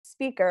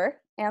speaker,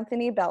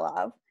 Anthony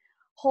Bellov,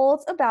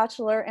 holds a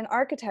bachelor in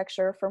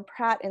architecture from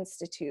Pratt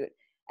Institute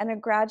and a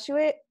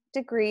graduate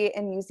degree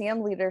in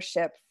museum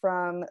leadership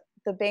from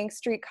the Bank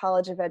Street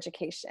College of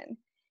Education.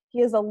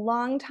 He is a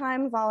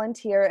longtime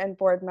volunteer and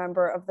board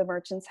member of the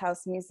Merchants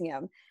House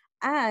Museum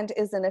and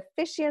is an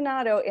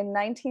aficionado in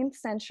 19th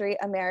century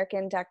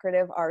American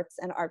decorative arts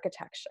and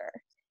architecture.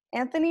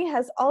 Anthony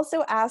has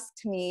also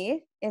asked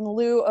me, in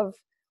lieu of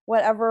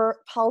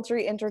whatever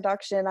paltry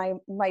introduction I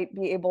might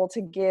be able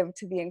to give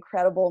to the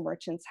incredible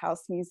Merchants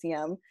House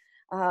Museum,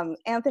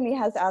 Anthony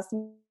has asked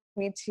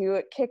me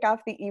to kick off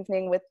the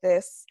evening with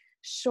this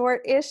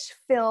short-ish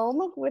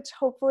film, which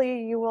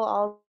hopefully you will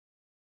all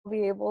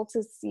be able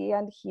to see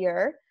and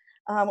hear.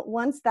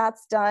 Once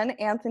that's done,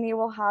 Anthony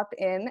will hop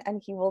in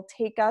and he will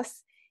take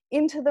us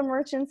into the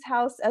Merchant's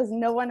House as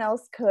no one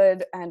else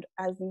could and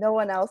as no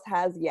one else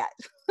has yet.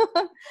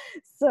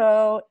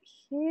 So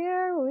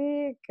here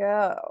we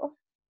go.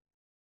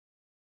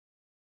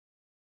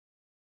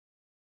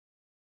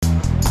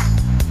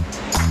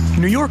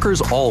 New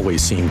Yorkers always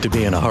seem to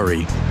be in a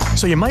hurry,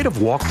 so you might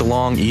have walked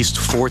along East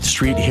 4th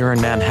Street here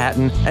in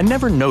Manhattan and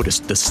never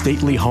noticed the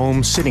stately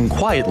home sitting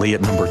quietly at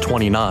number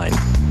 29.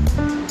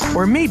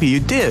 Or maybe you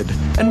did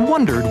and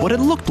wondered what it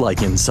looked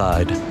like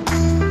inside.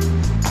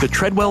 The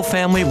Treadwell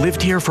family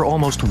lived here for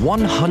almost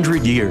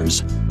 100 years,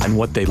 and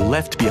what they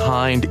left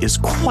behind is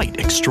quite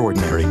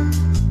extraordinary.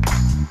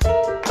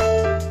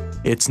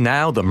 It's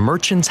now the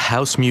Merchants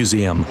House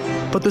Museum,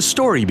 but the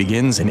story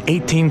begins in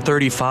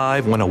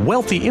 1835 when a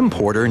wealthy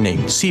importer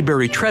named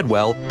Seabury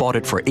Treadwell bought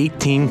it for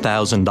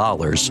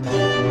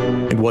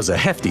 $18,000. It was a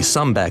hefty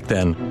sum back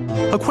then,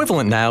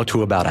 equivalent now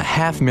to about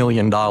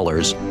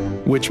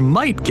 $500,000, which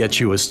might get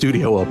you a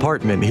studio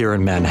apartment here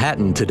in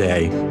Manhattan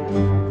today.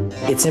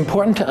 It's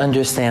important to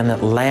understand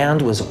that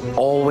land was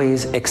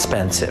always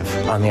expensive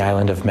on the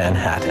island of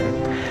Manhattan.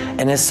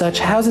 And as such,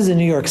 houses in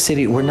New York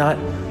City were not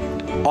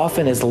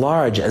often as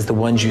large as the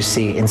ones you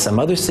see in some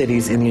other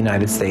cities in the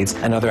United States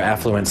and other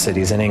affluent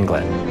cities in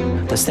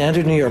England. The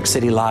standard New York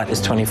City lot is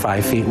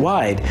 25 feet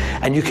wide,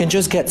 and you can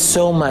just get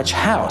so much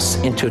house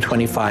into a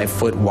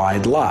 25-foot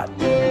wide lot.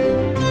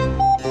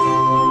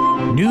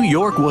 New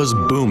York was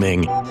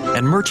booming,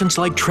 and merchants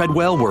like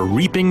Treadwell were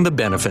reaping the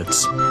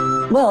benefits.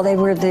 Well, they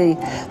were the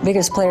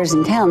biggest players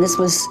in town. This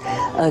was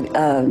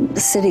a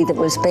city that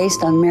was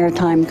based on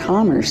maritime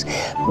commerce.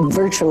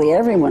 Virtually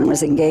everyone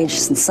was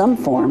engaged in some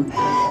form.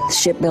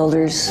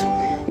 Shipbuilders,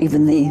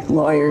 even the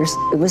lawyers.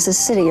 It was a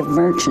city of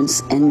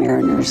merchants and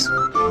mariners.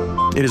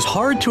 It is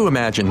hard to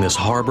imagine this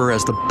harbor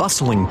as the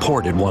bustling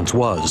port it once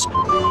was.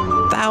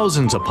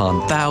 Thousands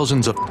upon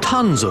thousands of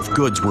tons of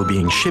goods were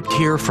being shipped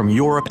here from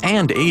Europe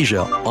and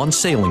Asia on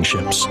sailing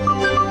ships.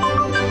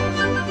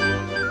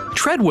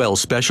 Treadwell's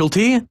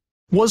specialty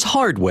was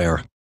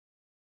hardware.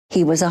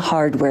 He was a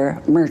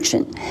hardware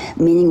merchant,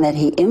 meaning that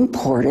he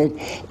imported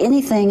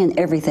anything and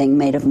everything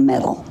made of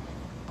metal,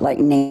 like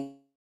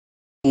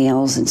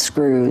nails and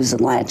screws and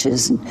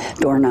latches and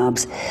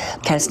doorknobs,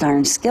 cast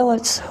iron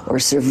skillets or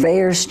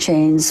surveyor's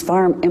chains,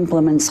 farm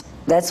implements.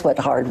 That's what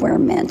hardware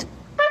meant.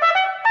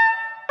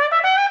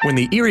 When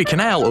the Erie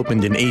Canal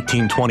opened in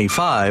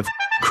 1825,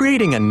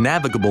 creating a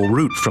navigable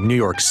route from New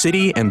York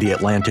City and the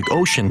Atlantic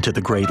Ocean to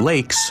the Great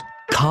Lakes,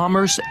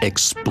 commerce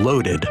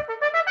exploded.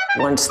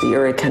 Once the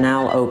Erie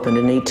Canal opened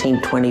in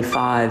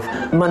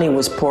 1825, money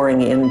was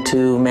pouring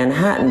into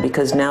Manhattan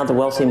because now the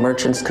wealthy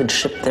merchants could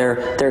ship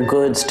their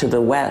goods to the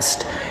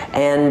West.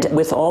 And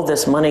with all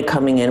this money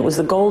coming in, it was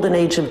the golden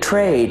age of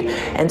trade.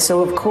 And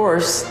so, of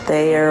course,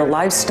 their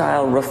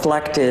lifestyle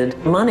reflected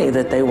money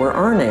that they were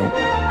earning.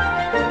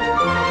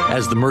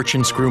 As the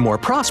merchants grew more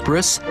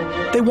prosperous,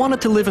 they wanted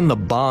to live in the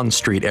Bond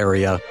Street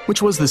area,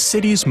 which was the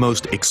city's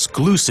most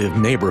exclusive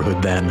neighborhood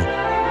then.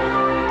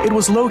 It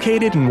was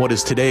located in what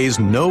is today's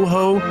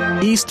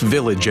NoHo East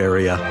Village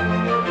area.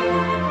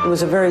 It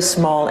was a very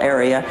small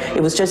area.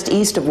 It was just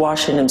east of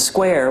Washington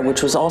Square,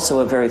 which was also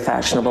a very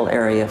fashionable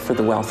area for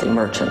the wealthy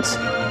merchants.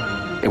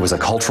 It was a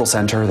cultural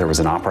center. There was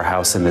an opera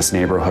house in this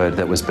neighborhood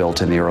that was built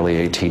in the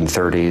early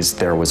 1830s.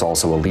 There was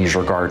also a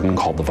leisure garden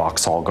called the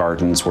Vauxhall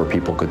Gardens where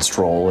people could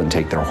stroll and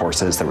take their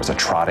horses. There was a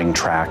trotting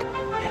track.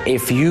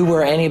 If you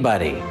were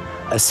anybody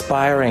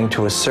aspiring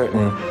to a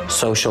certain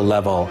social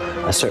level,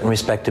 a certain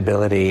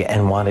respectability,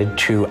 and wanted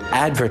to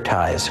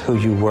advertise who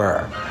you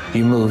were,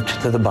 you moved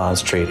to the Bond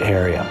Street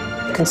area.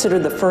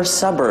 Considered the first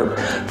suburb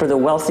for the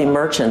wealthy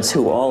merchants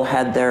who all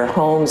had their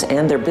homes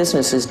and their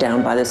businesses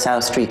down by the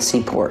South Street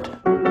seaport.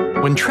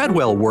 When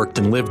Treadwell worked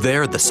and lived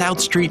there, the South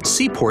Street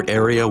seaport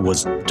area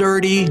was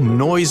dirty,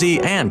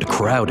 noisy, and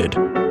crowded.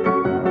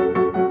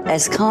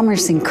 As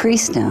commerce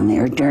increased down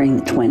there during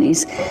the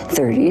 20s,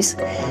 30s,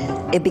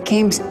 it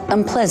became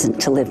unpleasant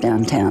to live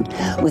downtown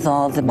with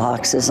all the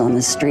boxes on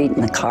the street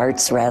and the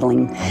carts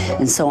rattling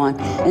and so on.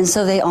 And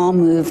so they all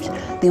moved,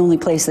 the only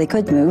place they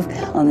could move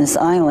on this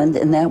island,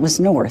 and that was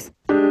north.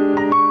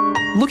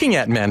 Looking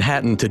at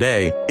Manhattan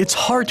today, it's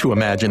hard to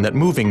imagine that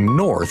moving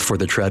north for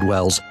the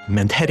Treadwells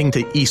meant heading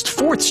to East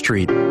 4th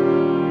Street.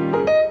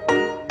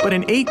 But But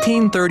in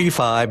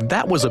 1835,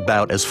 that was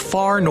about as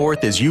far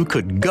north as you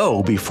could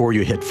go before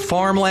you hit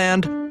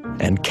farmland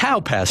and cow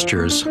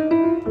pastures.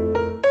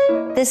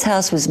 This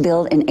house was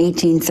built in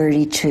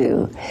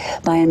 1832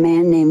 by a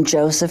man named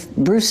Joseph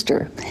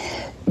Brewster.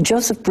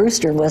 Joseph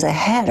Brewster was a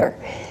hatter.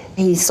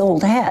 He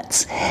sold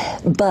hats,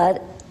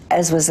 but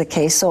as was the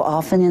case so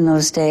often in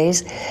those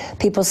days,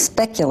 people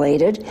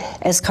speculated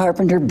as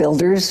carpenter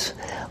builders,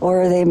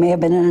 or they may have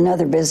been in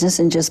another business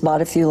and just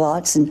bought a few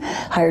lots and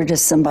hired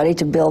just somebody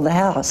to build the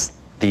house.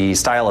 The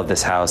style of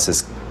this house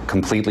is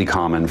completely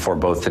common for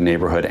both the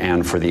neighborhood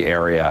and for the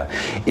area.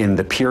 In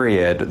the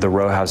period, the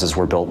row houses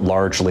were built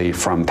largely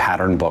from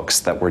pattern books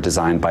that were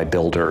designed by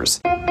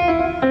builders.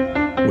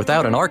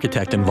 Without an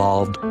architect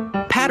involved,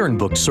 pattern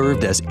books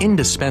served as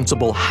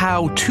indispensable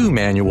how-to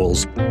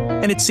manuals,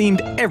 and it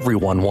seemed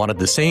everyone wanted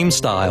the same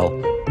style.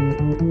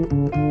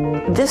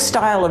 This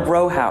style of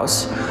row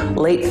house,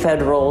 late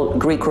Federal,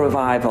 Greek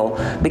Revival,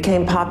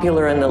 became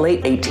popular in the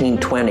late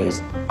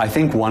 1820s. I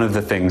think one of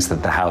the things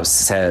that the house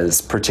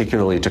says,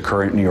 particularly to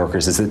current New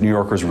Yorkers, is that New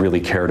Yorkers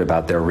really cared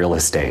about their real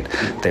estate.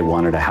 They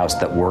wanted a house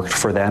that worked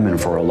for them and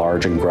for a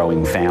large and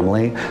growing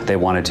family. They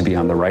wanted to be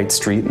on the right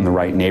street in the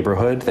right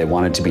neighborhood. They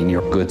wanted to be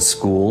near good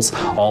schools.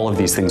 All of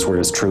these things were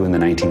as true in the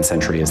 19th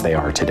century as they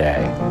are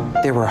today.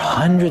 There were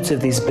hundreds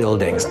of these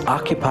buildings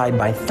occupied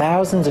by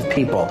thousands of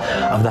people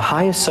of the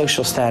highest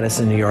social status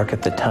in New York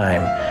at the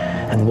time.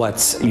 And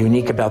what's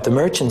unique about the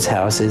Merchant's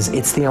House is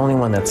it's the only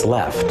one that's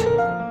left.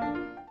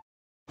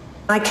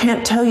 I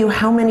can't tell you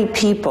how many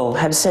people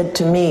have said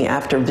to me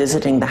after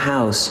visiting the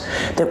house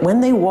that when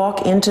they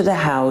walk into the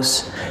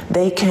house,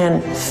 they can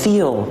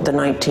feel the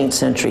 19th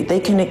century. They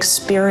can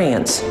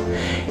experience.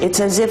 It's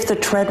as if the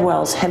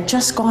Treadwells have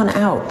just gone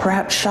out,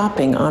 perhaps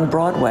shopping on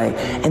Broadway,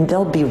 and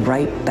they'll be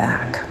right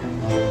back.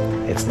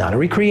 It's not a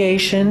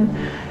recreation.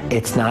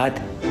 It's not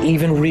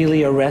even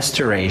really a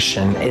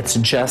restoration. It's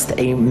just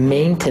a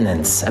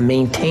maintenance, a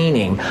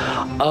maintaining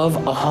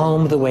of a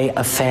home the way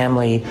a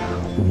family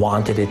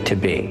wanted it to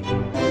be.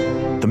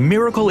 The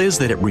miracle is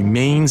that it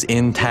remains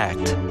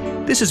intact.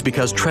 This is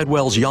because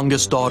Treadwell's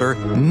youngest daughter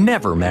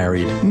never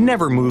married,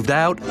 never moved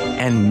out,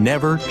 and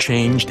never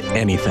changed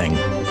anything.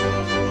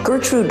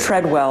 Gertrude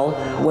Treadwell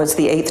was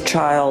the 8th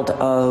child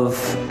of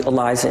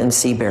Eliza and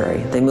Seabury.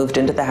 They moved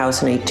into the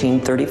house in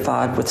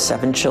 1835 with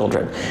 7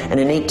 children. And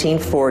in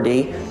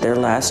 1840, their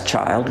last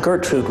child,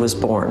 Gertrude, was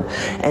born.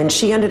 And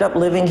she ended up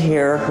living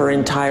here her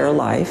entire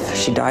life.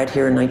 She died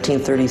here in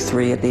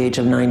 1933 at the age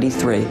of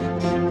 93.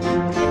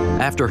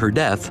 After her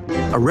death,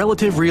 a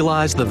relative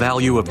realized the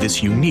value of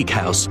this unique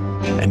house,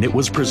 and it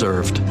was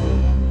preserved.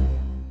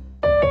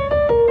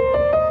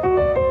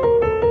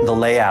 The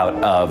layout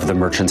of the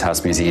Merchant's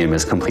House Museum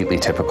is completely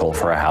typical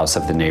for a house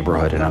of the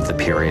neighborhood and of the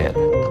period.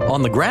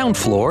 On the ground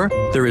floor,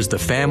 there is the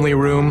family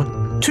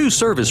room, 2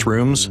 service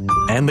rooms,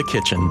 and the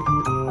kitchen.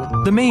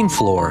 The main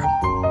floor,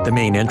 the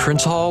main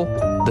entrance hall,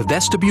 the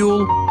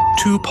vestibule,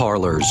 2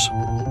 parlors.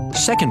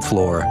 Second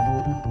floor,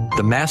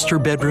 the master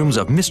bedrooms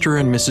of Mr.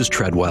 and Mrs.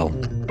 Treadwell.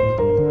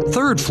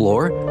 Third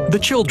floor, the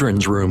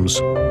children's rooms.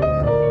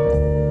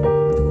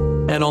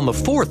 And on the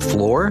 4th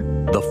floor,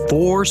 the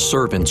 4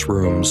 servants'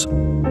 rooms.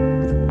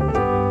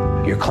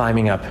 You're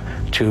climbing up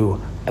to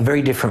a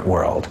very different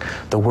world,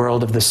 the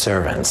world of the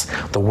servants,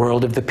 the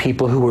world of the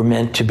people who were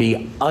meant to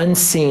be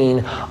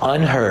unseen,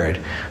 unheard,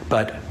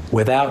 but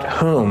without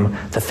whom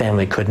the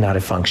family could not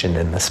have functioned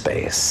in the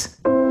space.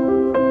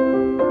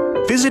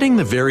 Visiting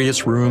the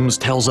various rooms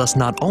tells us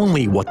not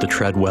only what the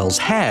Treadwells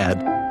had,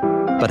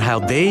 but how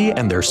they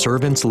and their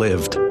servants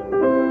lived.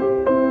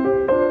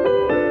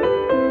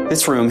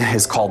 This room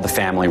is called the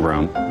family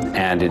room,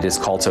 and it is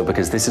called so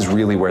because this is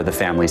really where the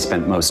family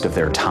spent most of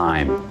their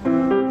time.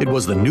 It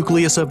was the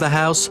nucleus of the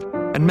house,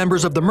 and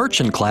members of the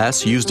merchant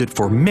class used it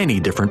for many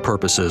different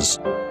purposes.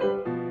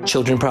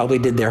 Children probably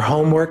did their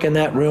homework in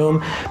that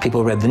room.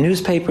 People read the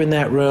newspaper in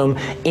that room.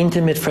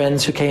 Intimate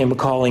friends who came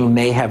calling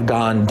may have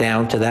gone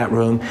down to that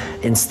room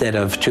instead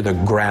of to the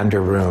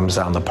grander rooms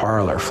on the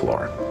parlor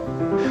floor.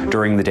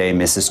 During the day,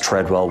 Mrs.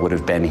 Treadwell would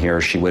have been here.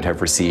 She would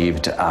have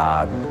received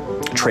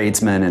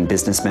tradesmen and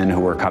businessmen who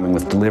were coming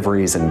with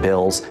deliveries and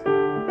bills.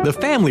 The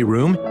family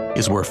room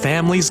is where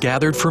families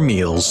gathered for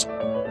meals.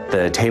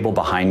 The table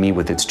behind me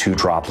with its 2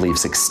 drop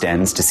leaves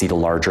extends to seat a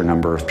larger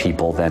number of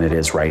people than it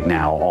is right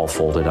now, all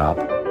folded up.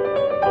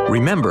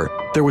 Remember,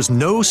 there was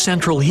no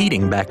central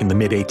heating back in the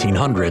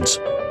mid-1800s.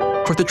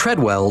 For the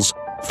Treadwells,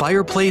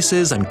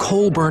 fireplaces and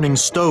coal-burning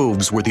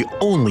stoves were the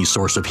only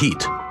source of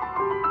heat.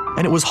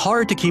 And it was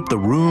hard to keep the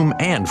room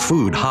and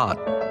food hot.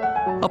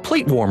 A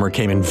plate warmer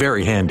came in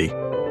very handy.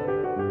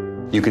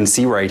 You can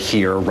see right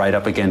here, right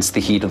up against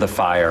the heat of the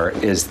fire,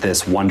 is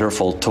this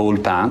wonderful tôle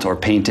peinte, or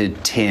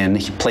painted tin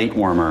plate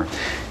warmer.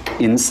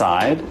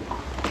 Inside,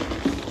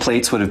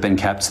 plates would have been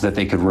kept so that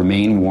they could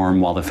remain warm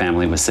while the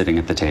family was sitting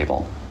at the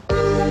table.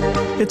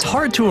 It's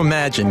hard to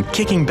imagine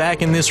kicking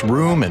back in this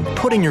room and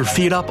putting your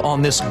feet up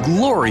on this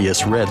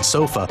glorious red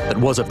sofa that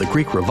was of the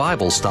Greek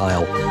Revival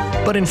style.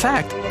 But in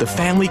fact, the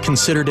family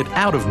considered it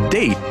out of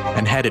date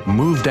and had it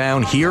moved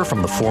down here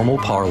from the formal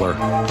parlor.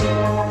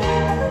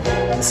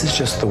 This is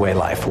just the way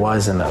life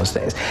was in those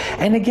days.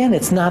 And again,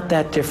 it's not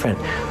that different.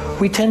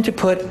 We tend to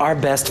put our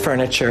best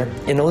furniture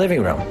in the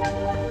living room.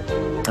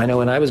 I know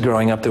when I was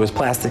growing up, there was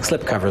plastic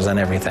slipcovers on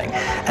everything.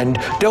 And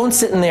don't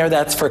sit in there,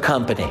 that's for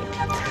company.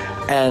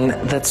 And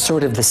that's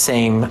sort of the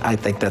same, I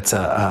think that's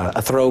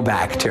a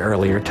throwback to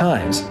earlier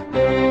times.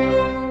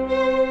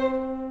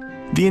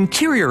 The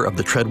interior of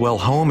the Treadwell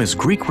home is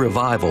Greek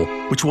Revival,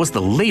 which was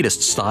the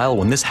latest style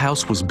when this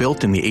house was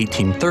built in the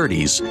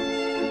 1830s.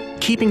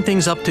 Keeping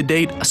things up to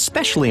date,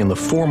 especially in the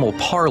formal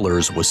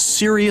parlors, was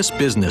serious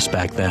business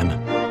back then.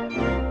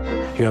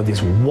 You have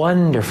these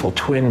wonderful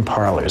twin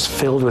parlors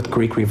filled with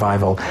Greek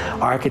Revival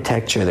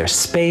architecture. They're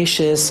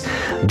spacious,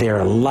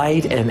 they're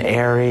light and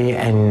airy,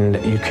 and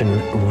you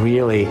can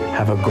really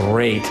have a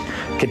great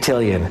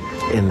cotillion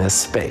in this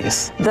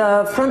space.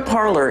 The front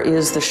parlor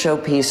is the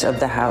showpiece of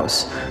the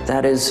house.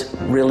 That is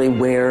really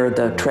where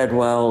the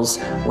Treadwells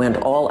went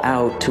all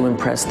out to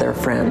impress their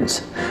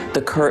friends.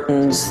 The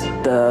curtains,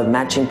 the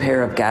matching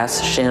pair of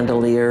gas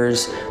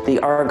chandeliers, the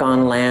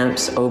argon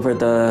lamps over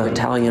the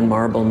Italian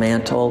marble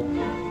mantel,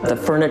 the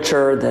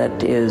furniture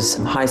that is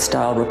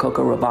high-style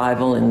Rococo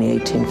Revival in the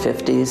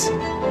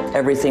 1850s.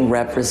 Everything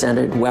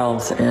represented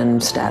wealth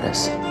and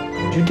status.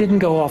 You didn't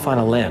go off on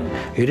a limb.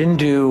 You didn't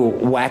do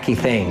wacky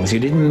things. You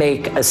didn't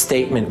make a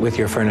statement with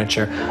your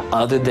furniture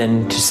other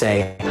than to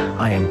say,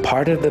 I am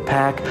part of the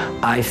pack,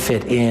 I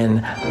fit in,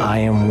 I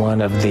am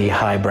one of the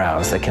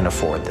highbrows that can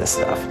afford this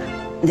stuff.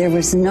 There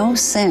was no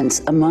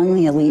sense among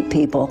the elite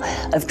people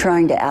of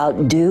trying to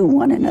outdo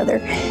one another.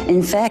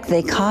 In fact,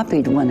 they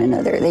copied one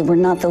another. They were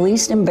not the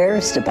least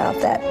embarrassed about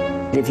that.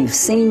 If you've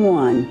seen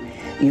one,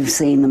 you've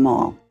seen them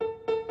all.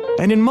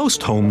 And in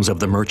most homes of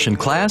the merchant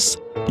class,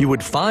 you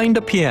would find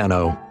a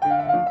piano.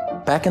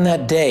 Back in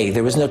that day,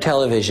 there was no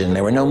television,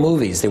 there were no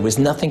movies, there was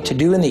nothing to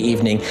do in the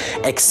evening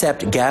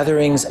except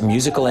gatherings,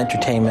 musical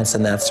entertainments,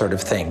 and that sort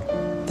of thing.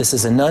 This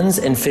is a Nuns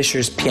and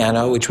Fisher's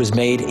piano, which was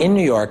made in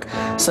New York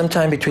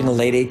sometime between the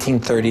late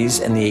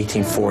 1830s and the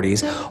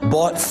 1840s,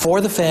 bought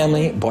for the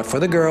family, bought for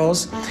the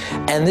girls,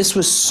 and this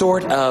was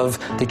sort of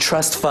the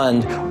trust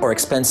fund or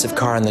expensive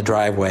car in the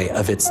driveway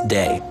of its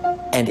day.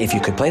 And if you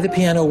could play the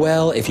piano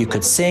well, if you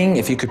could sing,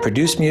 if you could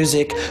produce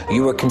music,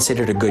 you were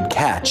considered a good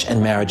catch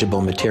and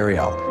marriageable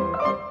material.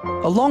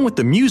 Along with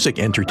the music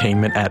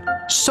entertainment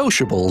at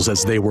sociables,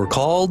 as they were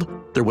called,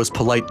 there was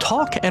polite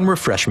talk and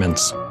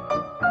refreshments.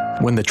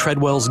 When the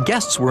Treadwells'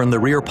 guests were in the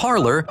rear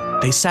parlor,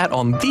 they sat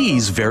on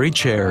these very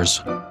chairs.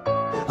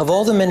 Of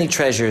all the many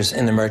treasures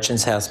in the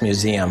Merchant's House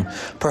Museum,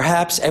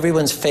 perhaps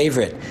everyone's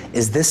favorite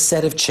is this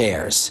set of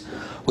chairs,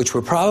 which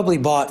were probably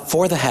bought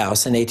for the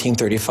house in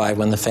 1835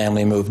 when the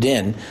family moved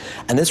in.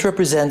 And this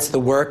represents the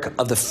work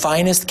of the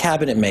finest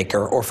cabinet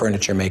maker or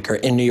furniture maker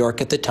in New York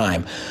at the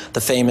time,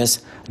 the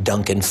famous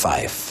Duncan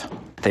Phyfe.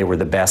 They were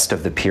the best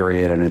of the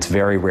period, and it's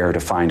very rare to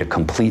find a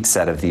complete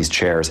set of these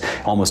chairs.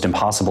 Almost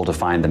impossible to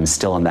find them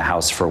still in the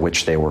house for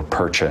which they were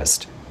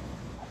purchased.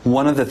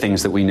 One of the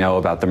things that we know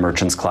about the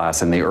merchants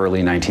class in the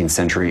early 19th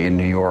century in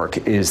New York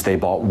is they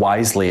bought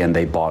wisely and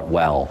they bought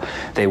well.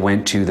 They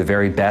went to the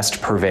very best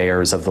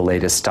purveyors of the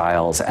latest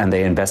styles, and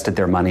they invested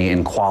their money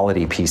in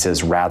quality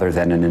pieces rather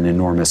than in an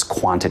enormous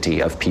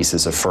quantity of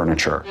pieces of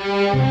furniture.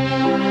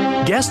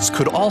 Guests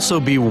could also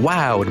be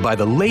wowed by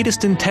the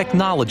latest in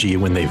technology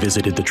when they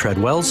visited the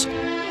Treadwells.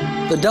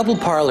 The double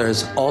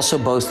parlors also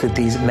boasted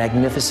these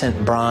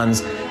magnificent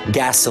bronze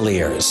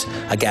gasoliers.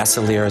 A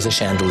gasolier is a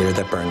chandelier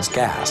that burns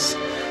gas.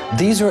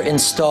 These were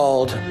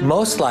installed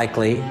most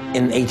likely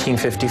in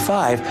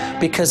 1855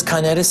 because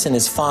Con Edison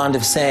is fond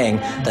of saying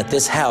that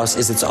this house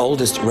is its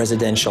oldest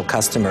residential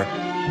customer.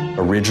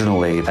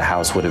 Originally, the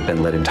house would have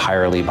been lit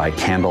entirely by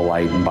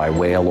candlelight and by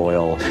whale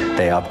oil.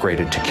 They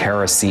upgraded to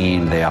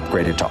kerosene, they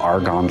upgraded to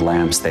argon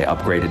lamps, they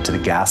upgraded to the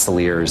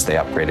gasoliers, they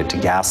upgraded to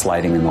gas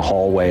lighting in the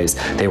hallways.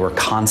 They were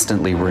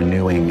constantly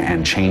renewing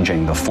and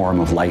changing the form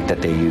of light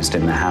that they used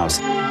in the house.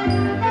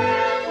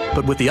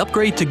 But with the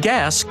upgrade to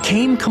gas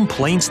came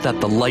complaints that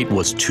the light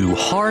was too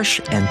harsh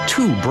and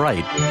too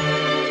bright.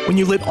 When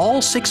you lit all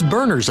 6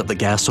 burners of the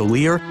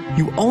gasolier,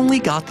 you only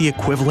got the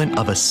equivalent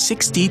of a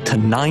 60 to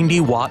 90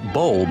 watt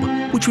bulb,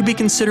 which would be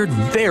considered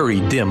very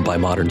dim by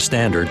modern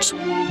standards.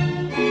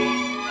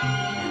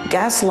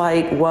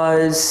 Gaslight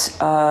was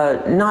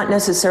not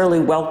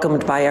necessarily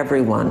welcomed by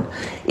everyone.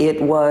 It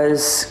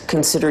was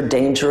considered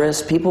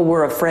dangerous. People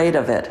were afraid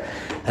of it.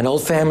 An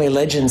old family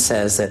legend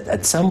says that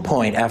at some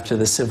point after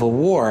the Civil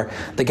War,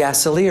 the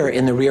gasolier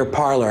in the rear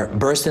parlor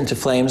burst into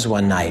flames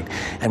one night,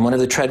 and one of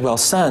the Treadwell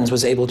sons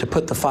was able to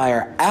put the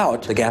fire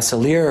out. The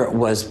gasolier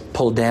was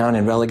pulled down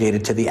and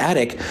relegated to the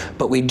attic,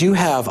 but we do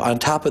have on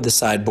top of the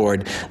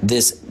sideboard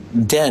this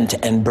dent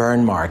and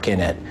burn mark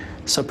in it.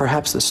 So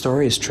perhaps the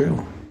story is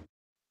true.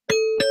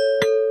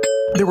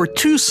 There were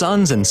 2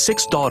 sons and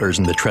 6 daughters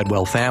in the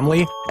Treadwell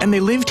family, and they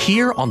lived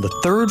here on the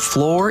 3rd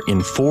floor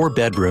in 4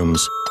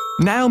 bedrooms.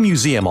 Now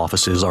museum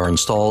offices are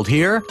installed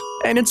here,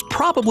 and it's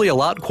probably a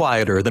lot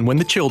quieter than when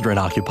the children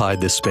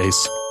occupied this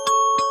space.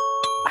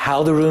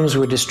 How the rooms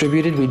were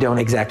distributed, we don't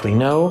exactly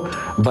know,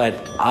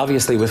 but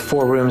obviously with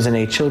 4 rooms and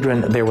 8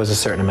 children, there was a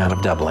certain amount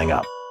of doubling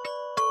up.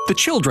 The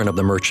children of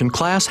the merchant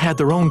class had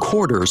their own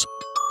quarters,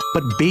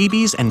 but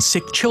babies and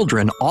sick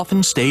children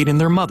often stayed in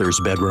their mother's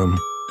bedroom.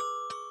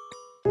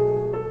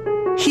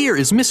 Here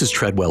is Mrs.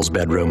 Treadwell's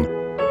bedroom,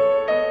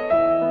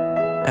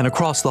 and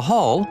across the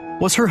hall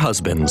was her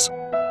husband's.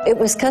 It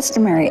was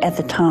customary at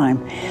the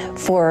time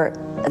for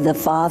the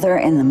father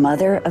and the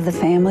mother of the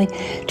family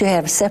to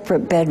have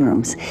separate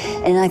bedrooms.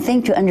 And I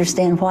think to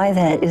understand why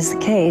that is the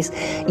case,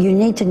 you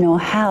need to know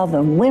how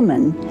the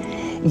women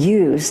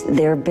used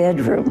their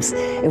bedrooms.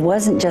 It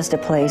wasn't just a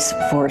place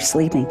for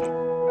sleeping.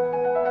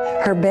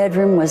 Her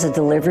bedroom was a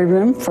delivery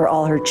room for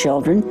all her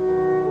children.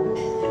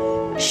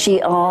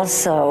 She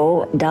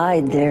also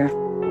died there.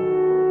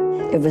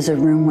 It was a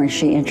room where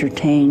she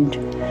entertained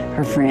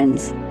her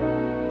friends.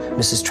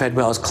 Mrs.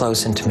 Treadwell's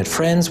close, intimate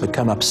friends would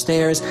come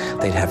upstairs,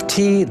 they'd have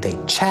tea,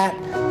 they'd chat,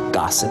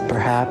 gossip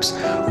perhaps,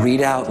 read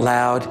out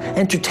loud,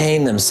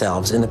 entertain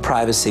themselves in the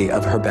privacy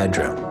of her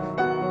bedroom.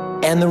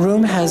 And the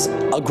room has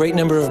a great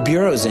number of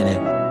bureaus in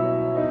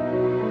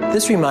it.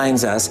 This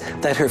reminds us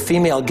that her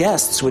female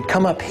guests would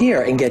come up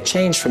here and get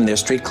changed from their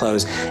street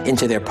clothes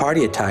into their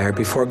party attire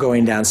before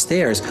going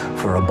downstairs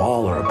for a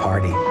ball or a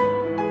party.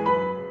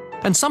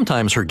 And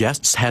sometimes her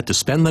guests had to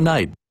spend the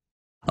night.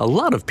 A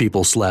lot of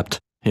people slept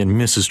in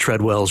Mrs.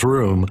 Treadwell's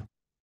room.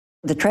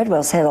 The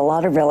Treadwells had a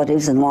lot of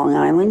relatives in Long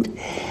Island,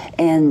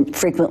 and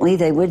frequently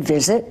they would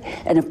visit,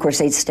 and of course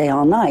they'd stay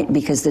all night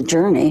because the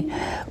journey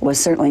was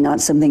certainly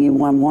not something you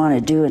want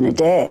to do in a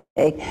day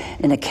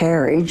in a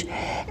carriage,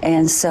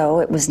 and so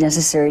it was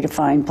necessary to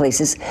find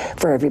places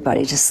for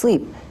everybody to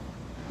sleep.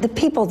 The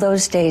people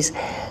those days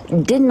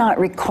did not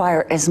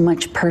require as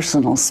much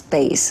personal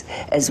space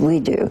as we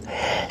do.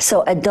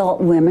 So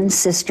adult women,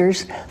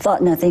 sisters,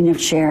 thought nothing of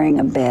sharing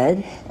a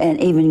bed, and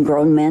even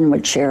grown men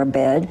would share a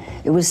bed.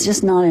 It was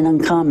just not an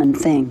uncommon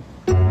thing.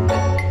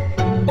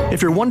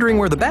 If you're wondering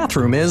where the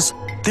bathroom is,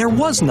 there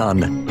was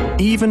none,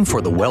 even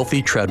for the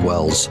wealthy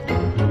Treadwells.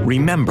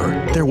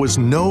 Remember, there was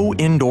no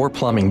indoor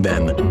plumbing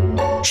then.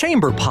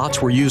 Chamber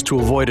pots were used to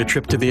avoid a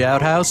trip to the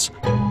outhouse,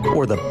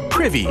 or the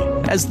privy,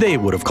 as they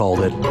would have called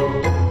it.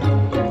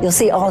 You'll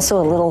see also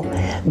a little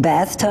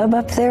bathtub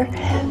up there.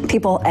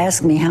 People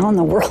ask me, how in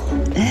the world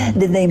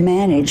did they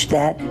manage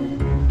that?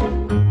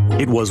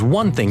 It was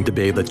one thing to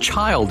bathe a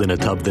child in a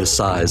tub this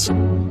size,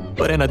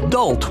 but an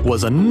adult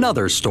was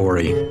another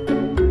story.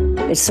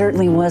 It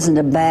certainly wasn't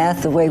a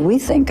bath the way we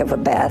think of a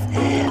bath,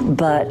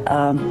 but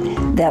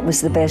that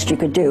was the best you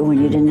could do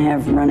when you didn't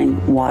have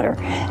running water.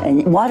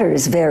 And water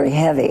is very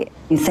heavy.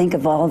 You think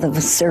of all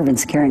the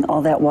servants carrying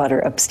all that water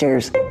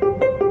upstairs.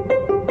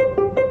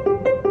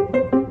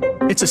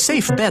 It's a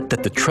safe bet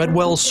that the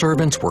Treadwell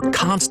servants were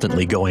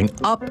constantly going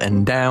up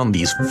and down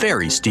these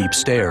very steep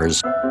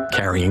stairs,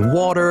 carrying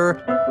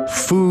water,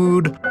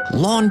 food,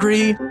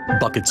 laundry,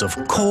 buckets of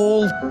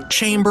coal,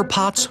 chamber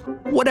pots,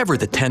 whatever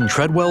the 10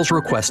 Treadwells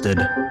requested.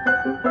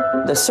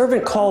 The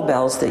servant call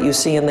bells that you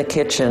see in the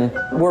kitchen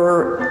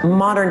were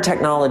modern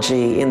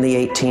technology in the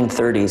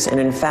 1830s. And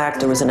in fact,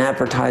 there was an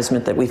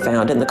advertisement that we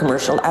found in the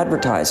Commercial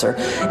Advertiser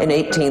in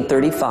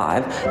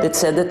 1835 that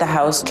said that the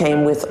house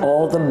came with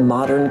all the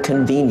modern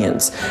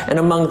convenience. And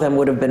among them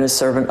would have been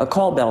a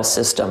call bell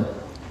system.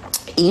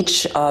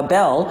 Each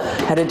bell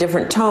had a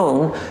different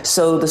tone,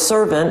 so the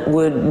servant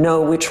would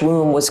know which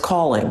room was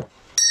calling.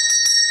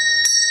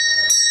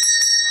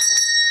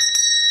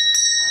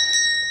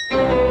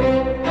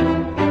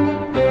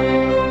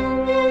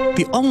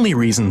 The only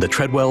reason the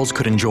Treadwells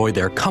could enjoy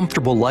their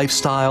comfortable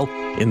lifestyle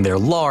in their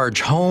large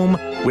home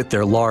with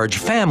their large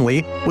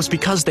family was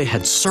because they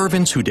had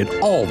servants who did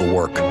all the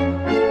work.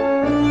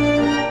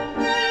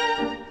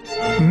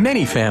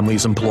 Many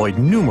families employed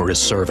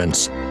numerous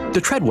servants.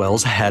 The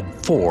Treadwells had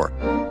 4.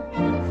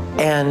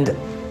 And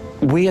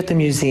we at the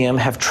museum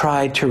have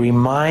tried to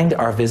remind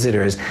our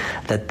visitors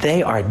that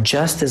they are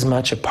just as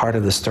much a part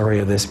of the story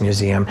of this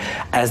museum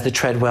as the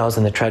Treadwells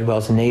and the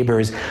Treadwells'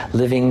 neighbors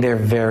living their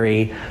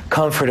very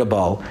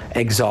comfortable,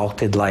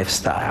 exalted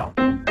lifestyle.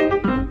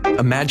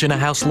 Imagine a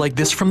house like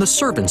this from the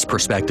servants'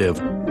 perspective,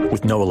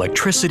 with no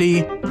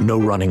electricity, no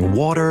running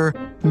water,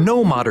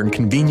 no modern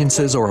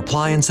conveniences or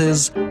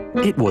appliances.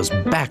 It was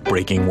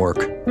backbreaking work.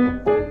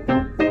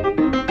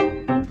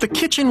 The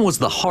kitchen was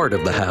the heart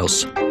of the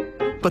house,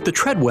 but the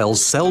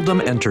Treadwells seldom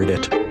entered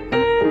it.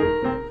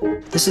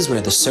 This is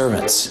where the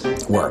servants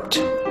worked.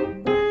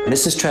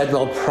 Mrs.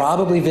 Treadwell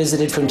probably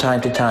visited from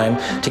time to time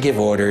to give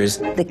orders.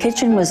 The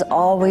kitchen was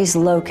always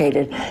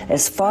located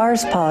as far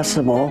as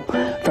possible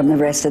from the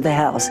rest of the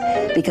house,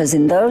 because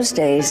in those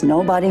days,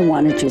 nobody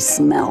wanted to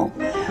smell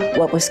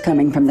what was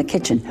coming from the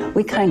kitchen.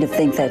 We kind of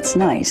think that's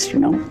nice, you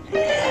know,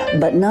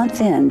 but not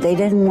then. They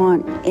didn't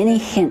want any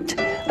hint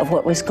of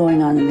what was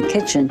going on in the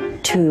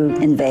kitchen to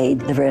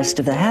invade the rest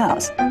of the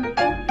house.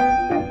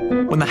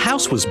 When the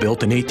house was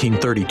built in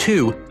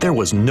 1832, there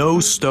was no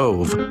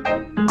stove.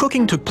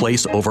 Cooking took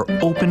place over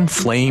open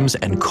flames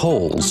and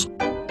coals.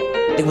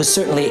 It was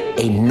certainly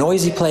a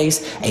noisy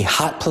place, a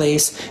hot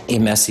place, a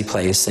messy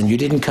place, and you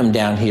didn't come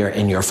down here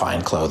in your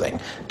fine clothing.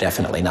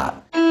 Definitely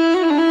not.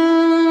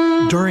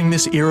 During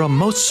this era,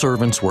 most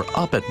servants were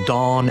up at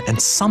dawn and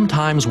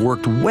sometimes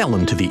worked well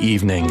into the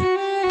evening.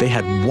 They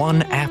had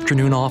one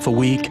afternoon off a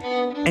week,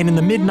 and in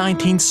the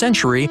mid-19th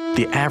century,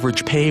 the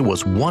average pay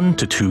was $1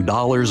 to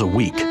 $2 a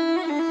week.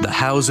 The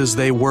houses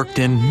they worked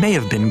in may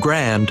have been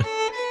grand,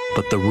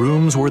 but the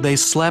rooms where they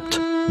slept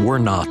were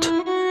not.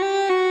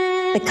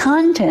 The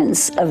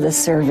contents of the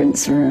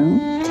servants' room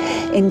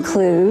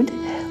include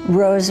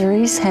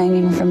rosaries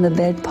hanging from the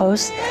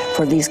bedposts,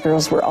 for these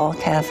girls were all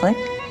Catholic.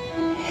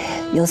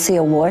 You'll see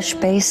a wash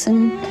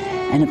basin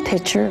and a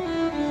pitcher.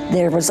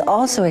 There was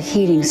also a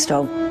heating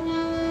stove,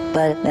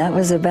 but that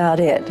was about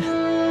it.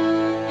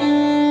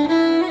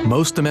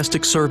 Most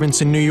domestic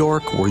servants in New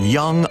York were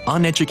young,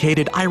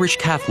 uneducated Irish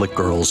Catholic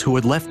girls who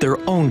had left their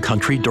own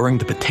country during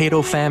the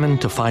potato famine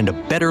to find a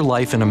better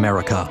life in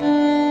America.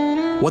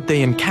 What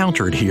they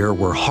encountered here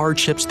were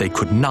hardships they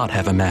could not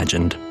have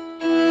imagined.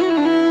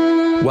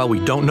 While we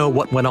don't know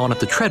what went on at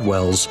the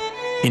Treadwells,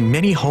 in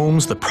many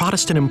homes the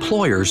Protestant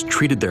employers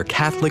treated their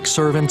Catholic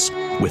servants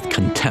with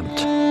contempt.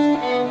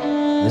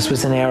 This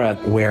was an era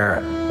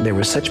where there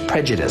was such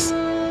prejudice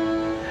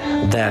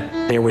that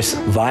there was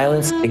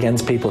violence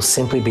against people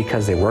simply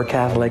because they were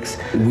Catholics.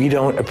 We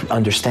don't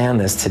understand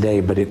this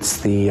today, but it's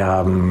the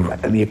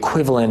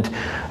equivalent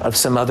of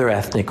some other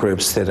ethnic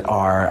groups that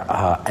are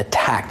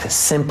attacked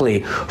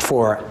simply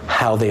for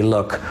how they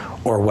look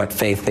or what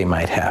faith they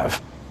might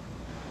have.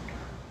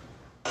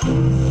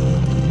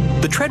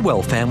 The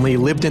Treadwell family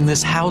lived in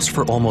this house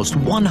for almost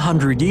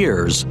 100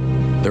 years.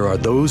 There are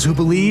those who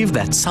believe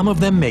that some of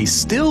them may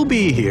still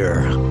be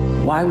here.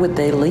 Why would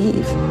they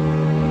leave?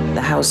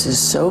 The house is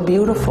so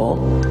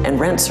beautiful and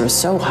rents are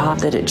so high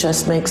that it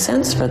just makes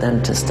sense for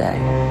them to stay.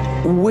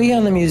 We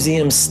on the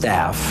museum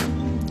staff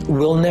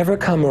will never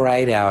come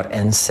right out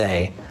and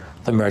say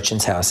the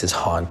Merchant's house is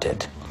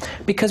haunted,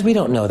 because we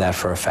don't know that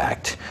for a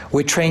fact.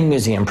 We're trained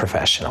museum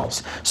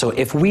professionals. So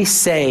if we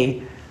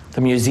say the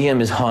museum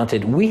is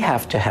haunted, we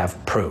have to have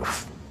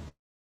proof.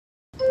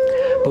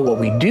 But what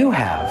we do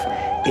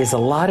have is a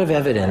lot of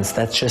evidence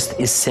that just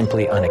is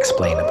simply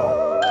unexplainable.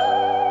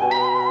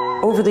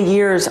 Over the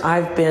years,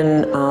 I've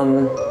been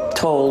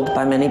told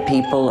by many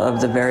people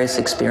of the various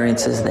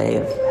experiences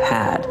they've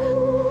had.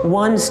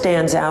 One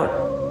stands out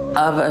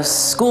of a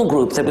school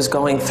group that was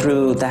going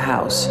through the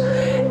house.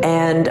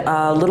 And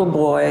a little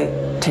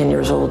boy, 10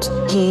 years old,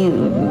 he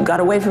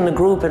got away from the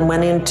group and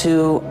went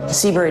into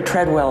Seabury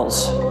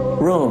Treadwell's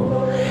room.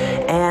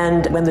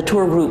 And when the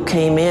tour group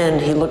came in,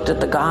 he looked at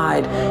the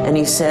guide and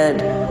he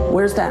said,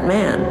 "Where's that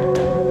man?"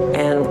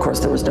 And of course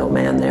there was no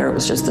man there, it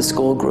was just the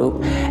school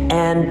group.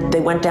 And they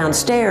went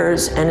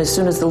downstairs, and as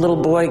soon as the little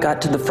boy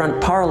got to the front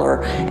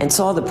parlor and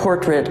saw the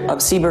portrait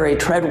of Seabury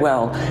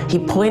Treadwell, he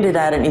pointed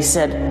at it and he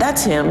said,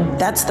 "That's him,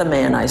 that's the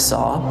man I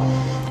saw."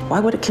 Why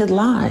would a kid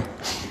lie?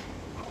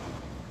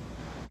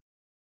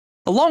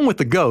 Along with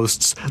the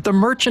ghosts, the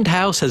Merchant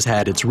House has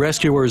had its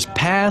rescuers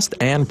past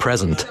and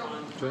present.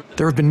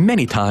 There have been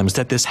many times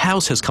that this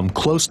house has come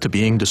close to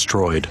being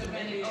destroyed.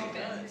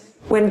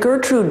 When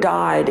Gertrude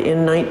died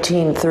in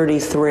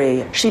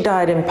 1933, she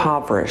died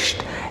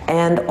impoverished,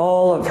 and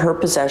all of her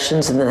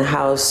possessions in the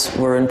house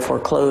were in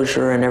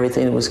foreclosure and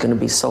everything was going to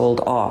be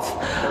sold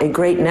off. A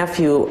great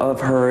nephew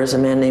of hers, a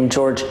man named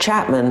George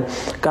Chapman,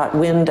 got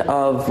wind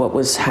of what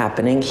was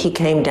happening. He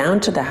came down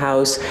to the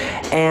house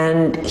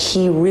and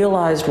he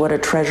realized what a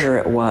treasure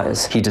it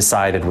was. He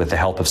decided, with the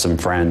help of some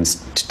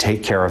friends, to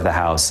take care of the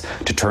house,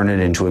 to turn it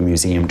into a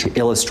museum to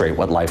illustrate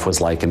what life was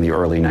like in the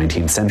early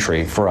 19th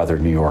century for other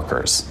New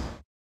Yorkers.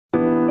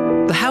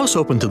 The house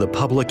opened to the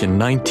public in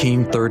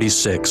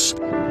 1936,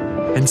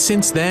 and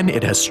since then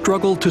it has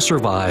struggled to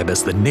survive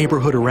as the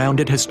neighborhood around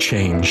it has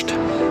changed.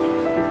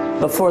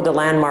 Before the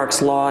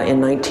landmarks law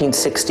in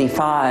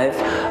 1965,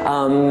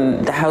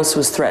 the house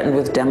was threatened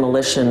with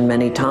demolition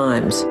many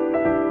times.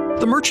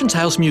 The Merchant's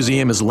House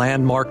Museum is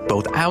landmarked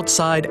both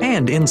outside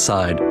and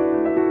inside,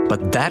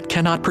 but that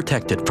cannot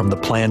protect it from the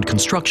planned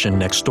construction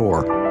next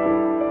door.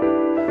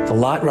 The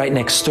lot right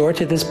next door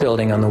to this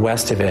building on the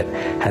west of it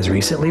has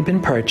recently been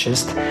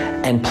purchased,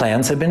 and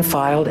plans have been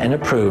filed and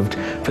approved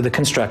for the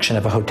construction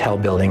of a hotel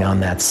building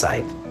on that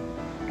site.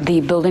 The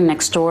building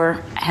next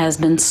door has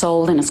been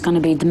sold and it's going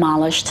to be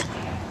demolished,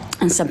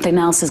 and something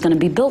else is going to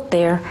be built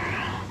there.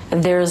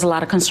 There's a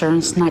lot of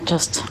concerns, not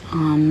just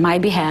on my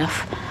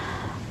behalf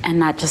and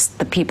not just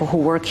the people who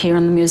work here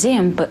in the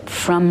museum, but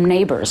from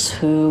neighbors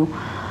who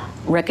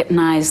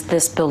recognize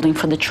this building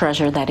for the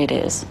treasure that it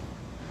is.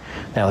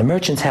 Now, the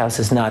Merchant's House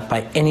is not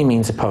by any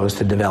means opposed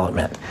to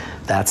development.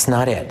 That's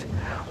not it.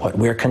 What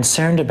we're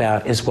concerned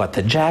about is what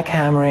the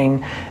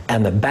jackhammering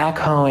and the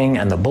backhoeing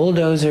and the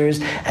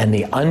bulldozers and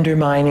the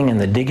undermining and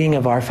the digging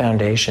of our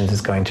foundations is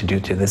going to do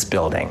to this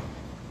building.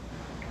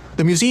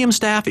 The museum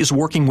staff is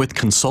working with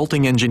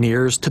consulting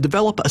engineers to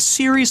develop a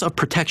series of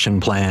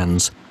protection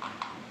plans.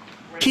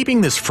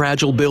 Keeping this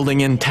fragile building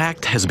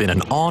intact has been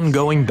an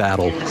ongoing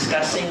battle.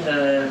 Discussing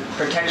the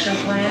protection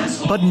plans.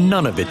 But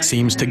none of it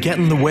seems to get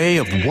in the way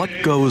of what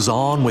goes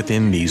on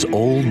within these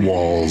old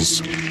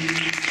walls.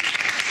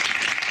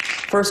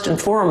 First and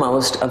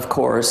foremost, of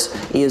course,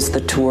 is the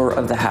tour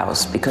of the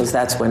house, because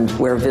that's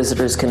where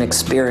visitors can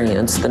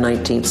experience the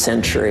 19th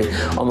century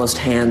almost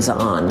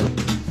hands-on.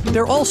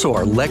 There also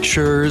are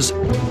lectures,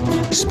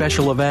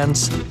 special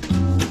events,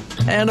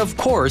 and of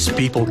course,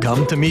 people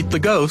come to meet the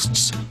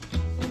ghosts.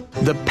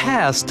 The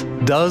past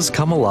does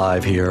come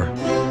alive here.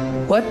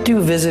 What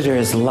do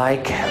visitors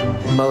like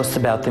most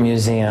about the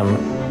museum?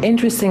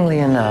 Interestingly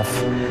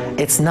enough,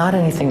 it's not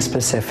anything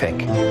specific.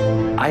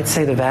 I'd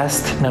say the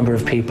vast number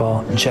of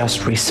people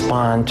just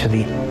respond to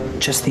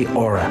the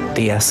aura,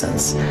 the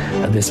essence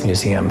of this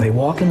museum. They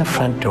walk in the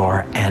front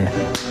door and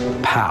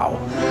pow.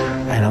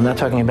 And I'm not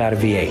talking about a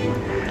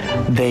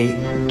V8.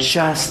 They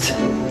just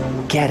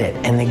get it,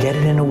 and they get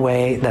it in a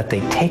way that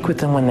they take with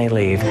them when they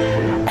leave,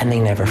 and they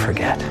never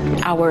forget.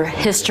 Our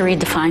history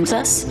defines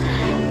us,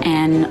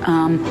 and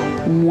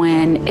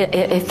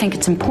I think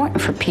it's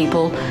important for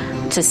people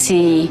to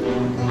see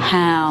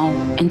how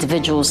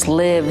individuals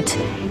lived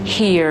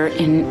here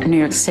in New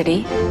York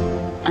City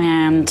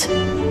and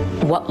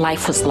what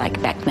life was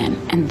like back then.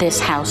 And this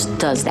house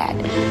does that.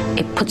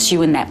 It puts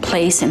you in that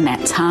place, in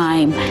that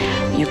time.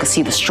 You can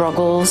see the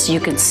struggles, you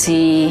can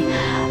see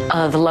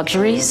the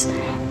luxuries,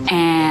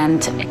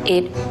 and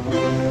it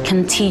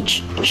can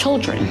teach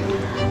children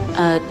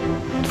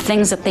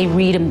things that they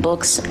read in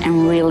books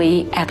and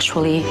really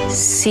actually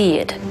see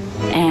it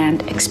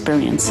and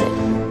experience it.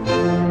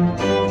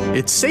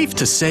 It's safe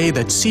to say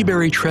that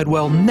Seabury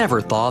Treadwell never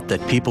thought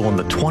that people in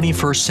the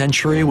 21st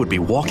century would be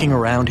walking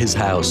around his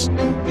house.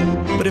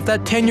 But if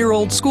that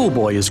 10-year-old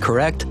schoolboy is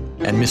correct,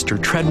 and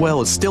Mr.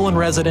 Treadwell is still in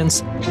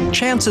residence,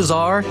 chances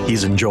are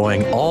he's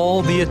enjoying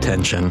all the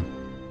attention.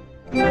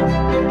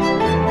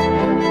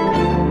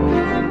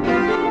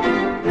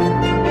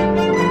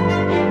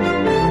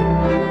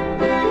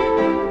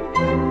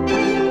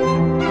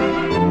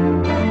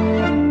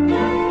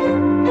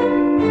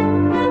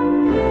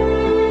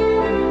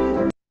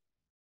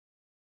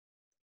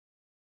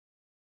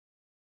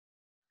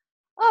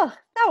 Oh,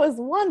 that was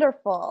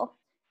wonderful.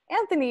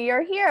 Anthony,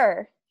 you're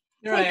here.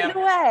 Here Take I am. it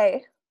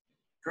away.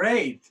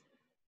 Great.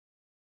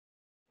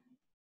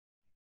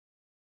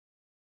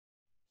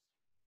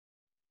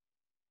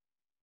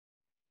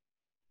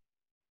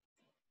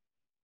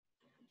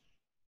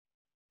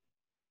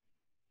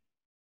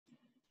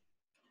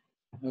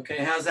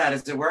 Okay, how's that?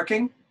 Is it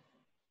working?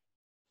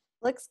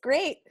 Looks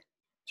great.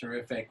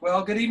 Terrific.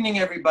 Well, good evening,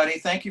 everybody.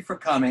 Thank you for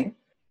coming.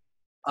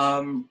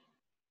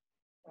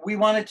 We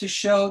wanted to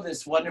show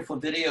this wonderful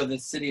video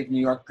that City of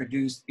New York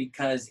produced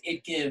because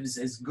it gives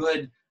as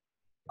good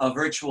a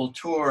virtual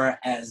tour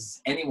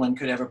as anyone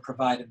could ever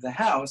provide of the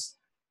house.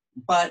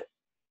 But,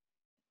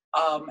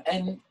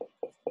 and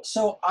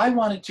so I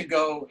wanted to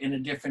go in a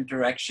different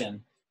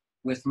direction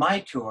with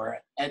my tour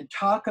and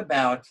talk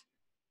about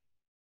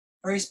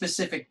very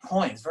specific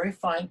points, very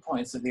fine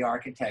points of the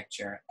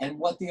architecture and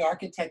what the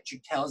architecture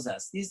tells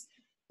us.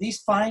 These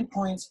fine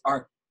points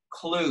are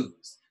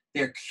clues,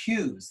 they're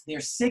cues,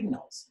 they're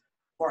signals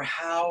for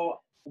how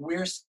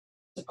we're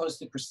supposed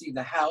to perceive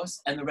the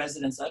house and the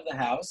residents of the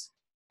house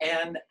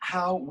and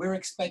how we're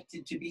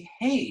expected to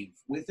behave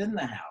within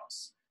the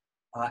house.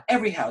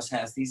 Every house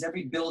has these,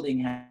 every building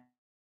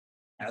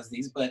has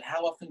these, but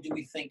how often do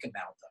we think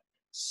about them?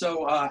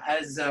 So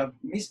as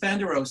Mies van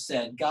der Rohe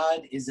said,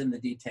 God is in the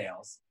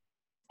details.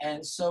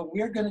 And so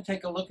we're going to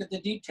take a look at the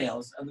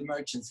details of the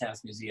Merchants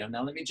House Museum.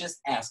 Now let me just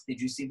ask,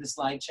 did you see the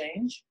slide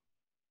change?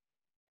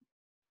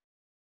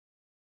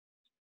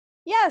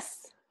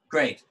 Yes.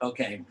 Great,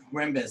 okay,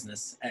 we're in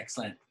business,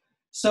 excellent.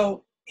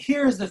 So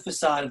here's the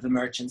facade of the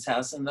Merchants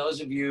House, and those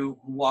of you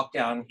who walk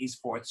down East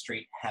 4th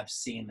Street have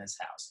seen this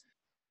house,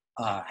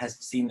 has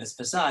seen this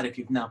facade if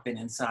you've not been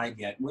inside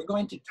yet. We're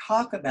going to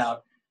talk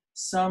about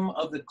some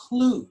of the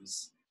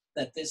clues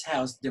that this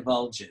house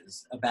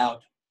divulges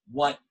about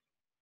what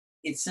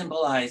it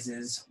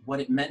symbolizes,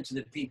 what it meant to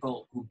the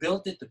people who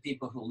built it, the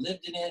people who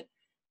lived in it,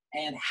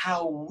 and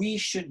how we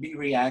should be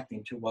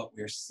reacting to what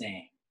we're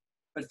seeing.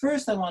 But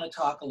first, I want to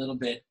talk a little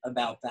bit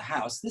about the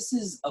house. This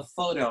is a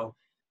photo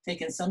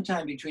taken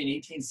sometime between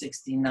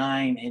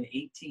 1869 and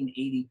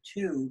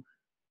 1882.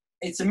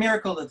 It's a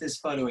miracle that this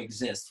photo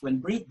exists.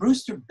 When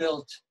Brewster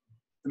built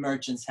the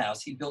Merchants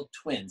House, he built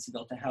twins. He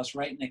built a house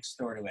right next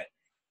door to it.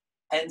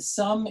 And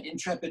some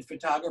intrepid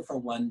photographer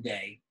one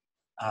day,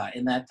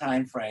 in that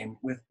time frame,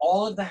 with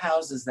all of the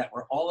houses that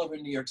were all over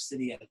New York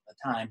City at the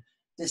time,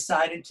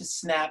 decided to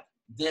snap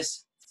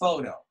this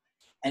photo.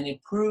 And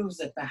it proves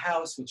that the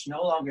house, which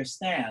no longer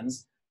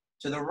stands,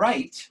 to the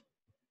right,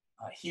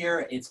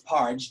 here it's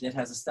parged, it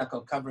has a stucco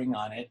covering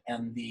on it,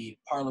 and the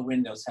parlor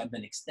windows have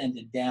been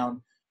extended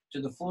down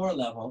to the floor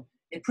level.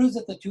 It proves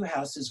that the two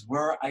houses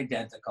were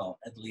identical,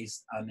 at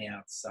least on the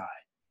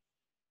outside.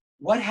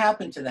 What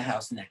happened to the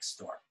house next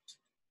door?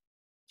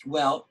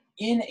 Well,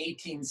 in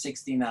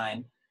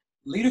 1869,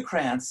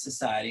 Liederkranz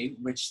Society,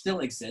 which still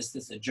exists,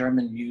 it's a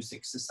German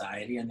music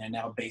society, and they're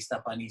now based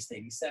up on East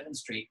 87th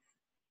Street,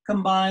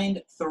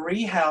 combined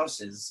 3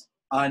 houses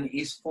on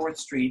East 4th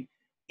Street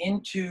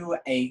into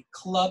a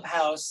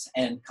clubhouse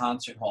and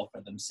concert hall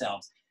for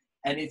themselves.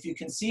 And if you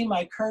can see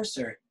my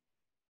cursor,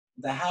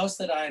 the house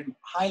that I'm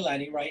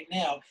highlighting right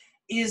now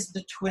is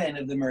the twin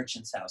of the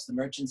Merchant's House. The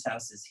Merchant's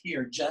House is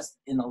here just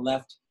in the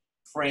left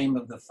frame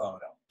of the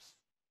photo.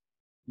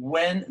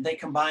 When they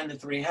combined the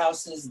 3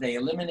 houses, they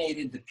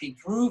eliminated the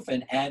peaked roof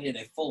and added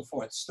a full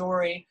 4th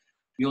story.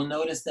 You'll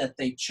notice that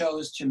they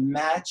chose to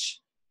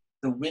match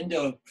the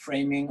window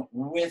framing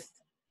with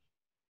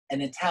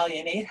an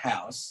Italianate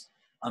house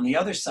on the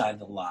other side of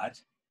the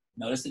lot.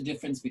 Notice the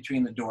difference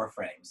between the door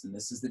frames, and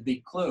this is the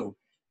big clue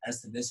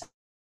as to this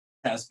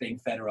house being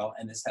Federal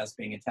and this house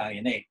being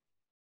Italianate.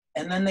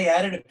 And then they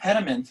added a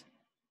pediment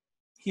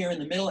here in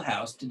the middle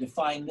house to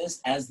define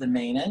this as the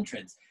main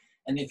entrance.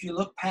 And if you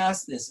look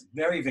past this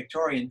very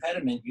Victorian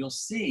pediment, you'll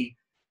see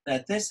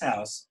that this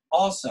house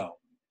also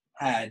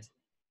had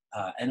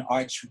an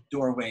arch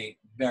doorway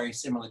very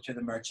similar to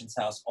the Merchant's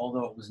House,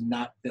 although it was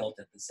not built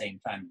at the same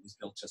time. It was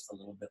built just a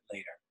little bit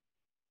later.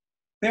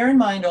 Bear in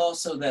mind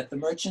also that the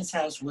Merchant's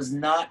House was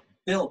not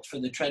built for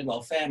the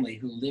Treadwell family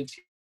who lived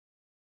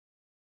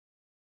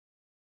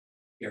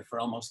here for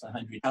almost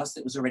 100 years. A house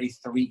that was already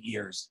 3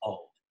 years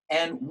old.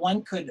 And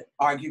one could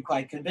argue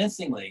quite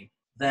convincingly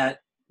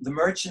that the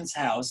Merchant's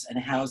House and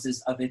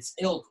houses of its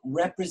ilk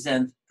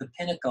represent the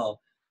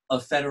pinnacle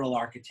of Federal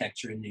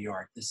architecture in New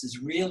York. This is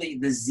really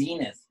the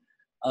zenith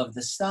of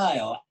the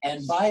style.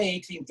 And by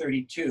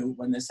 1832,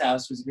 when this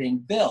house was being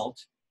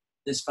built,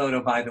 this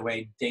photo, by the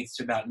way, dates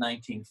to about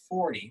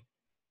 1940,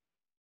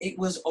 it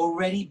was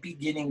already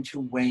beginning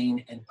to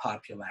wane in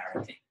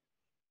popularity.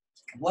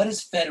 What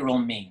does Federal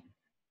mean?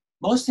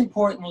 Most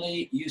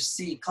importantly, you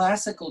see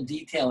classical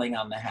detailing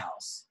on the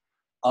house,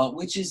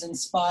 which is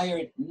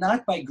inspired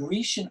not by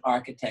Grecian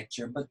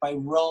architecture, but by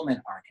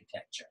Roman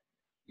architecture.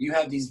 You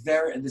have this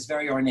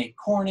very ornate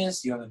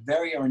cornice, you have a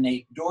very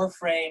ornate door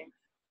frame,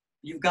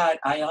 you've got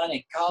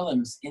Ionic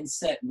columns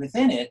inset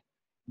within it,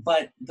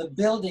 but the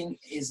building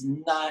is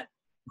not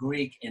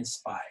Greek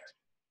inspired.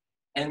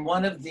 And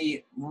one of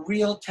the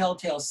real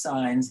telltale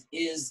signs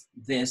is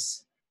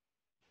this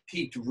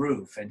peaked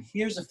roof. And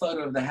here's a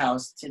photo of the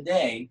house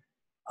today.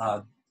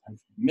 I'm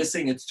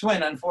missing its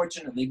twin,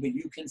 unfortunately, but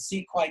you can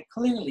see quite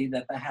clearly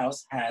that the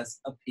house has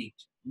a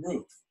peaked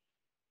roof.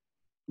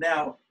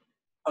 Now,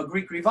 a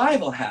Greek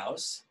Revival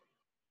house,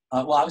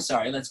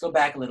 let's go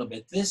back a little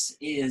bit. This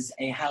is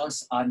a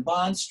house on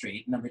Bond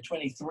Street, number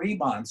 23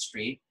 Bond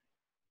Street,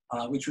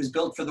 which was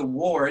built for the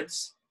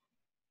Wards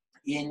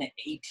in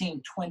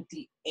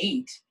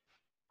 1828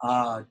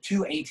 to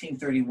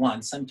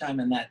 1831, sometime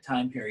in that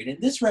time period.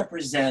 And this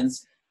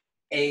represents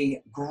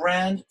a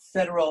grand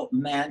Federal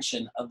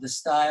mansion of the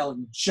style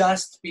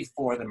just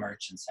before the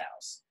Merchant's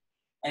House.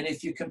 And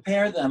if you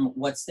compare them,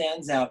 what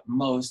stands out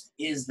most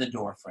is the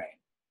door frame.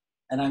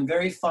 And I'm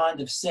very fond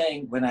of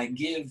saying when I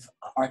give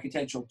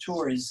architectural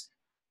tours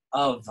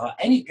of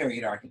any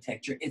period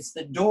architecture, it's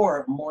the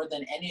door more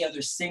than any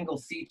other single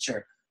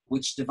feature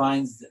which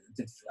defines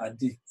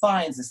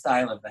the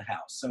style of the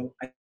house. So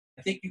I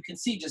think you can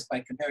see just by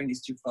comparing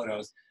these two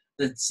photos,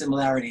 the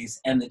similarities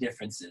and the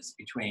differences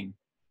between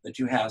the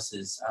two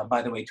houses.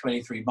 By the way,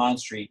 23 Bond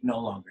Street no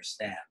longer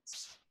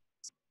stands.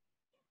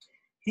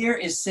 Here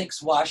is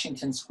 6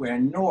 Washington Square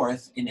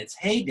North in its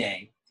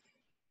heyday.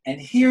 And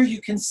here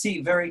you can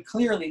see very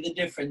clearly the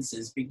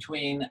differences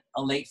between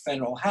a late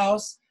Federal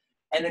house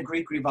and a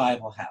Greek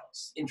Revival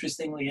house.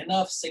 Interestingly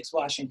enough, 6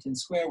 Washington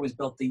Square was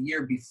built the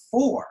year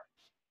before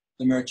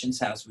the Merchant's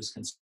House was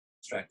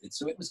constructed.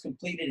 So it was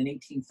completed in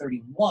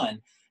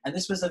 1831, and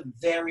this was a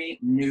very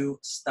new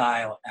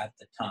style at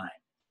the time.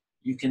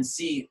 You can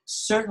see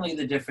certainly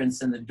the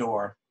difference in the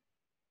door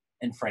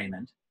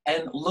enframement,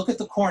 and look at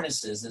the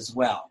cornices as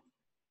well.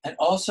 And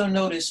also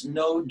notice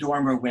no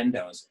dormer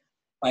windows.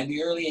 By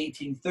the early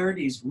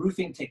 1830s,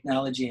 roofing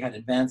technology had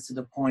advanced to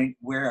the point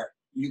where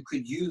you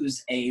could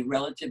use a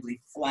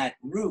relatively flat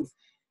roof,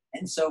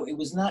 and so it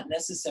was not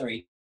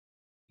necessary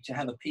to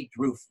have a peaked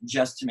roof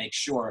just to make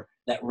sure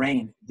that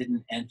rain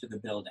didn't enter the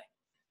building.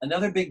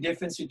 Another big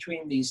difference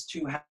between these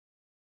two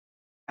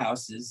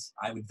houses,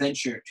 I would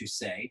venture to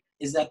say,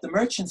 is that the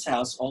Merchant's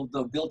House,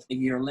 although built a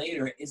year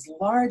later, is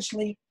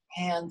largely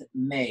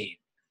handmade,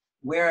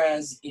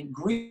 whereas in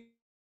Grecian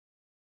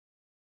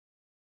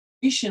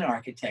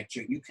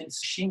architecture, you can use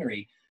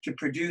machinery to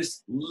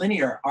produce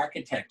linear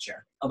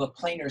architecture of a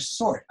plainer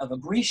sort, of a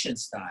Grecian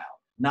style,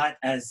 not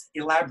as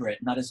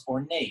elaborate, not as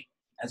ornate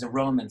as a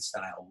Roman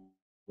style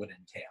would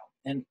entail.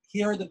 And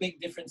here are the big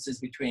differences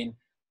between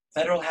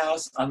Federal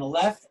house on the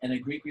left and a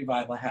Greek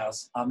Revival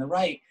house on the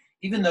right,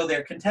 even though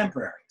they're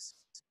contemporaries.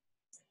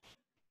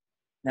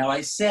 Now,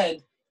 I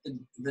said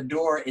the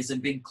door is a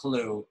big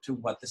clue to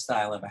what the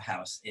style of a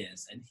house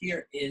is. And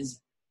here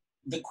is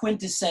the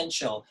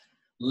quintessential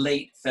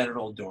late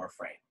Federal door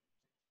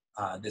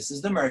frame. This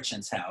is the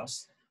Merchant's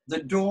House.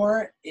 The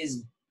door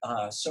is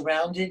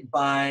surrounded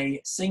by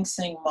Sing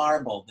Sing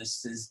marble.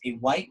 This is a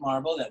white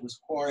marble that was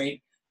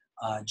quarried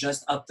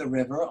just up the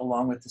river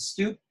along with the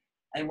stoop.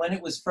 And when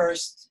it was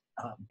first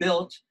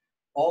built,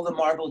 all the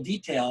marble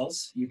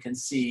details, you can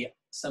see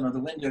some of the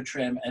window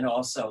trim and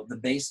also the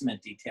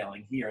basement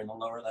detailing here in the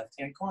lower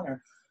left-hand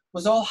corner,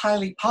 was all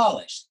highly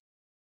polished.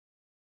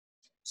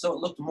 So it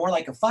looked more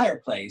like a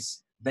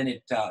fireplace than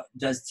it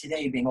does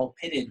today, being all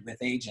pitted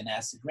with age and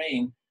acid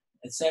rain,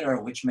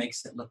 etc., which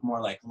makes it look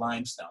more like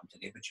limestone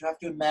today. But you have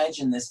to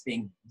imagine this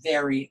being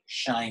very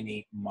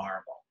shiny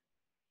marble.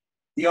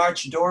 The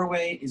arched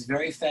doorway is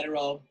very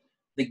federal.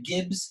 The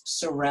Gibbs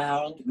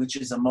surround, which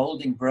is a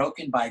molding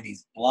broken by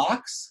these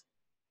blocks,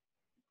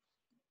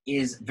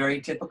 is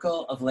very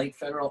typical of late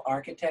federal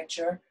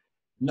architecture.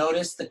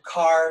 Notice the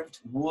carved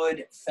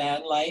wood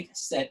fan light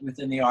set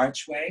within the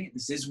archway.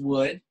 This is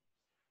wood.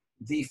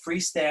 The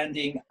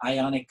freestanding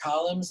ionic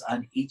columns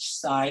on each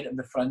side of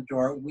the front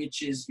door,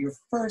 which is your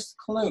first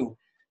clue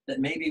that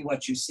maybe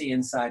what you see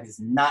inside is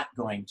not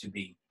going to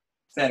be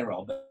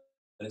federal, but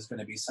is going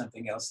to be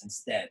something else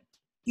instead.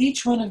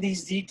 Each one of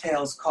these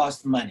details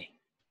cost money.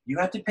 You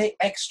have to pay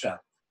extra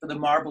for the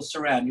marble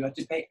surround. You have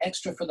to pay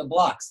extra for the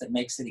blocks that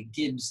makes it a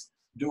Gibbs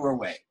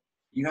doorway.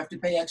 You have to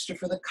pay extra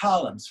for the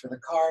columns, for the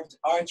carved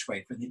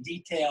archway, for the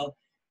detail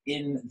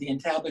in the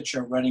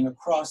entablature running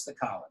across the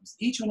columns.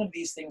 Each one of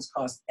these things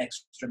costs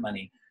extra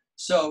money.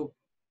 So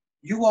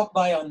you walk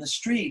by on the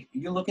street,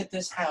 you look at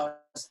this house,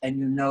 and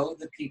you know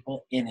the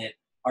people in it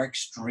are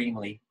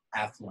extremely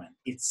affluent.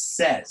 It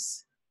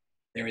says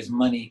there is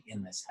money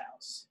in this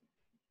house.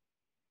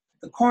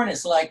 The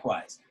cornice,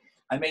 likewise.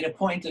 I made a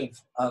point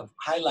of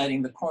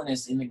highlighting the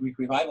cornice in the Greek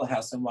Revival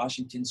House in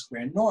Washington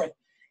Square North.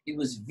 It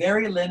was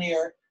very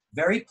linear,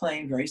 very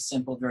plain, very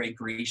simple, very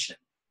Grecian.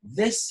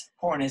 This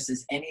cornice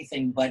is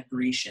anything but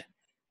Grecian.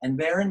 And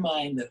bear in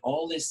mind that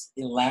all this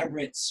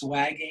elaborate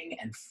swagging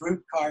and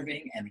fruit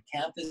carving and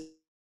acanthus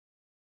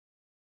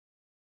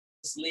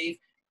leaf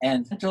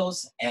and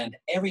lentils and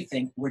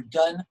everything were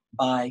done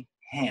by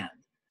hand.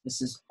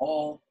 This is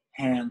all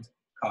hand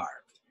carved.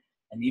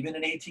 And even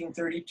in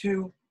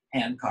 1832,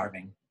 hand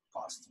carving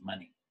cost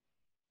money.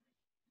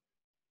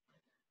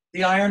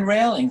 The iron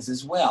railings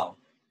as well.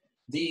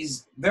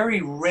 These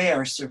very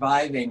rare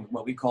surviving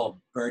what we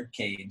call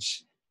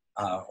birdcage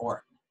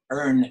or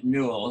urn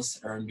newels,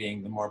 urn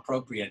being the more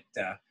appropriate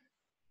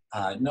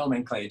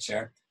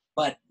nomenclature,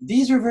 but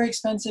these are very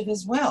expensive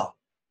as well.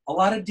 A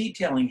lot of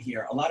detailing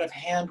here, a lot of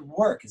hand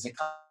work is a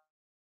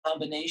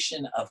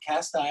combination of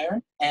cast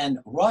iron and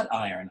wrought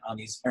iron on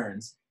these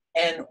urns.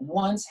 And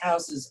once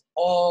houses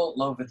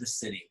all over the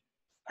city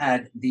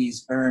had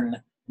these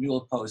urn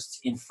newel posts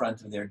in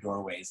front of their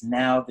doorways.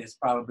 Now there's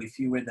probably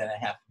fewer than a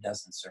half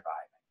dozen surviving.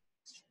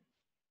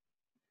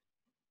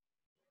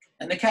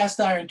 And the cast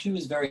iron too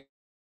is very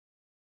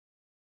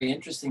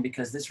interesting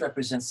because this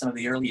represents some of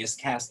the earliest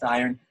cast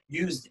iron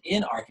used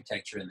in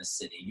architecture in the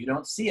city. You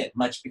don't see it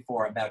much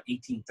before about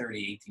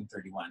 1830,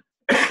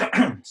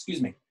 1831.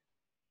 Excuse me.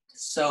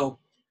 So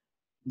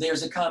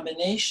there's a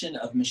combination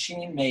of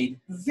machine-made,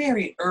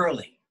 very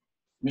early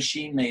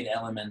machine-made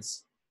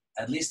elements,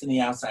 at least in the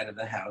outside of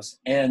the house,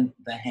 and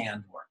the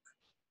handwork.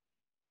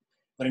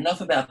 But enough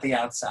about the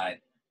outside.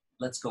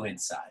 Let's go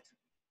inside.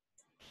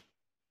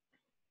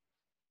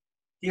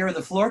 Here are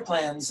the floor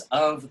plans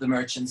of the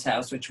Merchant's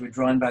House, which were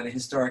drawn by the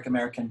Historic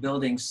American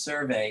Buildings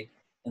Survey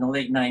in the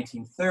late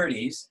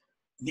 1930s.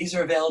 These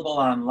are available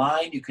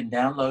online. You can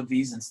download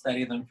these and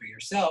study them for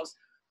yourselves.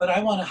 But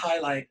I want to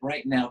highlight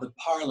right now the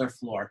parlor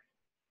floor.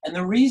 And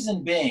the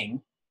reason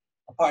being,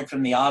 apart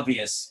from the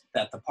obvious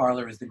that the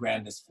parlor is the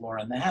grandest floor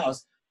in the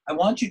house, I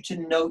want you to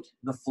note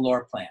the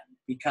floor plan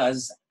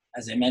because,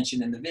 as I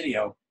mentioned in the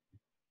video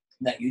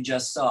that you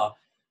just saw,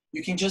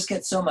 you can just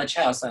get so much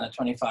house on a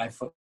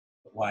 25-foot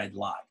wide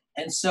lot.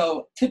 And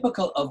so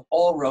typical of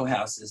all row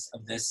houses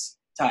of this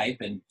type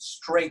and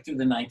straight through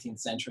the 19th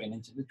century and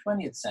into the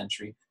 20th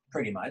century,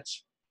 pretty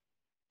much,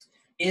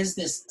 is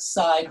this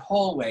side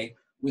hallway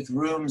with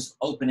rooms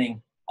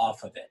opening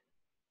off of it.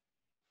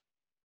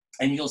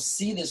 And you'll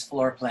see this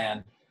floor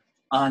plan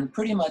on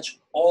pretty much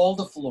all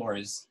the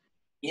floors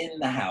in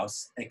the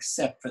house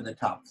except for the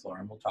top floor,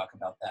 and we'll talk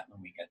about that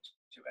when we get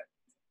to it.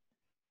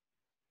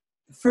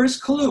 The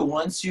first clue,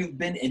 once you've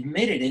been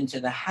admitted into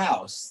the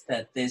house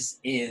that this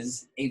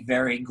is a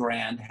very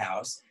grand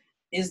house,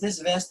 is this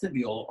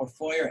vestibule or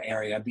foyer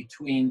area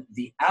between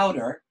the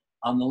outer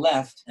on the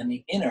left and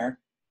the inner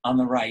on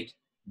the right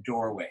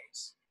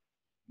doorways.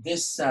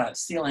 This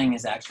ceiling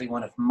is actually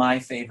one of my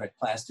favorite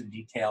plaster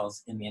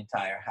details in the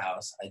entire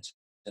house. I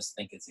just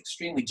think it's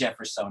extremely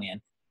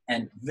Jeffersonian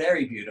and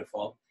very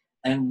beautiful.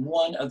 And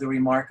one of the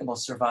remarkable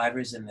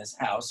survivors in this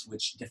house,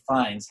 which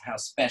defines how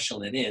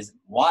special it is,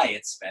 why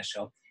it's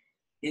special,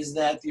 is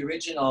that the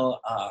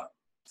original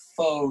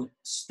faux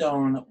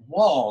stone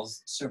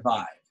walls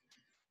survive.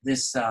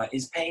 This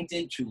is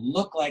painted to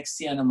look like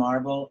sienna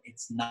marble.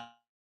 It's not.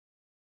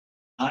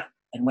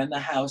 And when the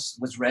house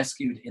was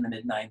rescued in the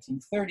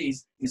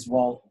mid-1930s, these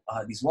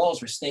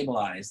walls were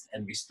stabilized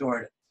and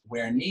restored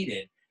where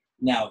needed,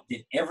 Now,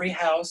 did every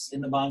house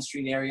in the Bond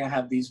Street area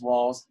have these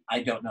walls?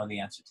 I don't know the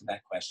answer to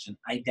that question.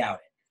 I doubt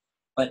it.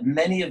 But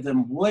many of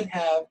them would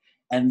have,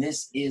 and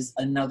this is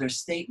another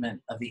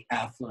statement of the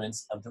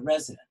affluence of the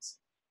residents,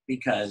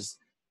 because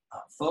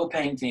faux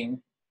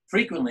painting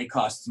frequently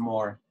costs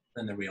more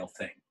than the real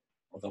thing,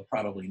 although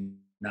probably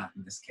not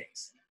in this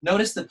case.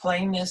 Notice the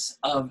plainness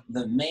of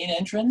the main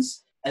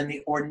entrance and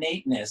the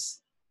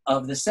ornateness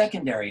of the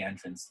secondary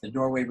entrance, the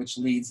doorway which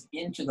leads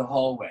into the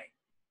hallway.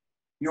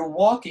 You're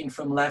walking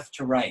from left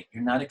to right.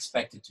 You're not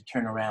expected to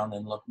turn around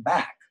and look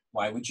back.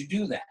 Why would you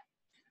do that?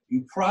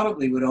 You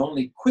probably would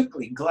only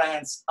quickly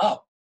glance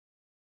up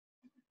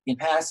in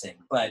passing,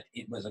 but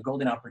it was a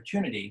golden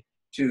opportunity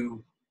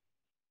to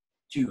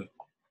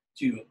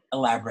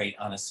elaborate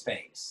on a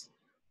space.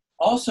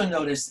 Also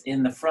notice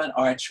in the front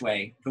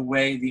archway, the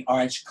way the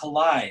arch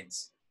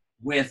collides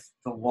with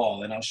the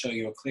wall, and I'll show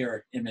you a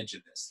clearer image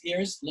of this.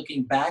 Here's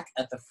looking back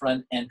at the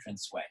front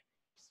entranceway,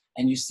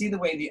 and you see the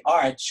way the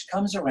arch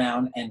comes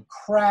around and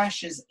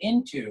crashes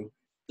into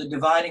the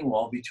dividing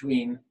wall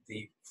between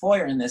the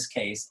foyer in this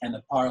case and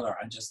the parlor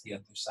on just the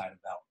other side of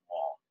that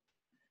wall.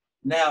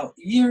 Now,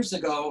 years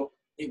ago,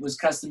 it was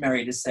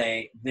customary to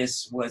say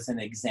this was an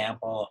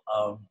example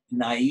of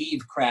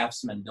naive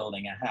craftsmen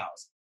building a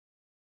house.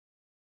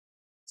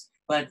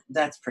 But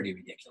that's pretty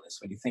ridiculous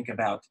when you think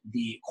about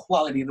the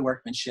quality of the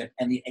workmanship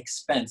and the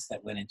expense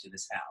that went into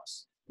this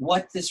house.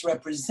 What this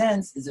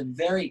represents is a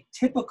very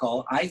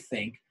typical, I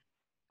think,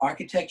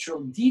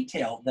 architectural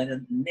detail that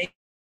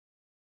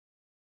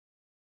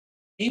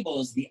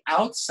enables the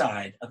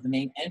outside of the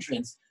main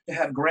entrance to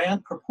have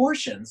grand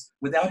proportions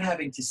without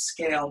having to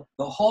scale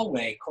the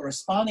hallway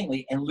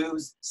correspondingly and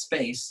lose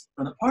space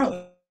from the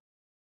parlors.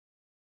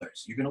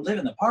 You're going to live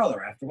in the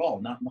parlor after all,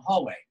 not in the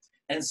hallway.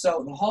 And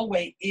so the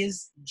hallway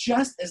is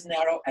just as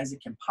narrow as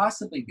it can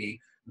possibly be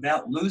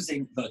without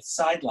losing the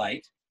side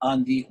light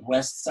on the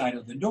west side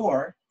of the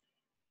door.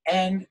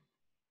 And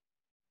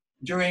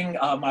during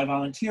my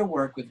volunteer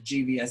work with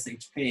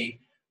GVSHP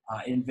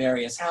in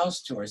various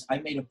house tours, I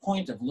made a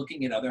point of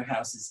looking at other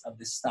houses of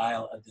this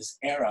style, of this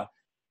era,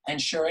 and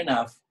sure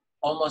enough,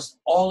 almost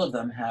all of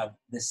them have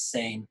the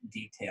same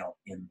detail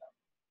in them.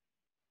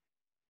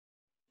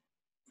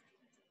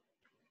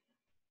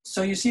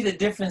 So you see the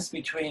difference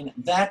between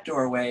that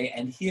doorway,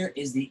 and here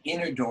is the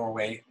inner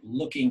doorway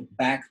looking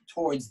back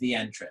towards the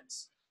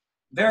entrance.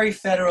 Very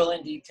federal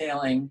in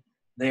detailing.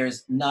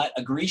 There's not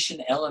a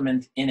Grecian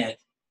element in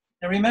it.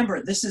 Now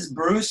remember, this is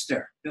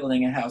Brewster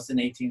building a house in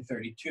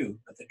 1832,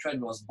 but the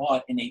Treadwells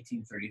bought in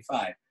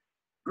 1835.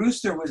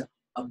 Brewster was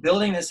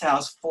building this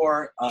house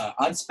for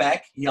on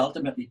spec. He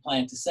ultimately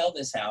planned to sell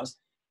this house.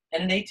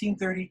 And in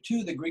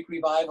 1832, the Greek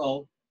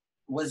Revival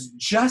was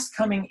just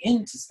coming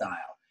into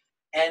style.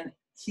 And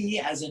he,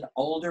 as an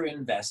older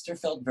investor,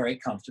 felt very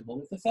comfortable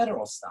with the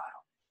federal style.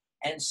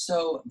 And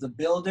so the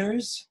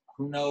builders,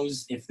 who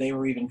knows if they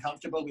were even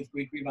comfortable with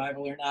Greek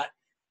Revival or not,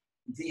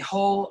 the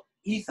whole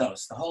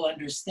ethos, the whole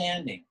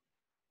understanding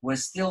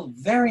was still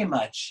very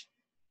much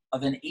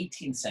of an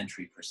 18th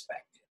century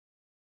perspective.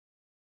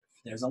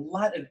 There's a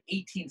lot of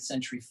 18th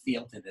century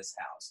feel to this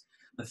house.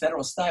 The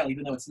federal style,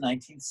 even though it's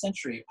 19th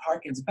century,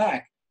 harkens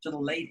back to the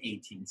late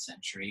 18th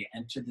century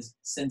and to the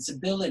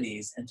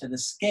sensibilities and to the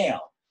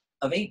scale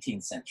of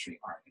 18th century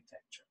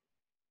architecture.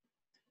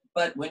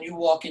 But when you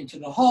walk into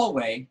the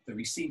hallway, the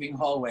receiving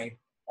hallway,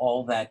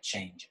 all that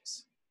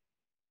changes.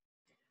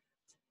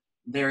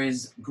 There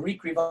is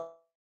Greek Revival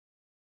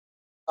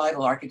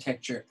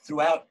architecture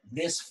throughout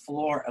this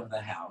floor of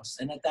the house,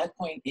 and at that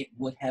point it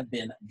would have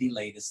been the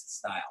latest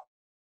style.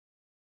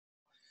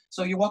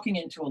 So you're walking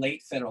into a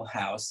late federal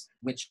house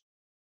which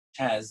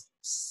has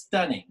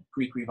stunning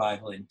Greek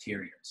Revival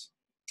interiors.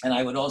 And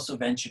I would also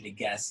venture to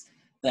guess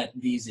that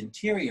these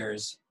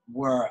interiors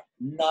were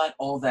not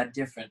all that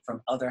different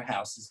from other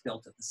houses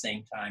built at the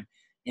same time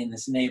in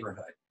this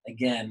neighborhood.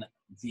 Again,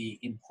 the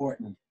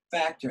important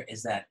factor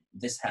is that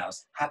this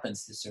house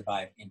happens to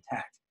survive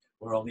intact,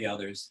 where all the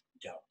others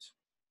don't.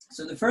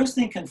 So the first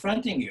thing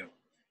confronting you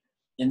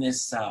in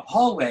this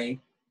hallway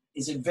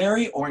is a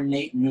very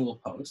ornate newel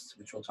post,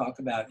 which we'll talk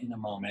about in a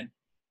moment.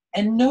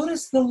 And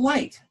notice the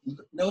light.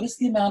 Notice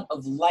the amount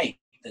of light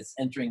that's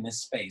entering this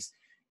space.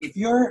 If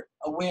you're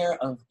aware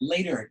of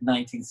later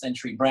 19th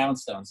century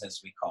brownstones, as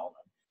we call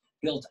them,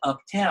 built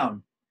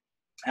uptown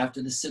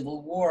after the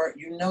Civil War,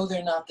 you know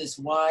they're not this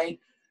wide,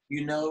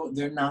 you know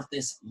they're not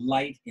this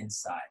light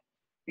inside.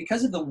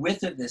 Because of the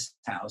width of this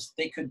house,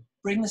 they could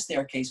bring the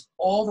staircase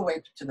all the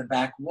way to the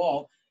back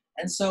wall,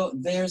 and so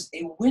there's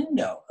a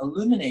window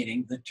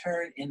illuminating the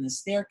turn in the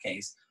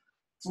staircase,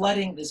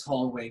 flooding this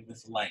hallway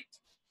with light.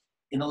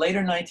 In the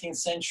later 19th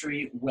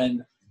century,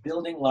 when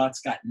building lots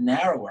got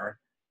narrower,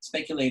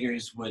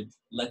 speculators would,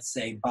 let's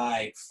say,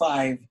 buy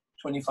 5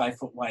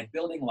 25-foot wide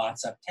building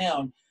lots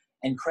uptown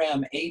and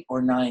cram 8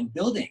 or 9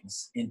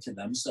 buildings into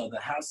them, so the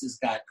houses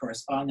got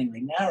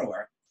correspondingly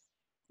narrower.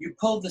 You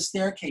pull the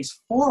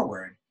staircase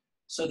forward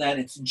so that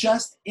it's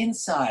just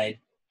inside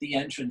the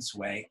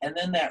entranceway, and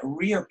then that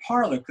rear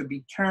parlor could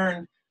be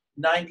turned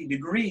 90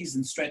 degrees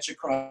and stretch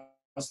across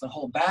the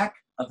whole back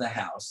of the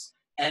house,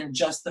 and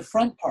just the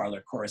front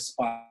parlor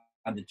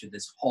corresponded to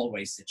this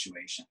hallway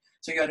situation.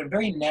 So you had a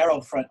very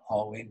narrow front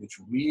hallway, which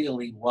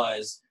really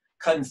was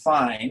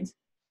confined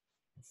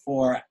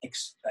for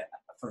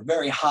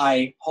very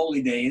high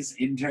holy days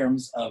in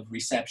terms of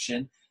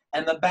reception.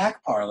 And the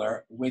back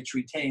parlor, which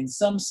retained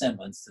some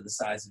semblance to the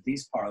size of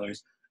these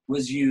parlors,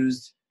 was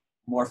used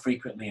more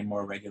frequently and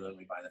more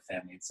regularly by the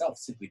family itself,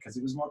 simply because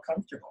it was more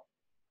comfortable.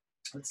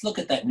 Let's look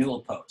at that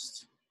newel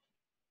post.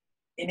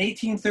 In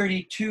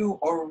 1832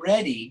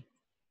 already,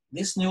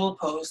 this newel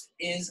post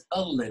is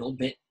a little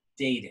bit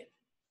dated.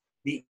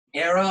 The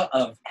era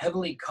of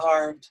heavily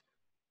carved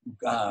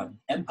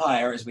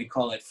empire, as we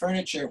call it,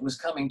 furniture was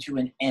coming to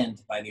an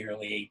end by the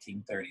early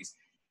 1830s.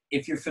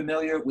 If you're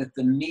familiar with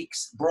the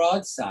Meek's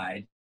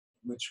broadside,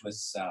 which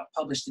was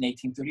published in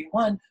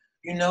 1831,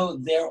 you know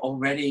they're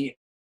already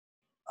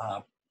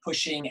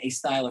pushing a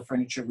style of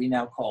furniture we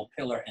now call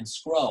pillar and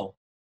scroll,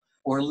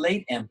 or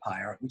late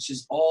empire, which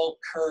is all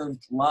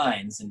curved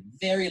lines and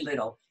very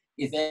little,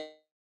 if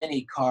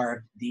any,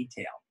 carved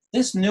detail.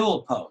 This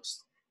newel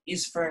post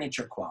is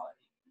furniture quality.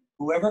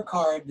 Whoever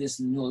carved this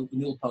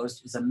newel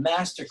post was a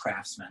master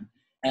craftsman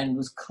and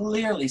was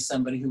clearly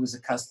somebody who was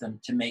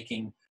accustomed to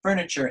making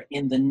furniture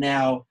in the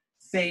now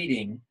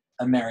fading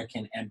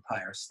American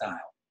Empire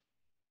style.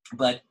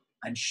 But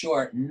I'm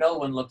sure no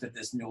one looked at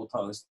this newel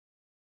post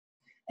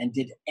and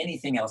did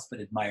anything else but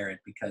admire it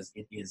because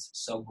it is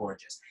so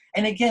gorgeous.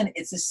 And again,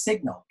 it's a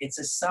signal, it's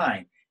a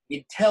sign.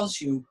 It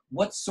tells you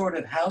what sort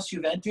of house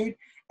you've entered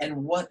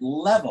and what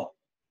level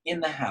in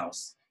the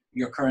house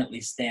you're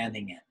currently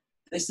standing in.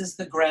 This is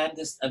the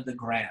grandest of the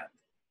grand.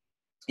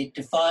 It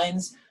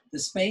defines the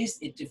space,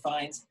 it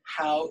defines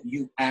how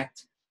you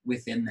act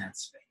within that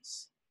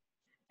space.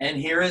 And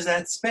here is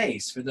that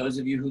space. For those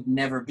of you who've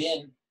never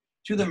been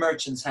to the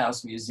Merchant's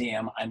House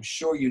Museum, I'm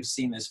sure you've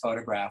seen this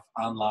photograph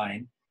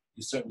online.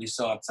 You certainly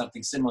saw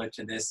something similar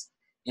to this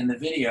in the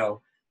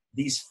video.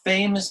 These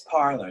famous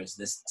parlors,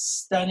 this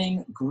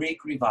stunning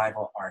Greek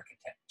Revival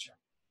architecture.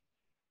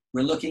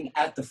 We're looking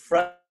at the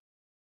front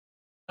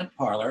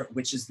parlor,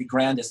 which is the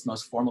grandest,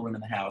 most formal room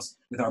in the house,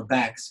 with our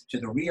backs to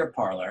the rear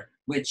parlor,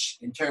 which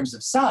in terms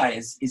of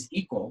size is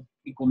equal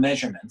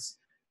measurements,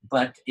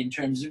 but in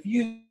terms of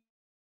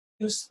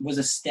use was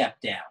a step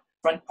down.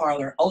 Front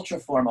parlor, ultra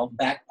formal,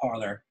 back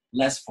parlor,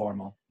 less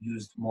formal,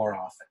 used more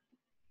often.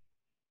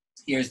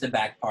 Here's the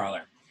back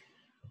parlor.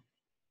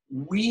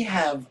 We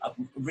have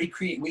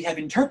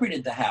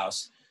interpreted the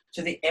house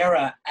to the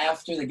era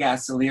after the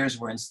gasoliers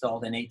were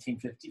installed in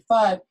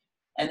 1855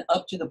 and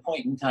up to the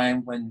point in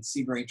time when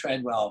Seabury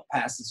Treadwell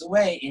passes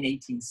away in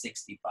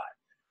 1865.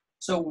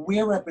 So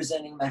we're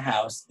representing the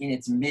house in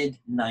its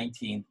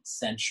mid-19th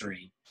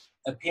century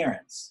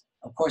appearance.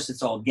 Of course,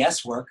 it's all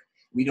guesswork.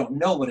 We don't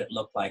know what it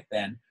looked like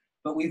then,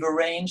 but we've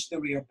arranged the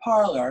rear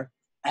parlor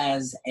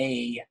as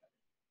a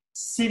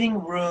sitting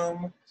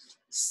room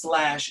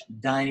 /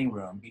 dining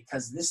room,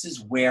 because this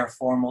is where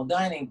formal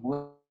dining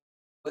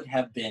would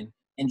have been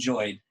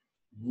enjoyed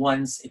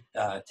once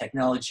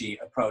technology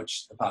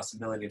approached the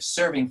possibility of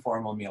serving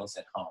formal meals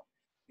at home.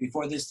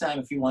 Before this time,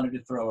 if you wanted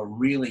to throw a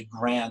really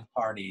grand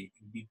party,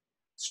 it would be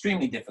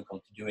extremely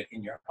difficult to do it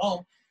in your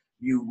home.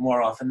 You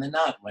more often than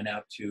not went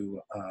out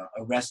to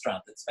a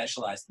restaurant that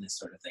specialized in this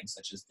sort of thing,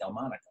 such as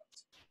Delmonico's.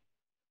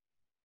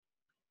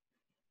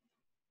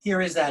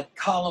 Here is that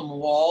column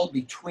wall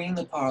between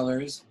the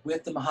parlors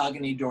with the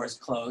mahogany doors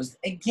closed.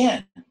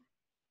 Again,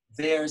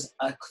 there's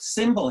a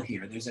symbol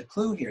here, there's a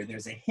clue here,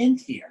 there's a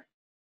hint here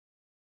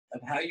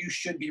of how you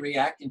should be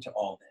reacting to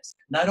all this.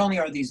 Not only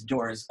are these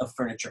doors of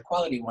furniture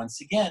quality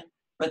once again,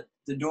 but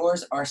the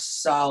doors are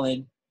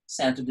solid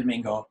Santo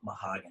Domingo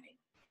mahogany.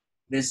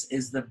 This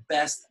is the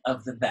best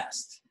of the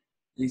best.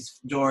 These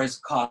doors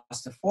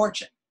cost a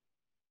fortune.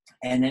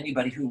 And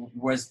anybody who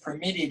was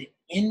permitted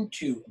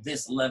into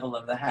this level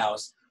of the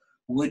house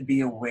would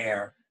be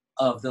aware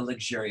of the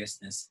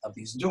luxuriousness of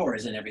these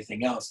doors and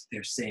everything else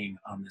they're seeing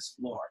on this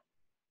floor.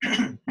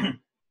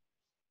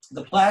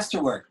 The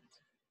plasterwork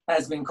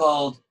has been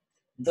called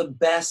the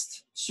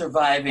best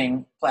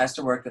surviving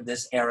plasterwork of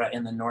this era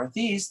in the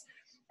Northeast.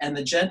 And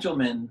the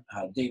gentleman,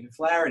 David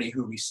Flaherty,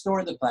 who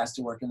restored the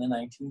plasterwork in the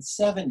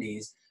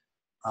 1970s,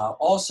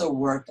 also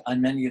worked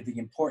on many of the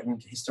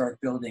important historic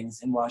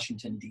buildings in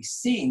Washington,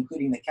 D.C.,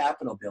 including the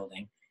Capitol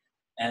building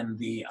and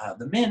the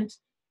Mint,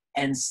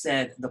 and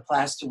said the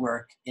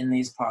plasterwork in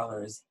these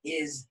parlors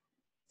is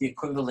the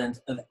equivalent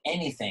of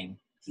anything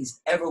he's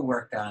ever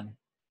worked on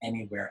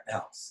anywhere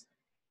else.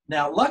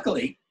 Now,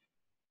 luckily,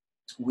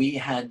 we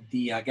had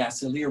the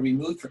gasolier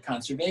removed for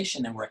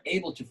conservation and were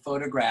able to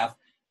photograph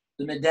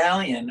the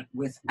medallion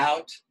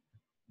without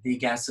the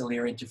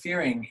gasolier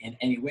interfering in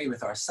any way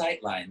with our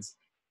sight lines.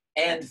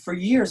 And for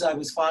years, I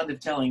was fond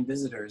of telling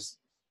visitors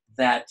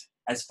that,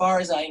 as far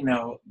as I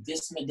know,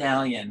 this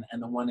medallion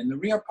and the one in the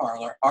rear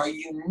parlor are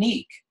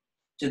unique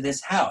to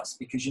this house,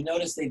 because you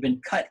notice they've been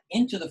cut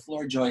into the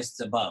floor joists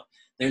above.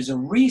 There's a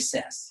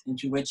recess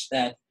into which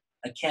that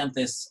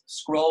acanthus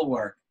scroll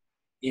work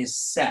is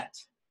set.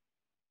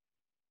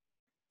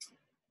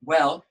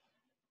 Well,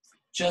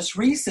 just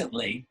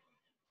recently,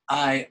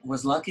 I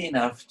was lucky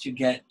enough to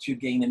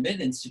gain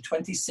admittance to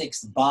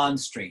 26 Bond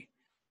Street,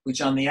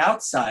 which on the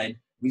outside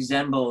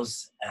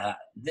resembles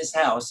this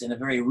house in a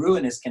very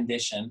ruinous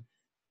condition.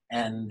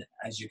 And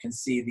as you can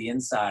see, the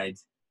inside,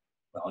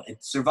 well,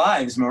 it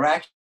survives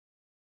miraculously,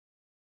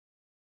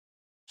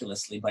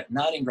 but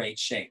not in great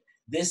shape.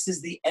 This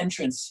is the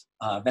entrance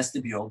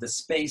vestibule, the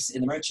space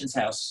in the Merchant's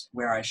House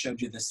where I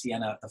showed you the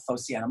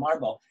faux sienna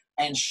marble.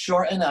 And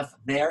sure enough,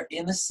 there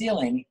in the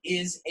ceiling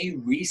is a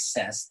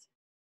recessed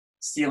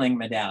ceiling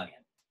medallion,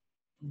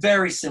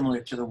 very similar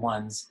to the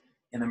ones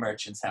in the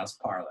Merchant's House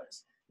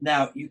parlors.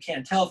 Now, you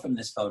can't tell from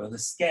this photo, the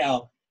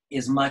scale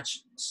is much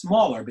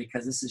smaller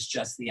because this is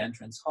just the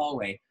entrance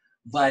hallway,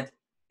 but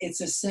it's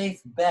a safe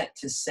bet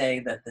to say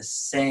that the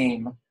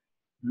same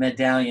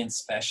medallion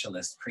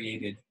specialist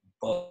created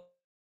both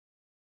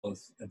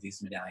of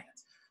these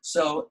medallions.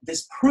 So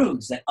this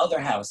proves that other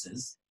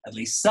houses, at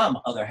least some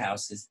other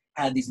houses,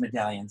 had these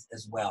medallions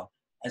as well.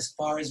 As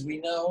far as we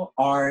know,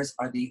 ours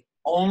are the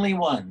only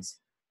ones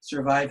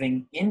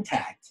surviving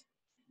intact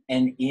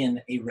and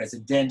in a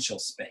residential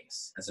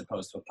space as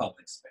opposed to a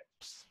public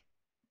space.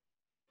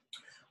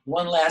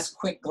 One last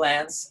quick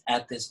glance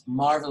at this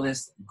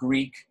marvelous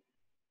Greek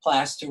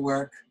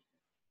plasterwork.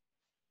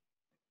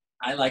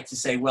 I like to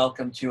say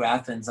welcome to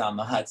Athens on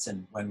the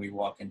Hudson when we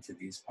walk into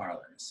these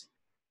parlors.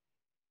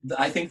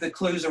 I think the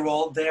clues are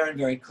all there and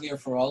very clear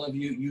for all of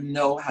you. You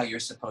know how you're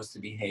supposed to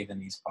behave in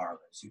these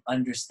parlors. You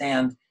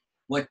understand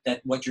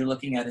what you're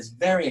looking at is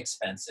very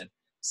expensive.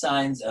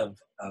 Signs of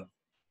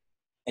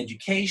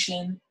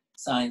education,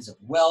 signs of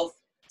wealth,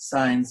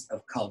 signs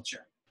of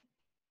culture.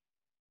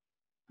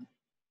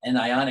 And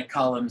Ionic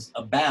columns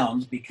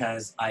abound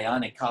because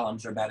Ionic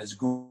columns are about as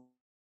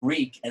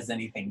Greek as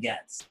anything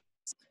gets.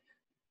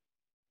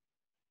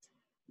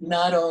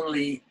 Not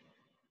only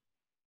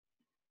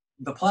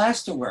the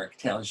plasterwork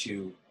tells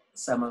you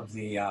some of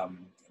the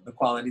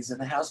qualities of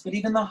the house, but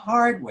even the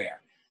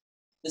hardware.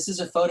 This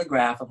is a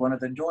photograph of one of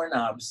the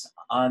doorknobs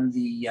on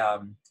the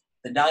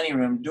dining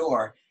room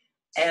door.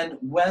 And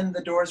when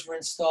the doors were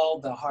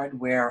installed, the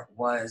hardware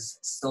was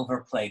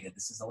silver plated.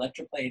 This is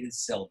electroplated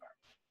silver.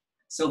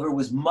 Silver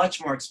was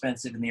much more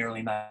expensive in the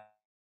early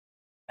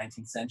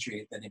 19th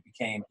century than it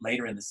became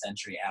later in the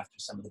century after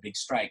some of the big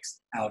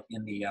strikes out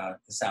in the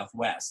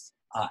Southwest.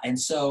 And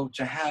so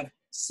to have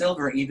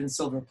silver, even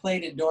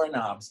silver-plated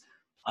doorknobs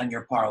on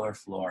your parlor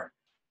floor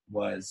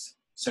was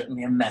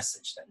certainly a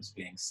message that was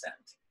being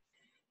sent.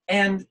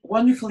 And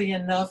wonderfully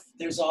enough,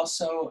 there's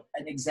also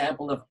an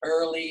example of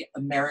early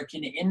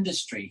American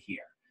industry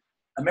here.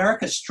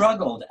 America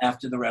struggled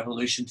after the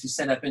Revolution to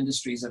set up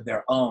industries of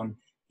their own.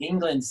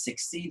 England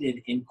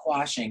succeeded in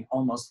quashing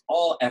almost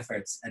all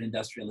efforts at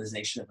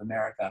industrialization of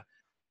America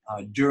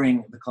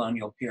during the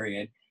colonial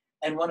period.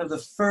 And one of the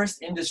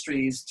first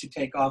industries to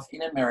take off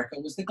in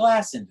America was the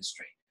glass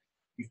industry.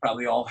 You've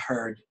probably all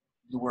heard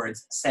the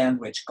words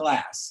sandwich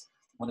glass.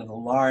 One of the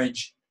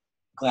large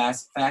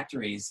glass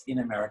factories in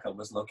America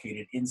was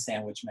located in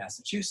Sandwich,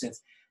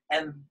 Massachusetts.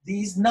 And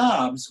these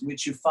knobs,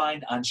 which you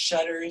find on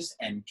shutters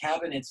and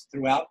cabinets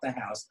throughout the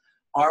house,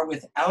 are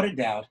without a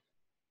doubt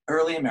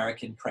early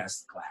American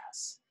pressed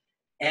glass.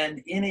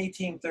 And in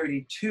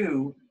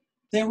 1832,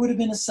 there would have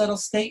been a subtle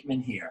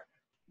statement here.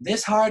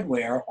 This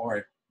hardware,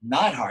 or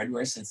not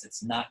hardware since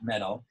it's not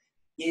metal,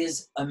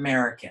 is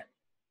American.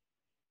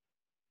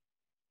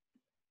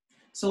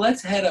 So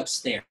let's head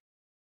upstairs.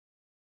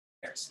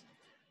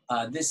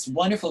 This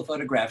wonderful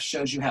photograph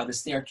shows you how the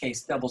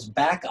staircase doubles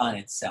back on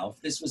itself.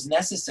 This was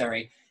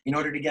necessary in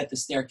order to get the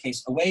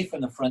staircase away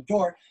from the front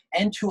door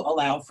and to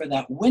allow for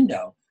that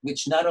window,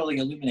 which not only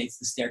illuminates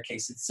the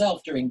staircase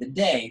itself during the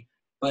day,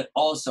 but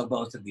also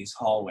both of these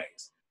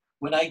hallways.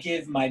 When I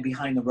give my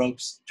behind the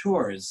ropes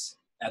tours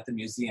at the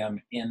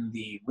museum in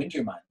the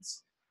winter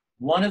months,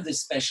 one of the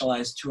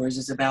specialized tours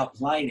is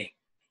about lighting.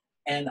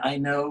 And I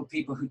know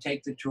people who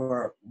take the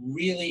tour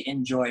really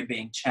enjoy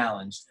being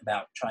challenged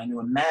about trying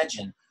to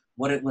imagine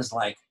what it was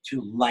like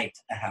to light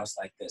a house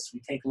like this. We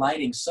take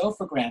lighting so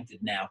for granted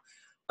now,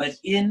 but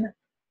in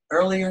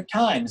earlier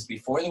times,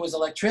 before there was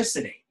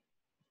electricity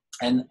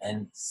and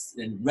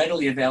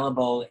readily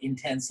available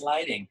intense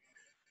lighting,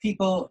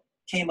 people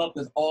came up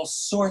with all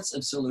sorts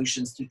of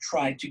solutions to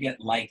try to get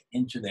light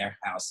into their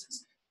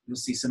houses. You'll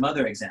see some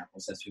other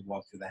examples as we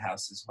walk through the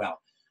house as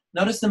well.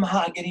 Notice the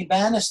mahogany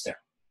banister.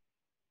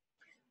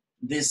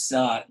 This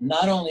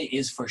not only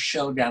is for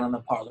show down on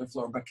the parlor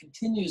floor, but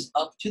continues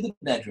up to the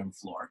bedroom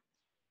floor.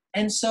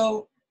 And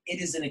so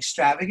it is an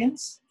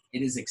extravagance,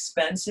 it is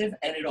expensive,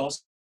 and it also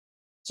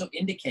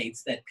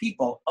indicates that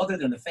people other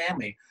than the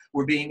family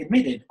were being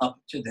admitted up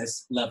to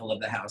this level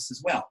of the house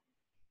as well.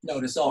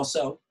 Notice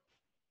also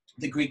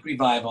the Greek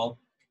Revival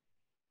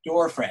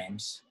door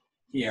frames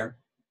here,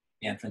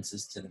 the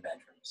entrances to the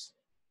bedrooms.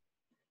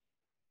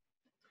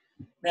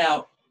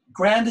 Now,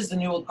 grand as the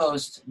newel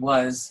post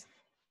was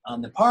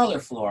on the parlor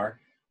floor,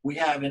 we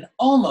have an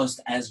almost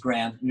as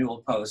grand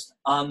newel post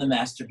on the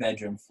master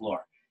bedroom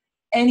floor.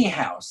 Any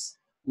house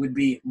would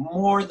be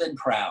more than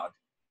proud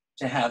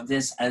to have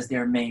this as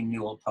their main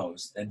newel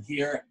post. And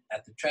here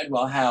at the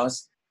Treadwell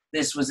house,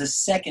 This was a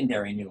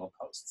secondary newel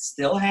post,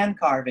 still hand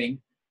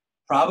carving,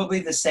 probably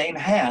the same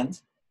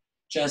hand,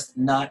 just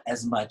not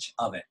as much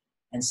of it,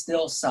 and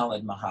still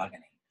solid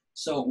mahogany.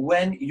 So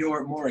when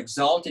your more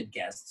exalted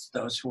guests,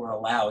 those who were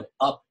allowed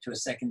up to a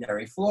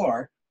secondary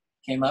floor,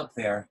 came up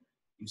there,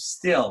 you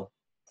still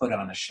put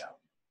on a show.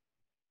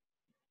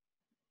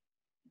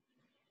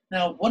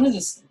 Now, one of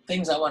the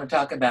things I want to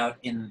talk about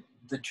in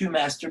the two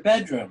master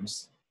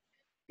bedrooms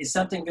is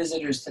something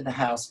visitors to the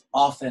house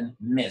often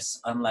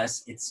miss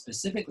unless it's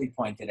specifically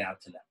pointed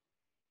out to them.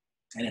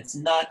 And it's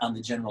not on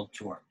the general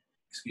tour.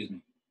 Excuse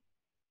me.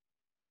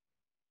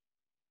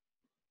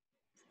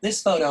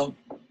 This photo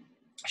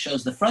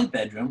shows the front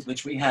bedroom,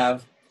 which we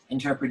have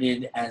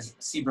interpreted as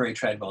Seabury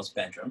Treadwell's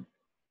bedroom.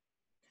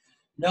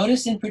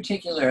 Notice in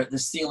particular the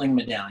ceiling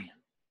medallion.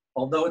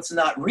 Although it's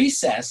not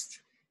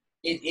recessed,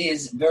 it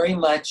is very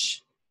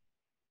much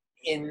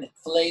in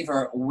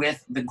flavor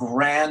with the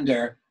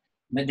grander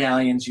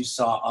medallions you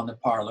saw on the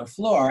parlor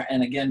floor,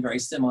 and again, very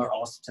similar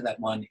also to that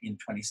one in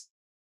 26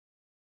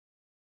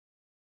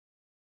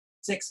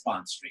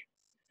 Bond Street.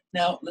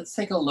 Now, let's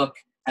take a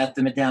look at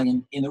the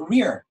medallion in the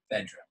rear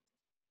bedroom.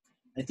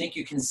 I think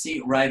you can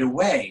see right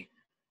away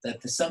that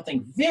there's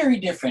something very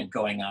different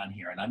going on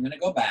here, and I'm going to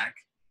go back.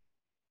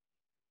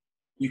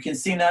 You can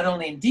see not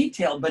only in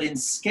detail, but in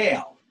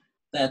scale,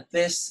 that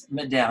this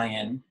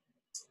medallion,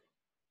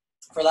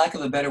 for lack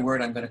of a better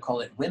word, I'm going to call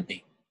it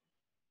wimpy.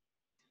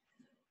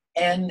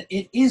 And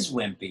it is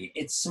wimpy.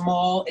 It's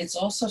small. It's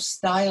also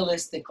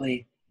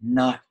stylistically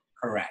not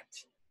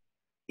correct.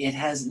 It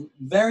has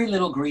very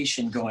little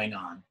Grecian going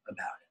on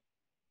about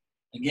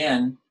it.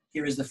 Again,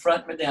 here is the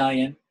front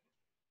medallion,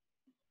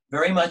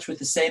 very much with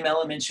the same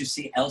elements you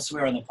see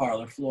elsewhere on the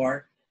parlor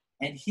floor.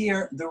 And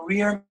here, the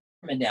rear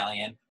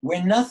medallion,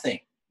 where nothing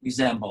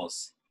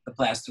resembles the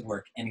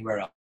plasterwork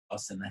anywhere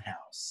else in the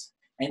house.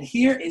 And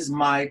here is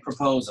my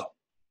proposal.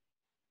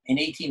 In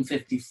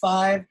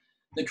 1855,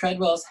 the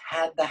Treadwells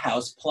had the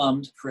house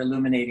plumbed for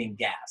illuminating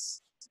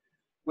gas.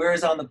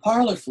 Whereas on the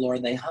parlor floor,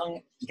 they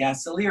hung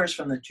gasoliers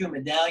from the two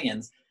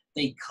medallions.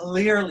 They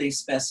clearly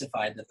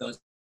specified that those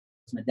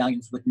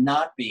medallions would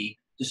not be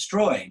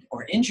destroyed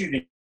or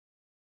injured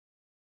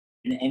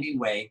in any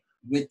way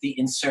with the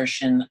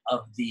insertion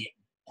of the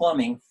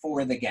plumbing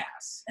for the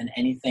gas, and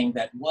anything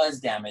that was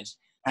damaged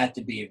had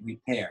to be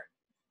repaired.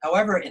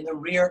 However, in the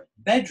rear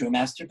bedroom,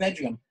 master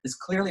bedroom, this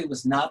clearly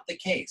was not the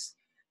case.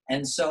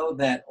 And so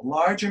that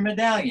larger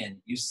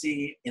medallion you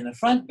see in the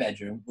front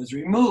bedroom was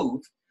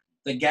removed,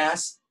 the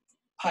gas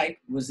pipe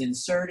was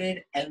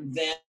inserted, and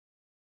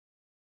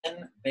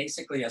then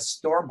basically a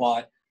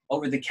store-bought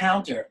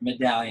over-the-counter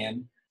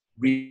medallion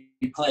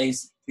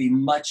replaced the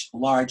much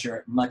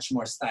larger, much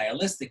more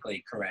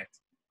stylistically correct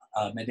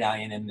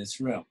medallion in this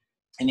room.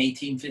 In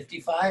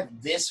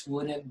 1855, this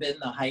would have been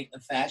the height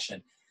of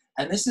fashion.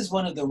 And this is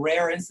one of the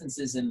rare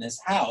instances in this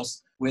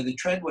house where the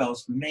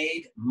Treadwells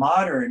made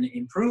modern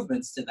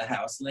improvements to the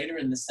house later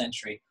in the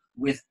century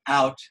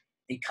without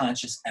a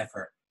conscious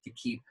effort to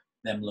keep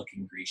them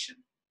looking Grecian.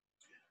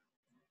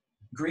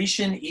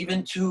 Grecian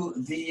even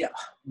to the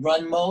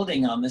run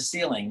molding on the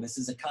ceiling. This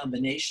is a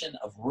combination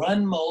of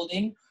run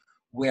molding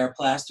where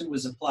plaster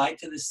was applied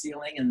to the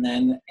ceiling and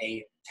then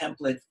a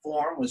template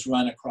form was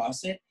run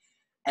across it,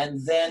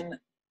 and then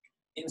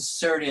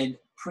inserted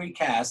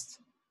precast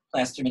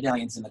plaster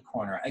medallions in the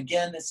corner.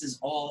 Again, this is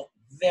all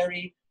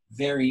very,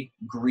 very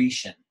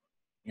Grecian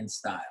in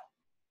style.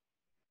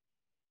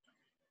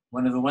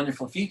 One of the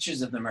wonderful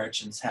features of the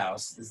merchant's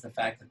house is the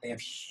fact that they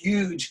have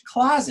huge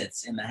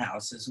closets in the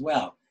house as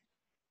well.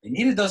 They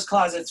needed those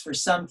closets for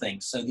something,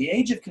 so the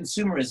age of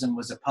consumerism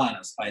was upon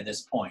us by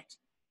this point.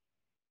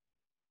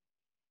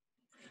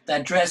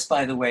 That dress,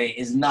 by the way,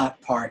 is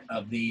not part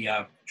of the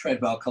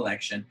Treadwell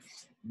collection,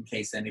 in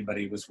case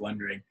anybody was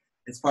wondering.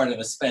 It's part of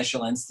a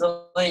special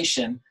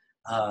installation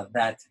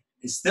that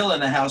is still in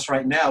the house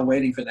right now,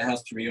 waiting for the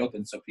house to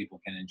reopen so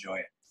people can enjoy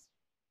it.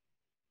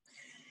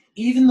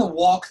 Even the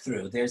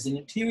walk-through, there's an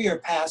interior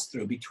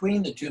pass-through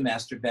between the two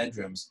master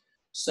bedrooms,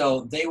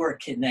 so they were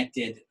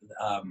connected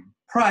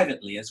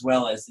privately as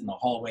well as in the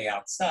hallway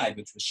outside,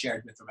 which was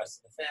shared with the rest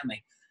of the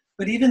family.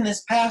 But even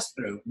this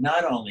pass-through,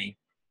 not only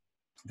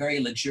very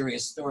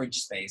luxurious storage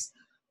space,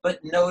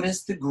 but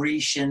notice the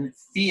Grecian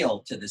feel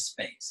to the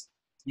space.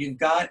 You've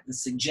got the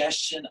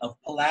suggestion of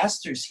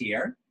pilasters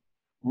here,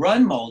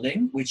 run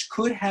molding, which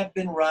could have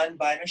been run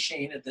by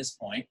machine at this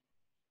point,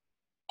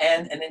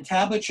 and an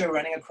entablature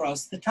running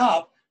across the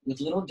top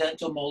with little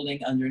dental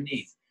molding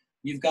underneath.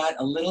 You've got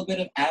a little bit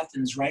of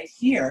Athens right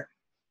here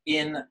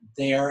in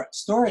their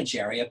storage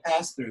area,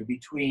 pass-through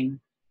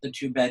between the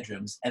two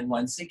bedrooms. And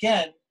once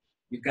again,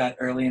 you've got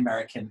early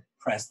American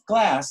pressed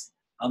glass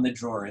on the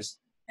drawers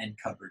and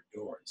cupboard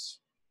doors.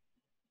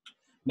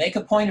 Make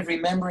a point of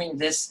remembering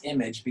this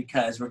image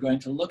because we're going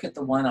to look at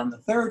the one on the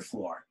third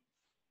floor,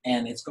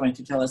 and it's going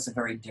to tell us a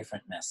very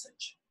different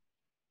message.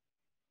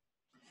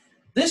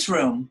 This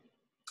room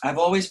I've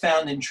always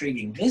found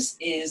intriguing. This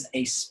is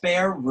a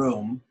spare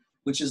room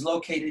which is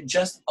located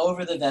just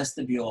over the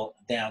vestibule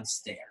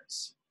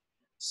downstairs.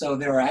 So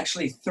there are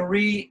actually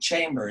 3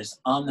 chambers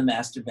on the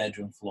master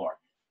bedroom floor.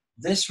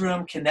 This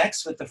room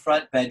connects with the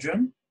front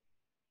bedroom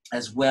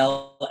as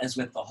well as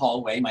with the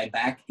hallway. My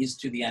back is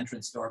to the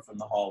entrance door from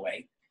the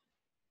hallway.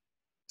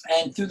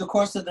 And through the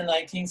course of the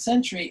 19th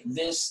century,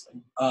 this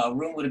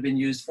room would have been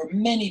used for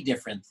many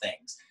different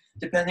things,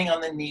 depending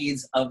on the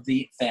needs of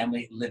the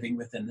family living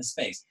within the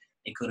space.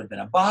 It could have been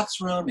a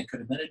box room, it could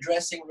have been a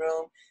dressing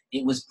room,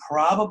 it was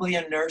probably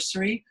a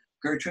nursery.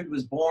 Gertrude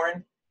was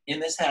born in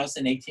this house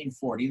in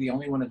 1840, the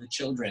only one of the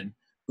children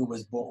who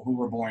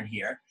were born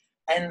here.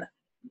 And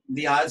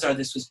the odds are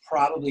this was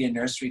probably a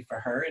nursery for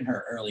her in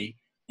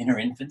her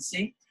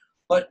infancy.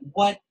 But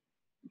what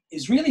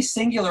is really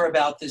singular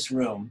about this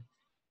room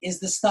is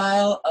the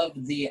style of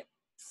the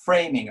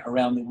framing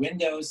around the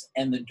windows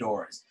and the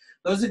doors.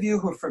 Those of you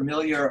who are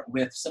familiar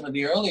with some of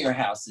the earlier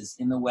houses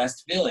in the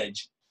West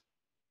Village,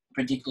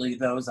 particularly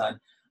those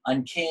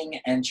on King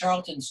and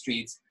Charlton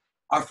Streets,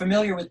 are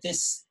familiar with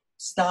this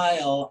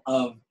style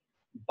of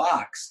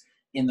box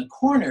in the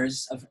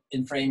corners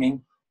in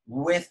framing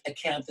with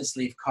acanthus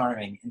leaf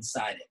carving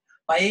inside it.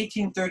 By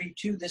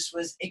 1832, this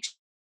was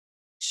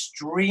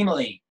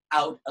extremely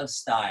out of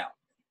style.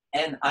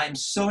 And I'm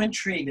so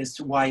intrigued as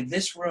to why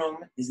this room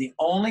is the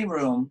only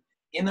room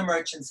in the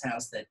Merchant's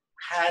House that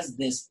has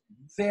this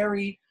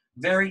very,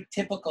 very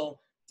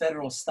typical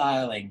Federal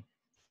styling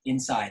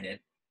inside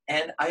it.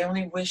 And I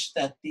only wish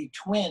that the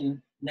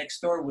twin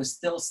next door was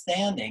still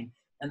standing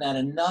and that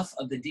enough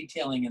of the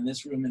detailing in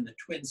this room and the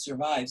twin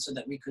survived so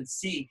that we could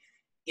see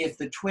if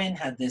the twin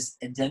had this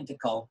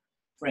identical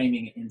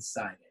framing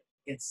inside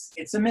it.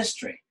 It's a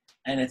mystery,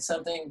 and it's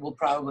something we'll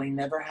probably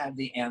never have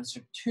the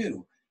answer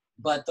to.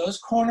 But those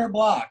corner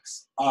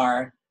blocks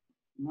are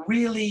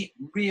really,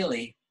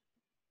 really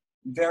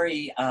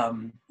very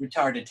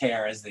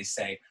retardataire, as they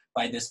say,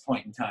 by this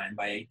point in time,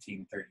 by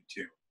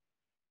 1832.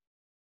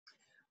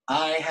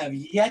 I have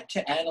yet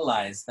to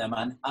analyze them,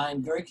 and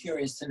I'm very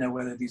curious to know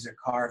whether these are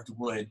carved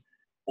wood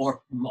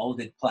or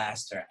molded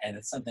plaster, and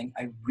it's something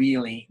I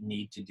really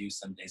need to do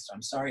someday. So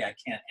I'm sorry I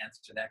can't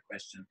answer that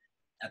question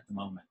at the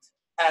moment.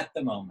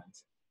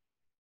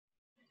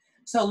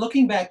 So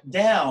looking back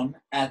down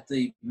at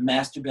the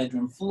master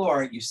bedroom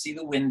floor, you see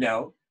the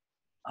window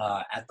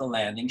at the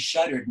landing,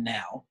 shuttered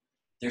now.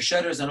 There are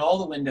shutters on all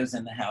the windows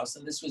in the house,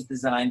 and this was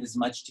designed as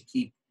much to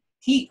keep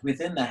heat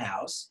within the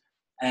house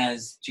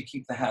as to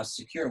keep the house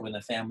secure when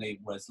the family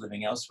was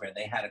living elsewhere.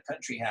 They had a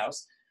country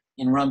house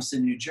in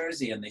Rumson, New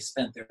Jersey, and they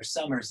spent their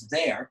summers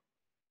there.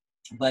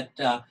 But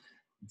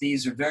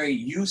these are very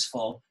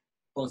useful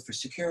both for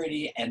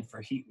security and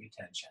for heat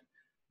retention.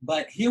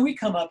 But here we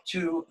come up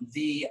to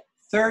the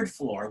 3rd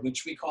floor,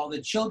 which we call the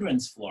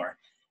children's floor.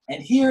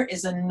 And here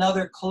is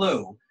another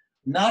clue,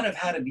 not of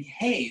how to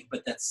behave,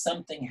 but that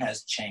something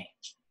has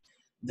changed.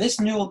 This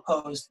newel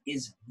post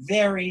is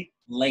very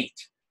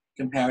late,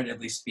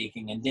 comparatively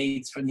speaking, and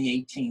dates from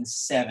the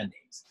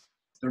 1870s.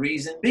 The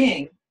reason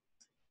being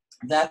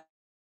that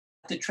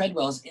the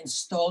Treadwells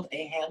installed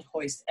a hand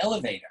hoist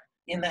elevator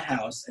in the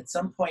house at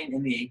some point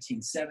in the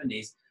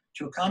 1870s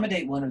to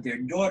accommodate one of their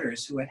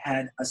daughters who had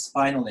had a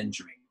spinal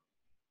injury.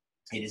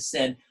 It is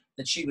said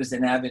that she was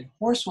an avid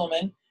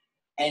horsewoman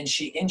and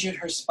she injured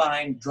her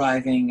spine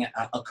driving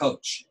a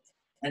coach.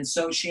 And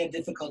so she had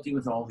difficulty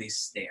with all these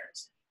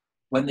stairs.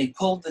 When they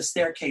pulled the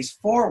staircase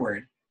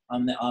forward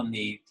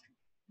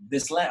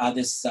this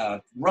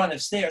run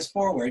of stairs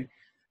forward,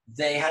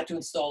 they had to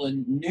install a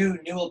new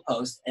newel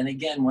post. And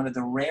again, one of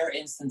the rare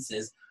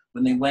instances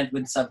when they went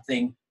with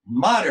something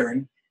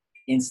modern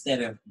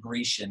instead of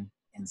Grecian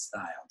in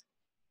style.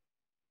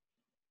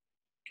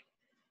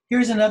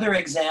 Here's another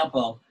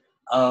example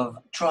of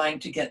trying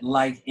to get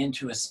light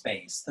into a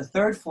space. The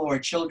 3rd floor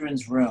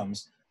children's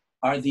rooms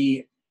are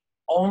the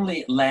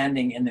only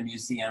landing in the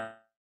museum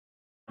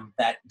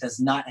that does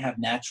not have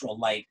natural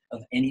light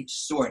of any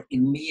sort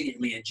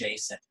immediately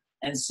adjacent.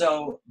 And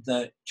so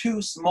the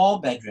 2 small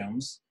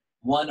bedrooms,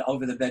 one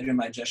over the bedroom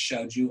I just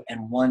showed you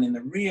and one in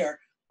the rear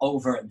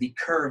over the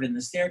curve in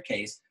the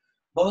staircase,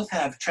 both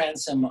have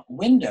transom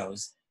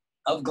windows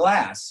of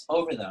glass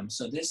over them.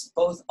 So this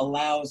both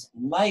allows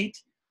light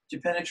to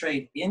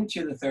penetrate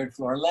into the 3rd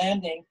floor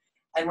landing.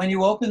 And when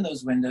you open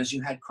those windows,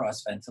 you had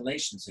cross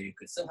ventilation. So you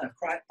could still have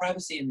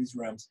privacy in these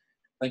rooms,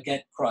 but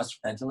get cross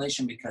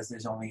ventilation because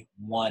there's only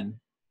one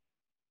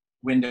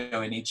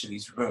window in each of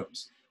these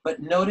rooms.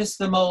 But notice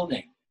the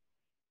molding.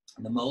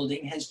 The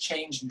molding has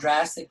changed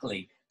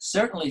drastically,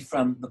 certainly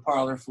from the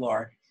parlor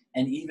floor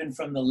and even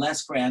from the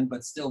less grand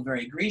but still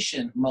very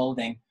Grecian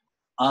molding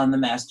on the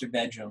master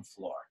bedroom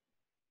floor.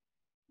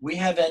 We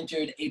have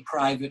entered a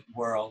private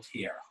world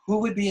here. Who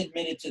would be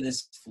admitted to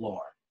this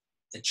floor?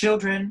 The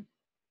children,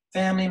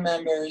 family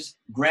members,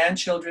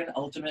 grandchildren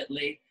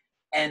ultimately,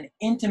 and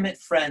intimate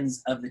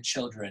friends of the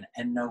children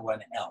and no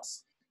one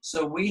else.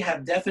 So we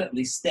have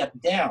definitely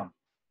stepped down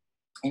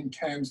in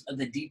terms of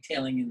the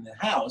detailing in the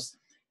house,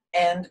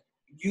 and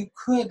you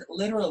could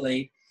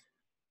literally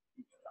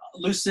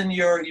loosen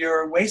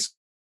your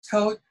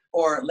waistcoat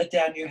or let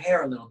down your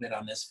hair a little bit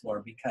on this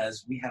floor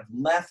because we have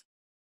left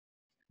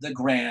the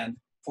grand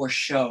for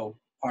show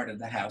part of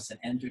the house and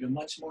entered a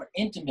much more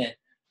intimate,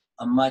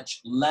 a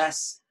much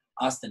less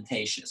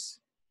ostentatious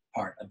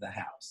part of the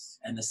house.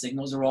 And the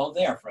signals are all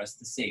there for us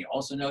to see.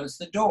 Also notice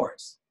the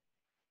doors.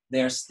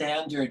 They're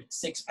standard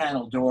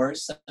 6-panel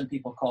doors. Some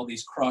people call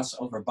these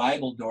crossover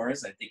Bible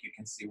doors. I think you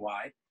can see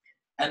why.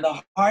 And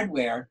the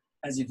hardware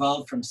has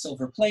evolved from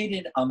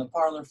silver-plated on the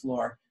parlor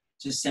floor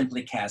to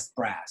simply cast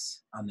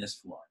brass on this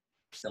floor.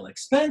 Still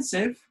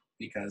expensive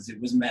because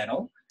it was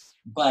metal,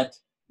 but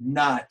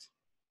not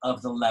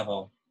of the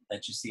level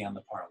that you see on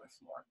the parlor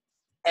floor.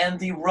 And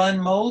the run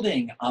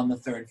molding on the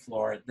 3rd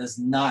floor does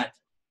not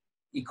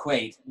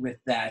equate with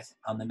that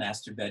on the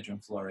master bedroom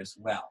floor as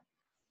well.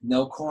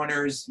 No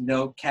corners,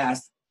 no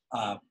cast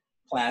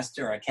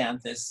plaster or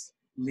acanthus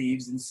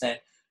leaves and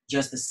set,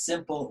 just a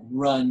simple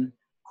run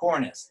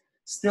cornice.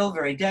 Still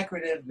very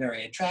decorative,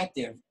 very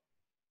attractive,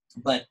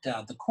 but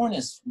the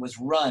cornice was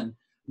run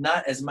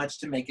not as much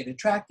to make it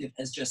attractive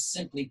as just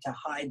simply to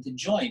hide the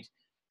joint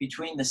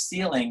between the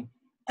ceiling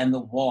and the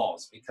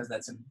walls, because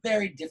that's a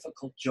very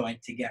difficult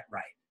joint to get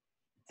right.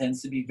 It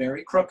tends to be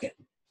very crooked.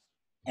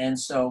 And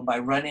so by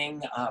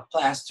running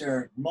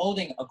plaster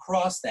molding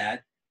across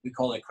that, we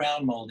call it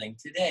crown molding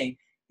today,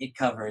 it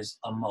covers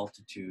a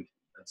multitude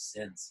of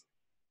sins.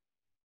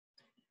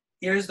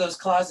 Here's those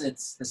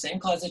closets, the same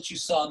closets you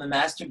saw on the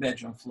master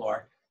bedroom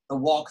floor, the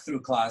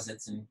walk-through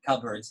closets and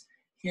cupboards.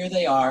 Here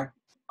they are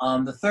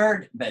on the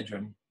 3rd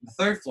bedroom, the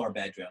 3rd floor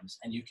bedrooms,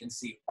 and you can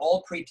see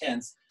all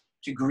pretense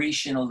to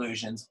Grecian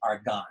illusions are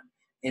gone.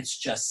 It's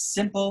just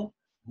simple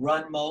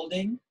run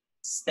molding,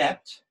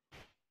 stepped,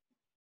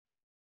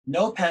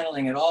 no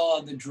paneling at all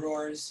on the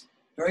drawers,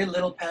 very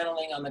little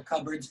paneling on the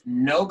cupboards,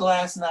 no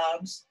glass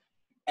knobs,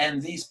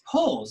 and these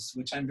pulls,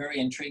 which I'm very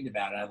intrigued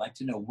about, and I'd like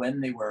to know when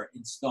they were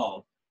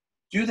installed.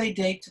 Do they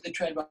date to the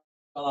Treadwell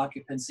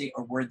occupancy,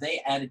 or were they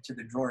added to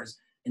the drawers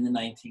in the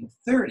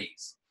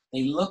 1930s?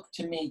 They look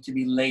to me to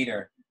be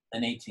later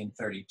than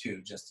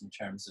 1832, just in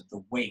terms of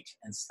the weight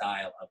and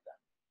style of them.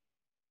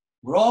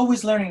 We're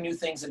always learning new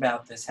things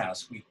about this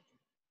house. We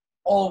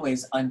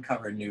always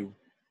uncover new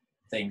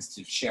things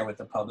to share with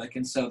the public,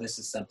 and so this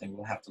is something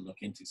we'll have to look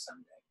into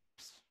someday.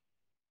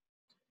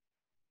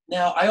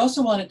 Now, I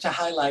also wanted to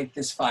highlight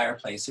this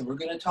fireplace, and we're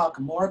going to talk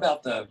more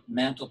about the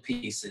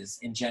mantelpieces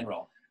in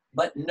general,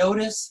 but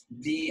notice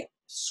the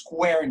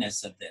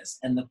squareness of this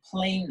and the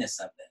plainness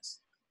of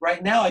this.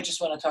 Right now, I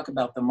just want to talk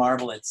about the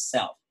marble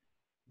itself.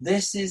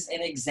 This is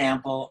an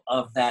example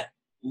of that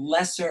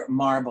lesser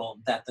marble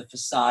that the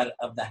facade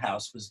of the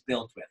house was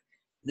built with.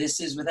 This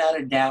is without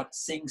a doubt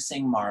Sing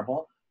Sing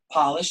marble,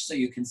 polished so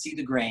you can see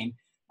the grain,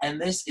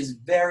 and this is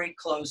very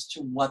close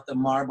to what the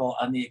marble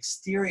on the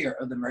exterior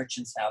of the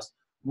merchant's house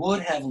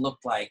would have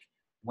looked like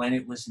when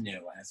it was new.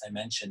 And as I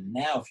mentioned,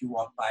 now if you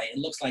walk by, it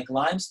looks like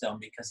limestone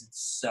because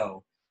it's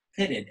so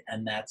pitted,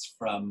 and that's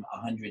from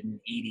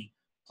 180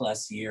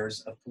 plus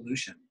years of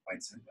pollution,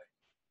 quite simply.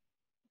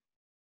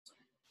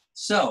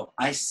 So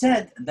I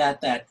said that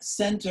that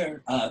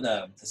center,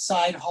 the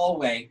side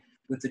hallway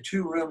with the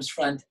 2 rooms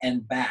front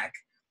and back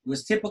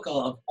was typical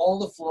of all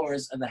the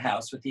floors of the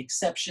house with the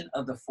exception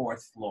of the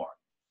 4th floor.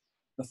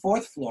 The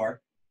 4th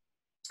floor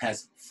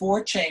has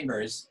 4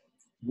 chambers,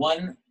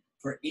 1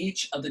 for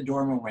each of the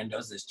dormer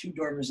windows. There's 2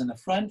 dormers in the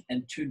front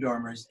and 2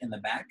 dormers in the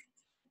back.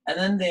 And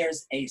then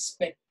there's a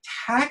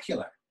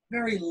spectacular,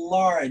 very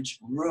large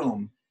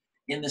room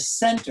in the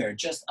center,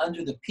 just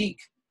under the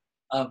peak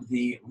of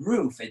the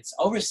roof. It's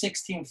over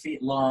 16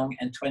 feet long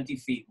and 20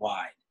 feet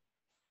wide.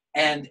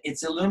 And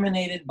it's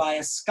illuminated by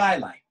a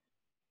skylight,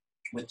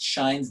 which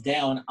shines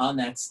down on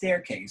that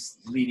staircase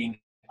leading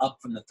up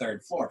from the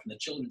 3rd floor, from the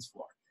children's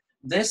floor.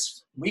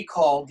 This we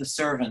call the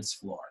servants'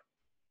 floor.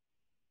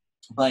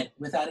 But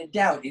without a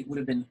doubt, it would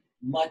have been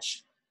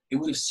it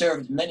would have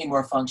served many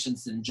more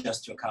functions than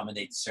just to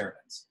accommodate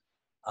servants.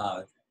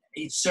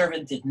 Each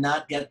servant did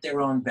not get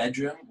their own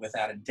bedroom,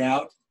 without a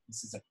doubt.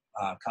 This is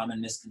a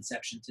common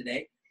misconception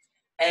today.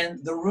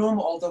 And the room,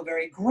 although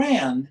very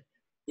grand,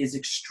 is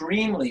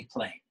extremely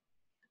plain.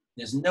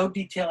 There's no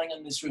detailing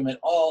in this room at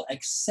all,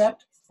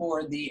 except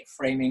for the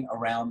framing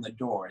around the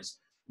doors,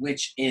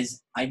 which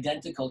is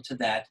identical to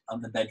that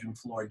on the bedroom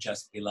floor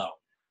just below.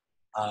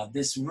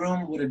 This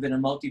room would have been a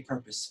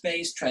multi-purpose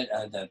space.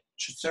 The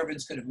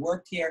servants could have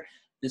worked here.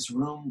 This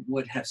room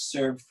would have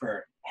served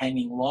for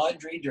hanging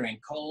laundry during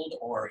cold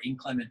or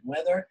inclement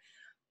weather.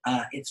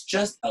 It's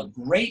just a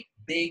great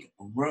big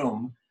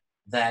room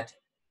that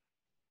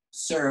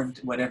served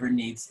whatever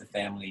needs the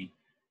family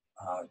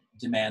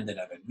demanded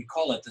of it. We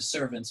call it the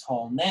servants'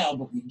 hall now,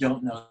 but we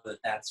don't know that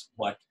that's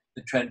what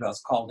the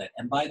Treadwells called it.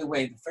 And by the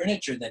way, the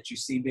furniture that you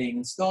see being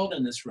installed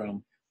in this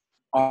room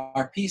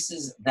are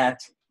pieces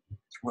that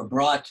were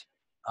brought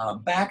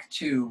back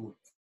to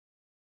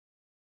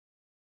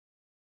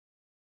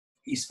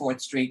East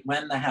 4th Street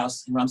when the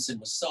house in Rumson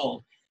was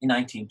sold in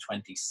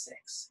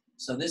 1926.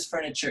 So this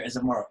furniture is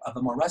of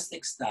a more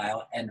rustic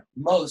style, and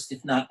most,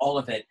 if not all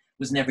of it,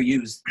 was never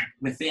used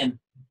within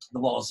the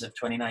walls of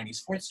 29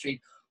 East 4th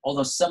Street,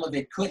 although some of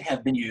it could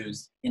have been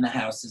used in the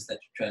houses that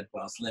the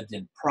Treadwells lived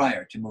in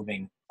prior to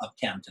moving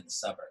uptown to the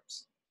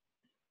suburbs.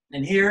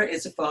 And here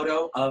is a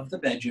photo of the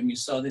bedroom. You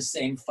saw this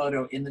same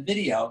photo in the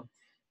video.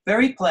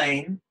 Very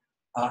plain.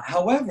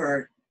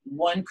 However,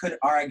 one could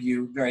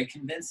argue very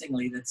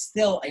convincingly that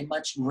still a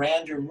much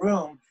grander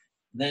room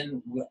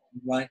than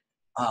what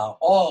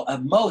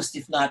most,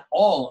 if not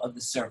all, of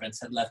the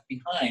servants had left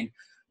behind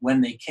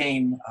when they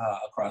came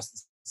across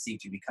the sea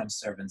to become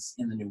servants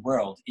in the New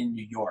World in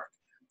New York.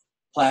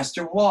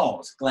 Plaster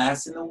walls,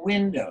 glass in the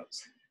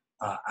windows,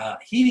 a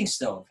heating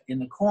stove in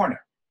the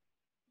corner,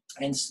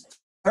 and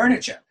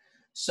furniture.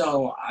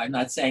 So I'm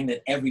not saying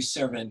that every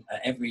servant,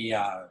 every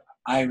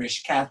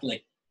Irish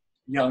Catholic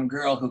young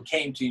girl who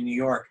came to New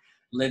York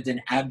lived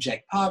in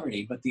abject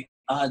poverty, but the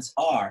odds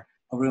are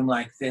a room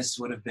like this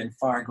would have been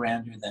far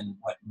grander than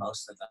what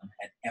most of them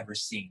had ever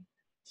seen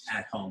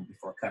at home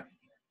before coming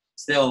here.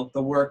 Still,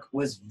 the work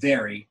was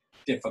very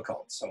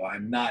difficult, so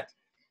I'm not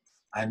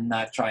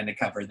trying to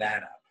cover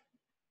that up.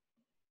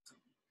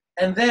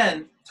 And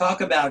then talk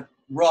about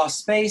raw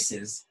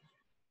spaces.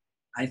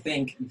 I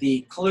think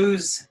the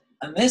clues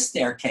on this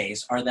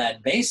staircase are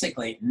that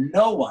basically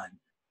no one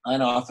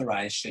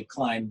unauthorized should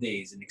climb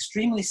these. An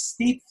extremely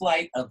steep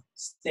flight of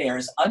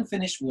stairs,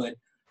 unfinished wood,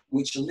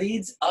 which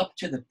leads up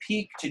to the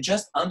peak, to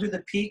just under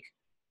the peak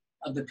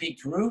of the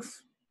peaked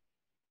roof,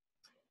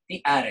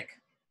 the attic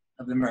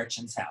of the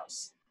merchant's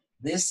house.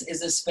 This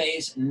is a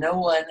space no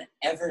one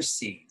ever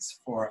sees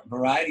for a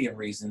variety of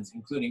reasons,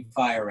 including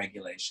fire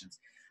regulations.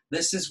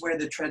 This is where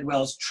the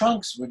Treadwell's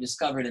trunks were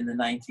discovered in the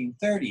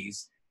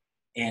 1930s,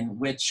 in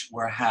which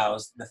were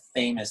housed the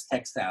famous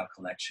textile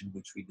collection,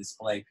 which we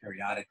display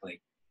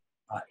periodically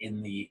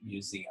in the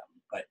museum.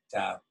 But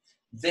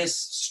this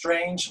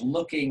strange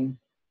looking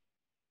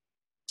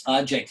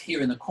object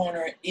here in the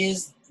corner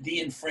is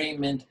the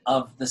enframement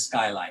of the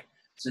skylight.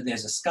 So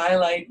there's a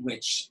skylight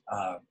which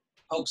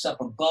pokes up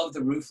above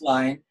the roof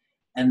line,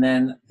 and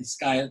then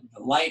the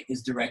light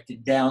is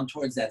directed down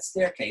towards that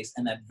staircase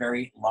and that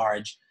very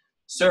large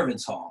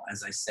servants' hall,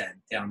 as I said,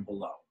 down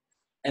below.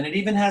 And it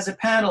even has a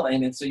panel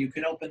in it, so you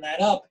can open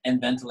that up and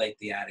ventilate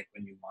the attic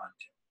when you want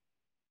to.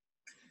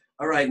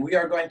 All right, we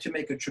are going to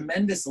make a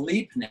tremendous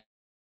leap now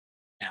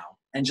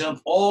and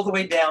jump all the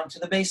way down to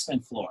the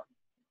basement floor.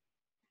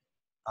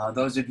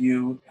 Those of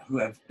you who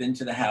have been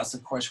to the house,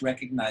 of course,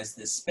 recognize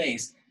this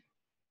space.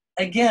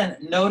 Again,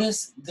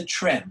 notice the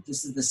trim.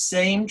 This is the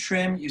same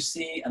trim you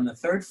see on the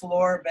third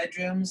floor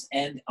bedrooms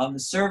and on the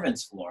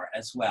servants' floor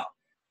as well.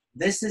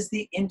 This is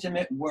the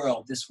intimate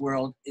world. This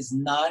world is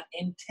not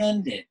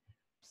intended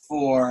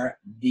for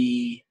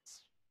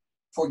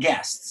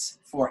guests,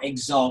 for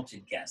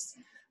exalted guests.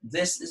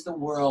 This is the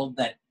world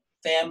that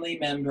family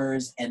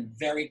members and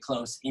very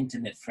close,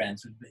 intimate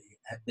friends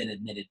have been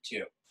admitted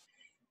to.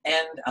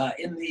 And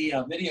in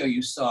the video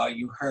you saw,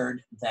 you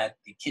heard that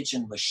the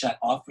kitchen was shut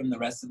off from the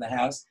rest of the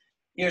house.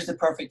 Here's the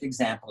perfect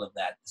example of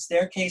that. The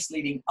staircase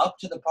leading up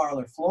to the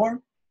parlor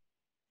floor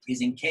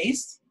is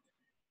encased,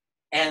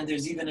 and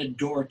there's even a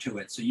door to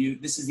it. So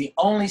this is the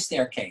only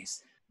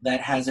staircase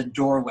that has a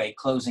doorway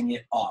closing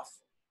it off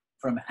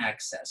from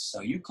access. So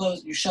you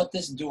shut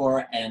this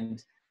door,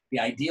 and the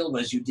ideal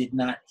was you did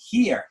not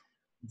hear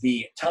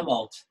the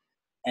tumult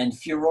and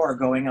furor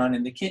going on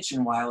in the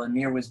kitchen while a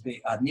meal was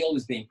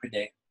being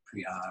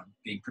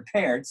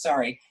prepared,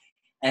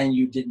 and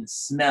you didn't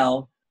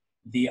smell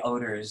the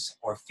odors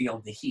or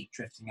feel the heat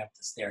drifting up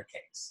the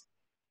staircase.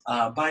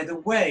 By the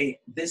way,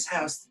 this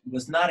house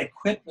was not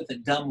equipped with a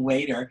dumb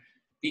waiter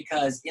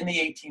because in the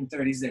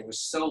 1830s there was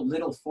so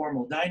little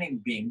formal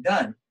dining being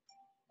done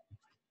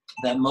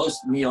that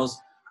most meals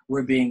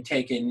were being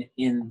taken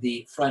in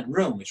the front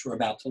room, which we're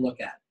about to look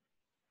at.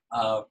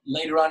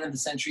 Later on in the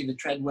century, the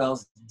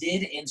Treadwells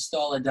did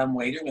install a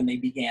dumbwaiter when they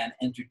began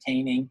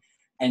entertaining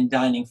and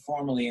dining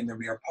formally in the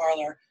rear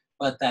parlor,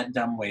 but that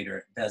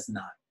dumbwaiter does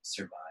not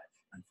survive,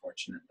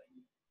 unfortunately.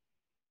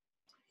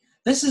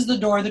 This is the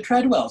door the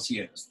Treadwells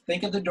used.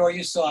 Think of the door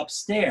you saw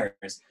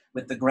upstairs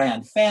with the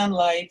grand fan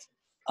light.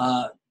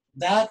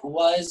 That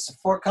was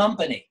for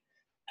company,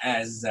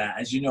 as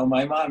you know,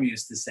 my mom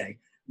used to say.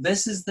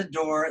 This is the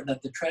door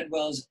that the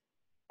Treadwells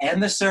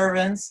and the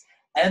servants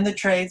and the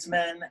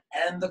tradesmen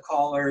and the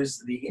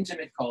callers, the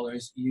intimate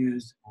callers,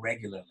 used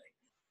regularly.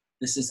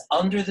 This is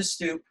under the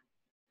stoop,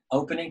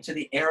 opening to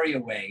the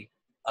areaway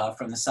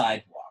from the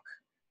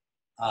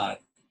sidewalk.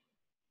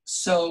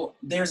 So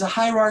there's a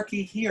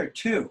hierarchy here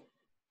too.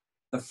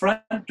 The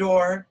front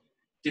door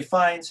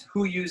defines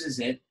who uses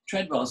it.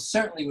 Treadwells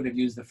certainly would have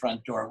used the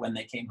front door when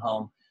they came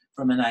home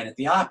from a night at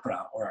the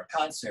opera or a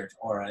concert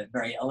or a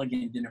very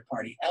elegant dinner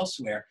party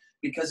elsewhere,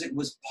 because it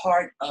was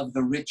part of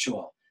the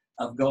ritual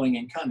of going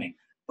and coming.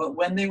 But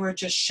when they were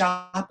just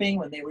shopping,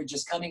 when they were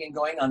just coming and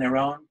going on their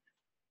own,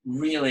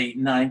 really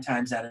 9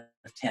 times out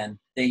of 10,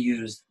 they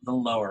used the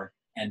lower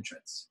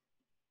entrance.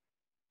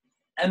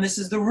 And this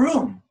is the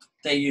room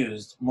they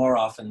used more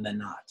often than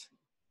not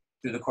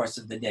through the course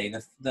of the day.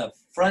 The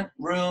front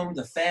room,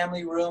 the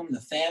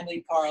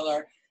family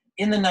parlor.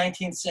 In the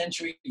 19th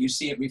century, you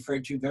see it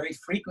referred to very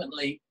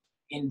frequently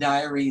in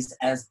diaries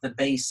as the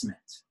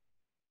basement.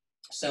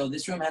 So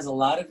this room has a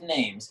lot of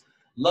names.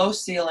 Low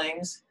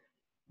ceilings,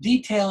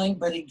 Detailing,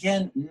 but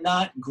again,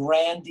 not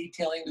grand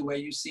detailing the way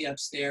you see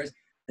upstairs.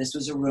 This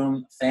was a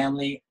room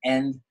family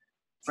and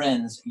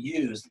friends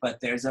used, but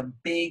there's a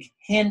big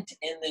hint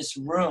in this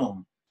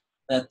room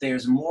that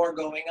there's more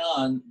going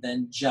on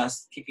than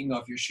just kicking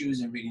off your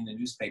shoes and reading the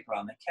newspaper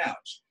on the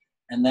couch.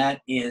 And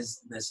that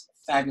is this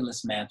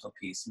fabulous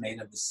mantelpiece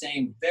made of the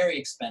same very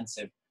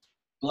expensive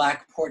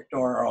black Port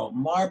Douro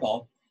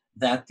marble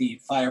that the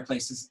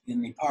fireplaces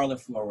in the parlor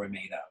floor were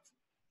made of.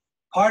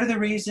 Part of the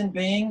reason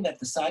being that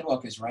the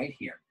sidewalk is right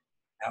here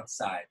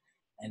outside.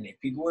 And if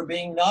people were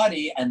being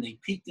naughty and they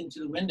peeked into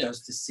the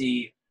windows to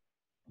see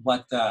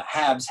what the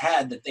haves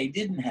had that they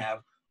didn't have,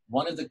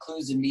 one of the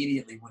clues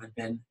immediately would have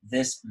been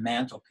this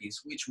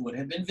mantelpiece, which would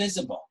have been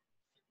visible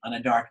on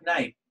a dark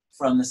night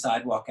from the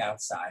sidewalk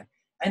outside.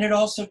 And it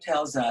also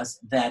tells us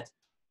that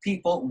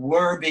people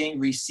were being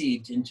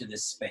received into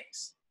this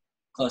space.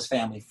 Close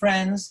family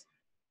friends,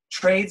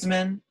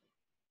 tradesmen,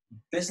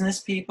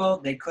 business people,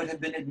 they could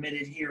have been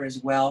admitted here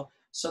as well.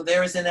 So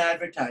there is an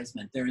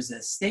advertisement. There is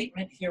a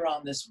statement here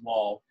on this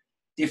wall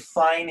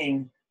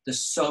defining the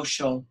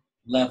social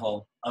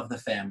level of the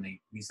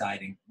family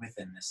residing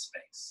within this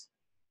space.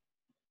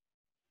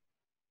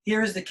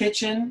 Here is the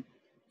kitchen.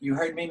 You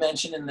heard me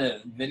mention in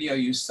the video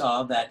you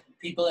saw that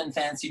people in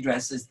fancy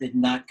dresses did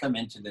not come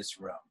into this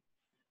room.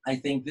 I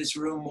think this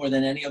room, more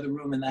than any other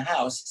room in the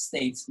house,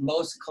 states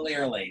most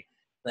clearly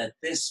that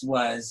this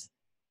was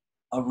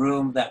a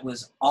room that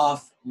was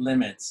off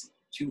limits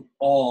to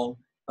all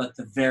but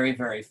the very,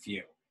 very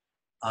few.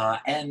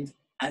 And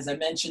as I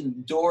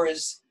mentioned,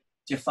 doors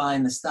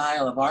define the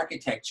style of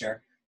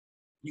architecture.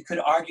 You could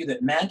argue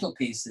that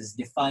mantelpieces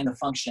define the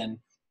function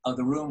of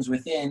the rooms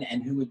within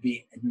and who would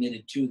be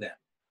admitted to them.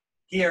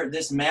 Here,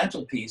 this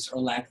mantelpiece, or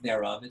lack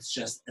thereof, it's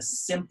just a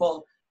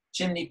simple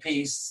chimney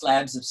piece,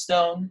 slabs of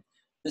stone.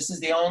 This is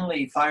the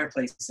only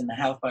fireplace in the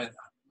house,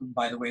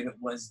 by the way, that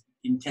was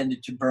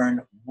intended to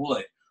burn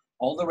wood.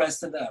 All the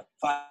rest of the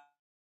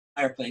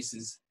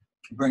fireplaces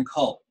burn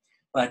coal.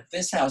 But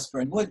this house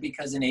burned wood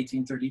because in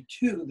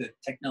 1832, the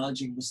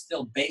technology was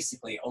still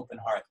basically open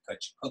hearth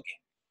cooking.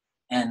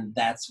 And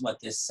that's what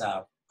this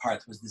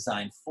hearth was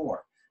designed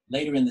for.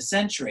 Later in the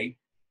century,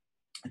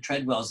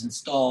 Treadwell's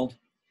installed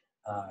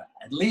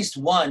at least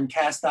one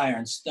cast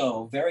iron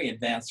stove, very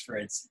advanced for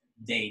its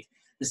date.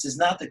 This is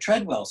not the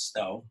Treadwell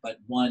stove, but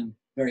one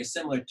very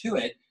similar to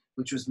it,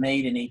 which was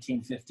made in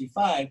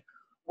 1855.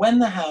 When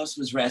the house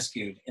was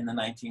rescued in the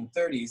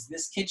 1930s,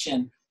 this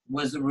kitchen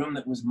was the room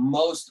that was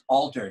most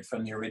altered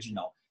from the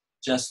original.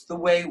 Just the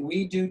way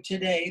we do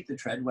today, the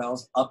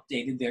Treadwells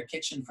updated their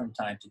kitchen from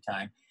time to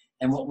time.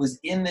 And what was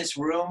in this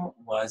room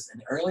was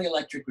an early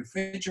electric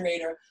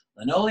refrigerator,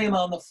 linoleum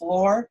on the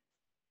floor,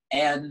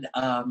 and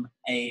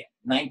a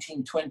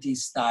 1920s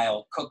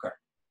style cooker.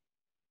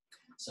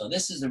 So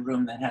this is a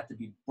room that had to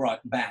be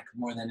brought back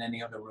more than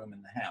any other room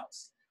in the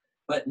house.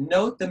 But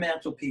note the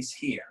mantelpiece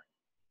here.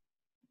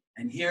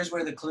 And here's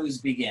where the clues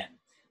begin.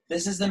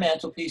 This is the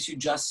mantelpiece you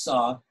just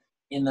saw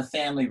in the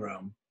family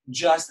room,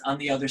 just on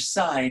the other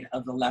side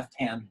of the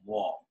left-hand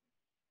wall.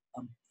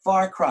 A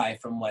far cry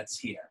from what's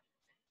here.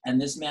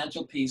 And this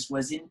mantelpiece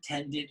was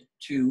intended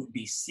to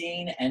be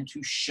seen and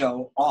to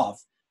show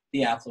off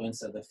the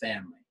affluence of the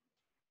family.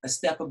 A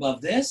step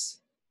above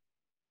this,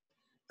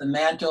 the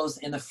mantels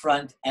in the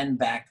front and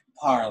back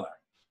parlor.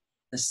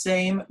 The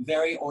same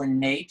very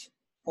ornate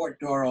Port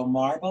Douro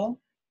marble,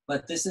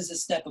 but this is a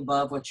step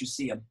above what you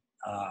see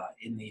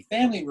in the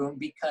family room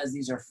because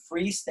these are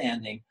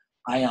freestanding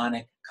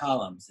ionic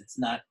columns. It's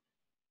not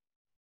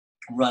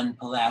run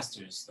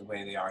pilasters the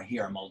way they are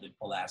here, molded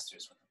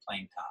pilasters with a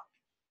plain top.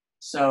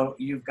 So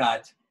you've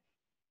got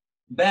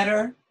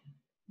better,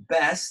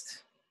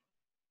 best,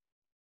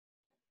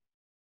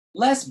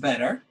 less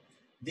better.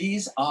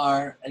 These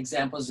are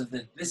examples of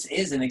this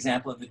is an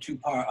example of the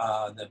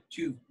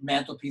two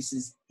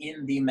mantelpieces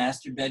in the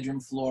master bedroom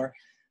floor.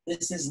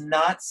 This is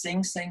not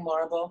Sing Sing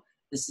marble.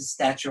 This is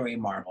statuary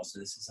marble. So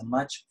this is a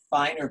much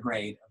finer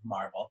grade of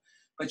marble.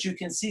 But you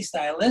can see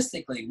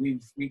stylistically,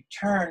 we've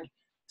returned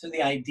to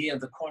the idea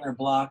of the corner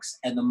blocks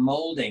and the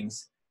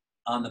moldings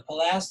on the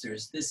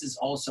pilasters. This is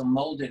also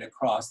molded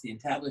across the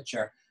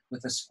entablature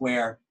with a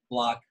square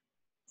block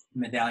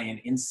medallion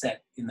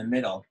inset in the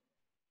middle.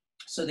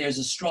 So there's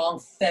a strong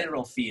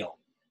federal feel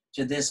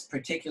to this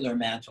particular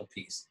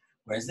mantelpiece,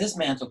 whereas this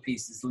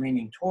mantelpiece is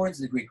leaning towards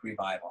the Greek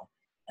Revival,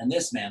 and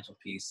this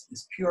mantelpiece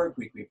is pure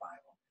Greek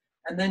Revival.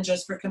 And then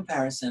just for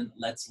comparison,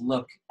 let's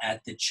look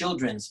at the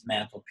children's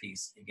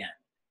mantelpiece again.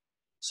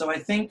 So I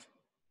think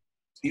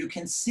you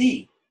can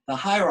see the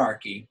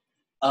hierarchy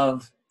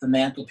of the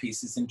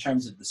mantelpieces in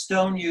terms of the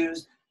stone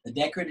used, the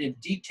decorative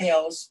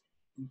details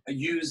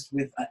used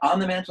on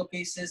the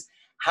mantelpieces,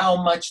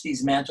 how much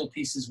these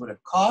mantelpieces would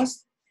have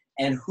cost,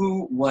 and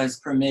who was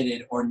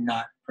permitted or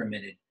not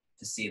permitted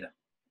to see them.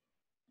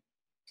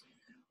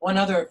 One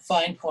other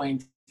fine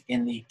point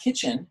in the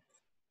kitchen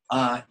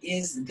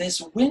is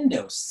this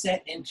window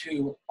set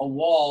into a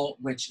wall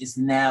which is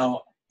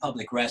now a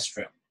public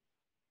restroom.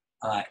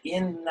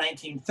 In the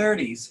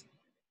 1930s,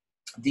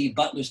 the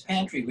butler's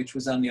pantry, which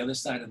was on the other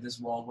side of this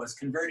wall, was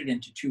converted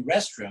into 2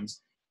 restrooms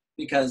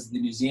because the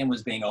museum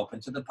was being open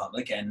to the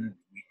public and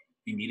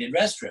we needed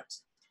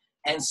restrooms.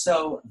 And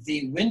so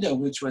the window,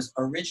 which was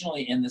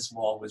originally in this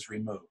wall, was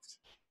removed.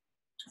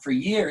 For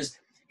years,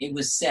 it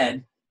was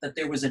said that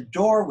there was a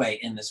doorway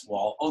in this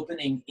wall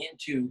opening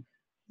into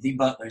the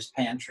butler's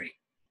pantry.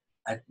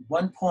 At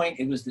one point,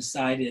 it was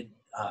decided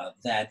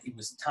that it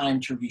was time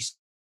to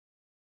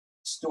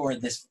restore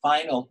this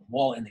final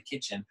wall in the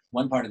kitchen,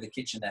 one part of the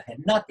kitchen that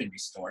had not been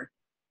restored.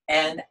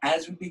 And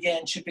as we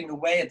began chipping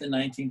away at the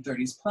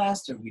 1930s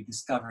plaster, we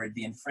discovered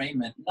the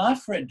enframement, not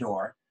for a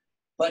door,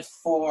 but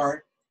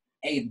for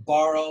a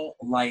borrow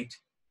light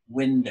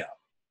window.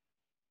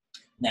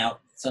 Now,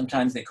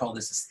 sometimes they call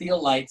this a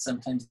steel light,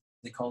 sometimes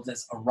they call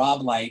this a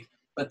rob light,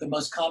 but the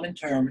most common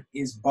term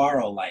is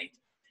borrow light.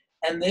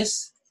 And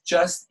this,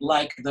 just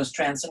like those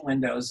transom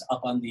windows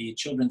up on the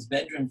children's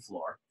bedroom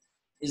floor,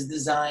 is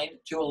designed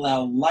to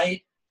allow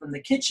light from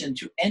the kitchen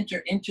to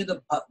enter into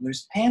the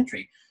butler's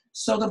pantry.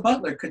 So the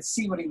butler could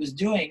see what he was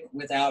doing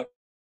without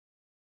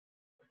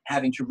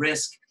having to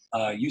risk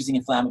using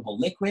inflammable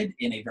liquid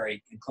in a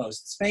very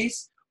enclosed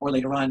space, or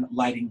later on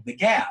lighting the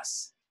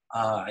gas.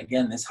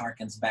 Again, this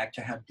harkens back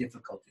to how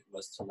difficult it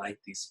was to light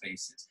these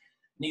spaces.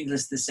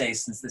 Needless to say,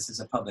 since this is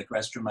a public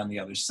restroom on the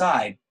other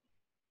side,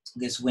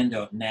 this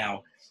window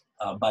now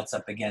butts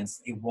up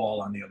against a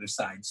wall on the other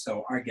side.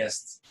 So our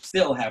guests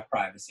still have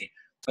privacy,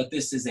 but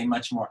this is a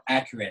much more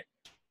accurate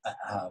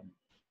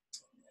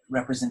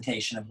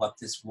representation of what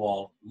this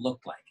wall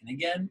looked like. And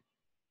again,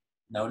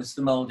 notice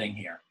the molding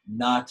here,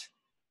 not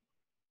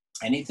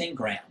anything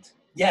grand.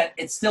 Yet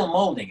it's still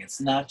molding,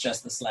 it's not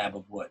just a slab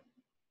of wood.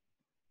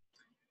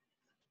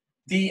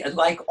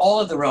 Like all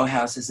of the row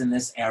houses in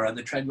this era,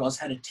 the Treadwells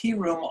had a tea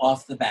room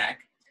off the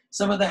back.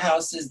 Some of the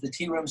houses, the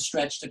tea room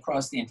stretched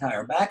across the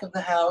entire back of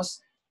the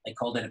house. They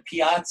called it a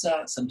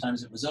piazza.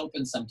 Sometimes it was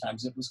open,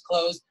 sometimes it was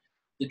closed.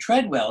 The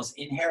Treadwells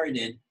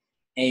inherited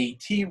a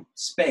tea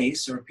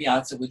space or a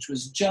piazza which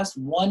was just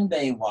 1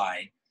 bay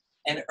wide.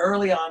 And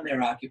early on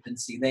their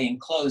occupancy, they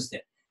enclosed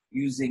it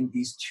using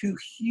these 2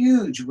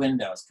 huge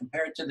windows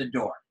compared to the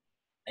door.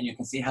 And you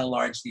can see how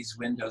large these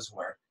windows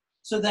were,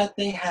 so that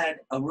they had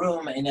a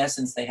room. In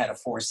essence, they had a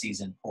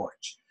 4-season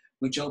porch,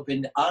 which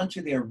opened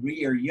onto their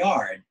rear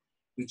yard,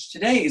 which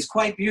today is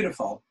quite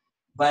beautiful.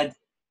 But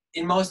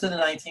in most of the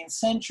 19th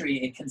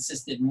century, it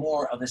consisted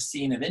more of a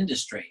scene of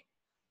industry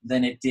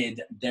than it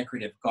did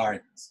decorative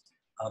gardens.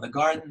 The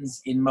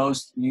gardens in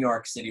most New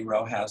York City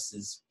row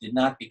houses did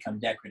not become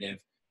decorative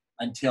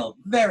until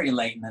very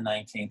late in the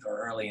 19th or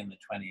early in the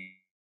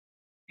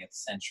 20th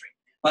century.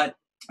 But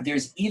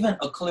there's even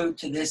a clue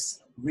to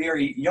this rear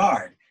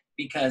yard,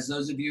 because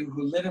those of you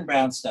who live in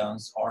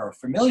brownstones or are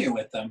familiar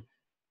with them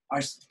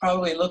are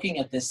probably looking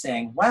at this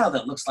saying, wow,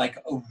 that looks like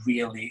a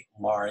really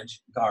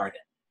large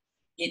garden.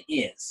 It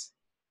is.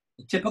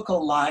 The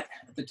typical lot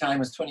at the time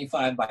was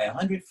 25 by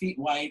 100 feet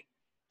wide.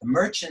 The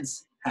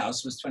merchant's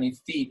house was 20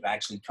 feet,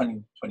 actually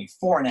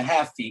 24 and a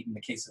half feet in the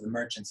case of the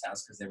merchant's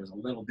house, because there was a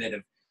little bit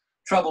of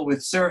trouble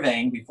with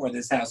surveying before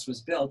this house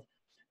was built.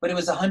 But it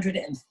was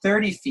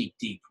 130 feet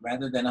deep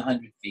rather than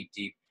 100 feet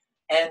deep.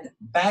 And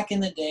back in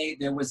the day,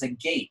 there was a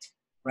gate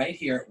right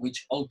here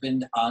which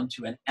opened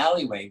onto an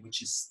alleyway,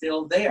 which is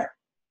still there.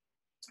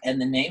 And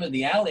the name of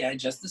the alley I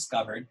just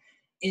discovered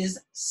is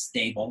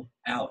Stable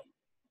Alley.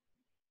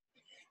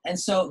 And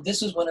so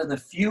this was one of the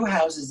few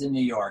houses in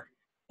New York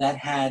that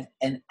had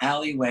an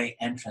alleyway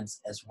entrance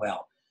as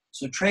well.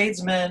 So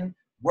tradesmen,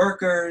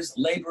 workers,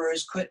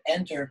 laborers could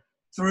enter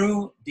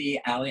through the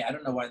alley. I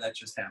don't know why that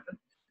just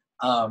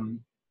happened.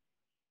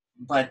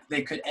 But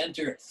they could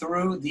enter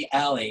through the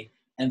alley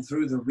and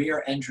through the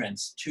rear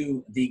entrance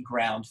to the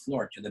ground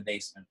floor, to the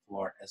basement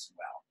floor as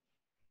well.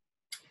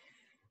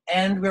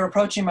 And we're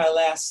approaching my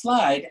last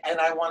slide, and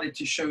I wanted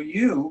to show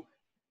you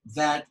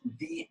that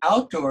the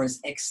outdoors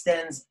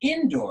extends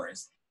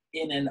indoors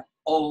in an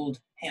old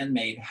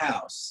handmade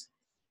house.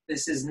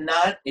 This is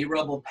not a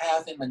rubble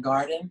path in the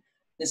garden.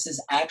 This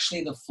is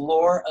actually the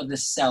floor of the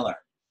cellar.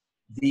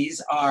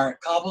 These are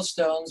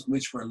cobblestones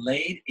which were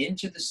laid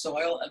into the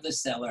soil of the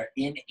cellar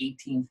in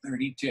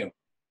 1832.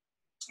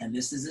 And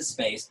this is a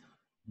space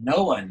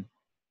no one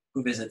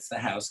who visits the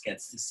house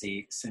gets to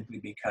see, simply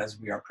because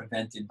we are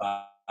prevented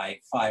by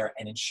fire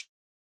and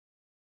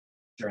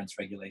insurance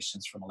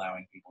regulations from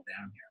allowing people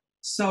down here.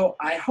 So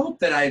I hope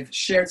that I've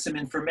shared some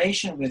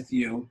information with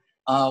you,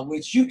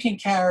 which you can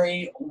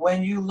carry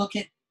when you look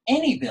at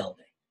any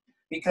building,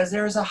 because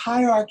there is a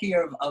hierarchy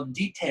of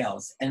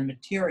details and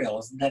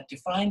materials that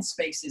define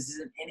spaces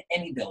in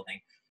any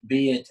building,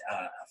 be it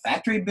a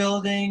factory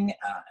building,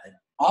 an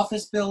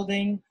office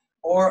building,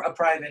 or a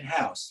private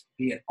house,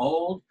 be it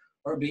old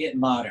or be it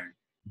modern.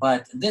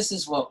 But this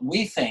is what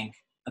we think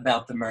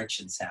about the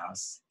Merchant's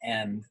House,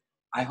 and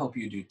I hope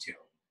you do too.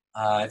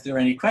 If there are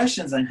any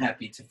questions, I'm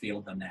happy to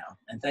field them now.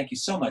 And thank you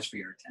so much for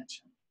your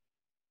attention.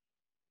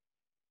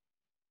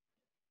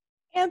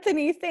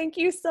 Anthony, thank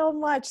you so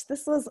much.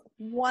 This was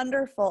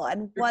wonderful,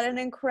 and what an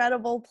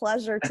incredible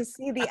pleasure to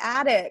see the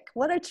attic.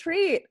 What a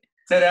treat.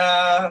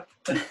 Ta-da!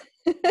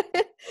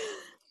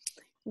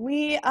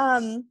 We,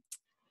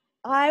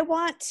 I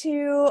want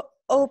to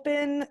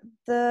open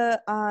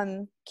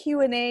the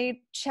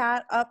Q&A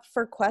chat up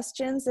for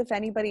questions if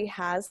anybody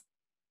has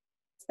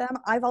them.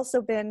 I've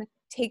also been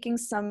taking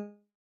some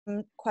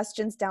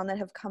questions down that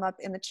have come up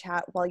in the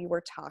chat while you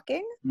were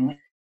talking.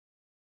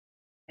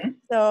 Mm-hmm.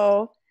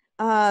 So,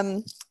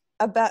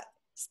 about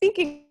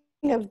speaking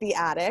of the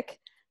attic,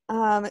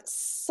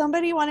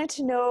 somebody wanted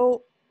to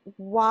know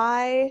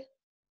why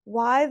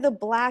the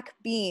black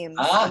beams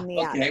in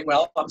the attic. Okay.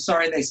 Well, I'm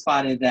sorry they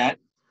spotted that.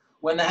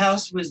 When the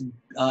house was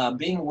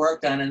being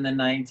worked on in the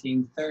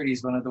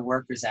 1930s, one of the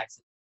workers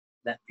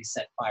accidentally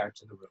set fire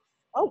to the roof.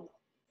 Oh.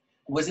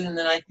 Was it in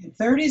the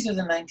 1930s or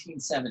the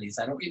 1970s?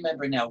 I don't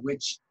remember now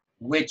which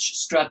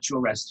structural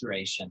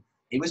restoration.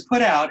 It was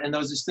put out, and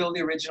those are still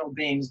the original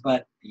beams,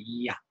 but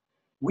yeah.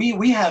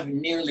 We have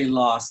nearly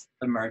lost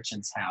the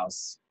Merchant's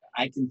house.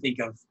 I can think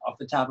of, off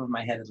the top of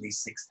my head, at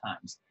least 6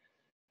 times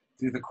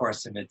through the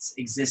course of its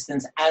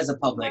existence as a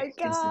public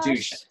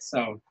institution.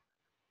 So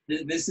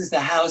this is the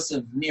house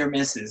of near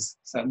misses,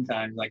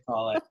 sometimes I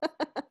call it.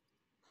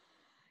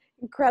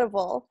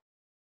 Incredible.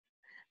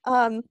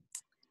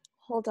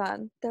 Hold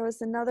on. There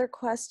was another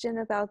question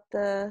about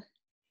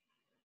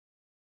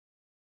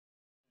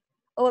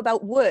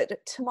about wood.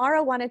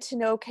 Tamara wanted to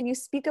know, can you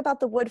speak about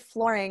the wood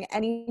flooring?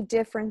 Any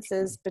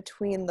differences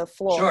between the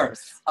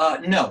floors?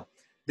 Sure. No,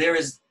 there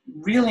is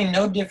really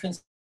no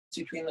difference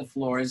between the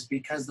floors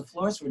because the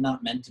floors were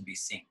not meant to be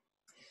seen.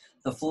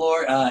 The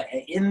floor,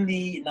 in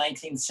the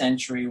 19th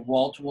century,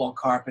 wall-to-wall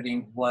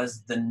carpeting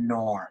was the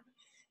norm.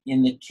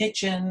 In the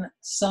kitchen,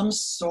 some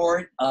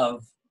sort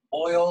of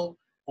oiled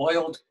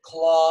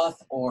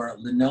cloth or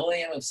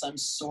linoleum of some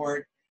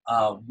sort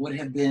would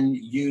have been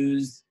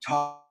used,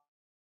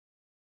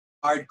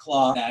 hard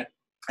cloth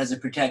as a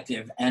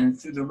protective, and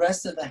through the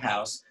rest of the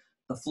house,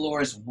 the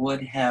floors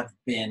would have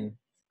been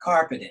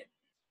carpeted.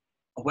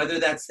 Whether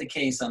that's the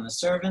case on the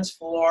servants'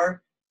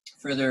 floor,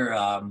 further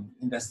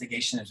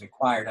investigation is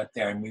required up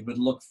there, and we would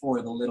look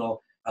for the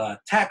little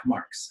tack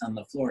marks on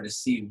the floor to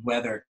see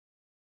whether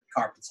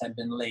carpets had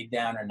been laid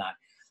down or not.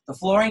 The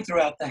flooring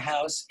throughout the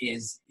house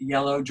is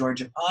yellow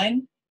Georgia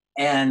pine,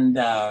 and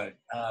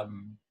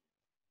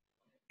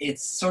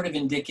it's sort of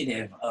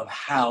indicative of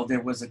how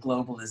there was a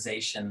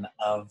globalization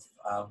of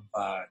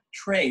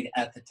trade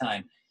at the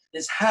time.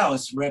 This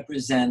house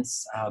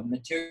represents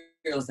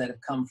materials that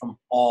have come from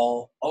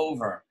all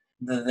over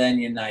the then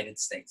United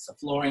States. The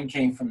flooring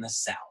came from the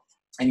South.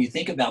 And you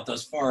think about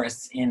those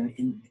forests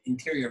in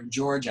interior of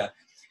Georgia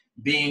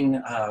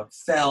being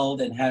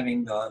felled and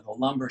having the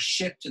lumber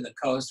shipped to the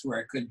coast where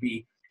it could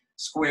be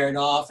squared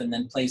off and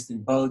then placed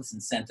in boats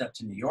and sent up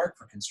to New York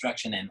for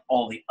construction and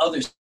all the other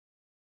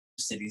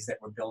cities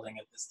that were building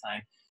at this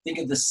time. Think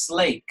of the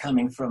slate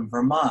coming from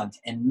Vermont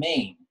and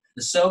Maine,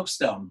 the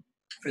soapstone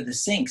for the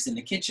sinks in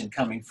the kitchen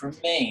coming from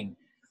Maine,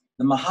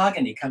 the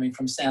mahogany coming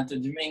from Santo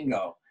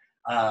Domingo.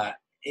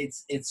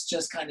 It's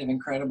just kind of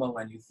incredible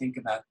when you think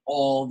about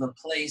all the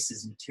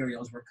places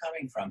materials were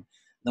coming from.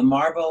 The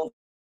marble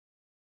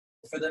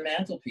for the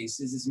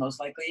mantelpieces is most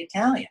likely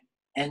Italian.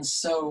 And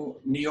so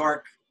New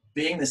York,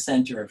 being the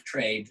center of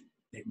trade,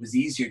 it was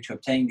easier to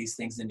obtain these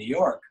things in New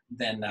York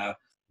than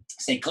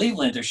say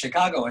Cleveland or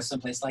Chicago or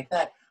someplace like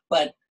that.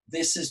 But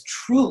this is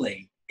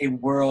truly a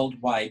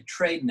worldwide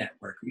trade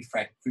network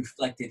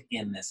reflected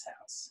in this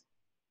house.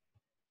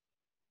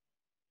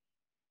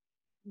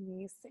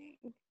 Amazing.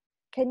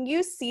 Can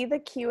you see the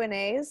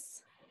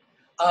Q&As?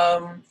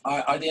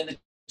 Are they in the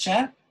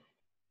chat?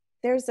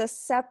 There's a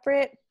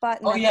separate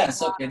button. Oh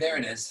yes, okay, there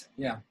it is.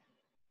 Yeah,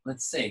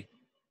 let's see.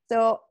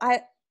 So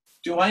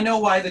do I know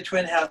why the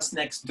twin house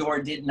next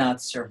door did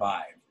not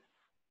survive?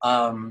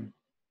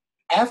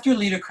 After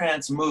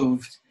Liederkrantz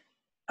moved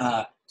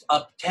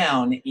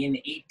uptown in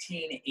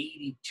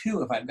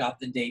 1882, if I've got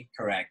the date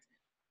correct,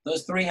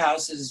 those 3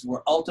 houses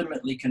were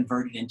ultimately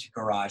converted into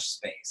garage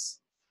space.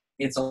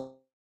 It's a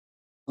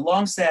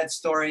long, sad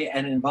story,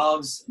 and it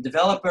involves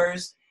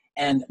developers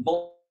and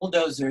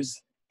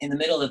bulldozers in the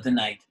middle of the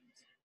night.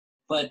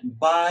 But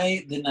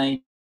by the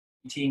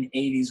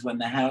 1980s, when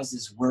the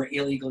houses were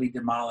illegally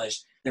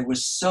demolished, there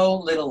was so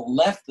little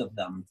left of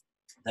them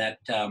that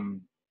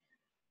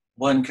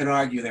one could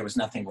argue there was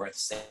nothing worth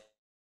saving.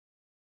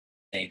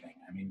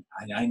 I mean,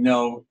 I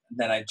know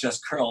that I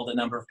just curled a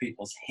number of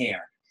people's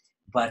hair,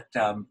 but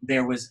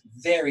there was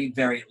very,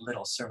 very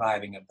little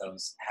surviving of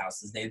those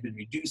houses. They had been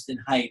reduced in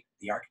height.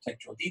 The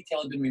architectural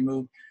detail had been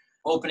removed.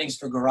 Openings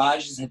for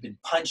garages had been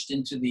punched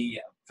into the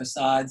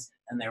facades,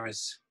 and there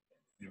was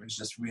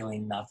just really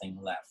nothing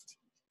left.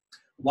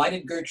 Why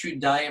did Gertrude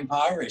die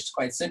impoverished?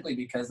 Quite simply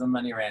because the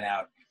money ran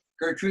out.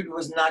 Gertrude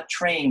was not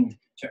trained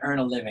to earn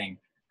a living.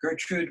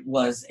 Gertrude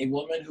was a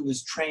woman who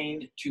was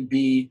trained to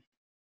be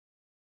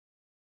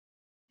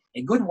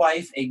a good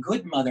wife, a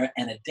good mother,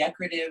 and a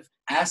decorative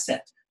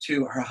asset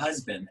to her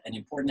husband, an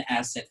important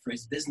asset for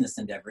his business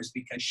endeavors,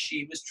 because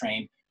she was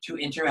trained to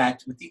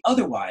interact with the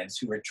other wives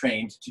who were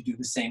trained to do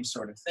the same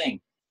sort of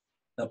thing.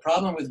 The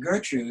problem with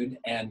Gertrude,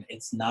 and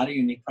it's not a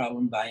unique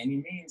problem by any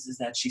means, is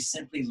that she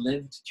simply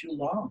lived too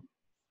long.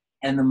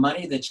 and the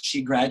money that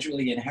she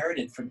gradually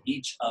inherited from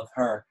each of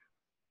her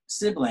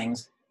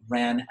siblings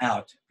ran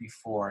out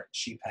before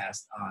she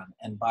passed on.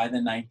 And by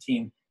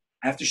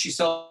after she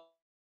sold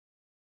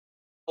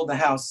the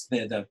house,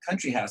 the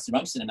country house in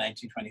Rumsden in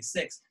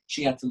 1926,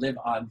 she had to live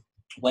on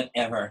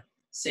whatever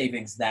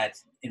savings that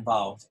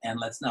involved. And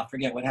let's not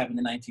forget what happened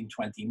in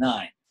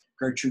 1929.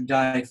 Gertrude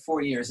died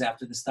 4 years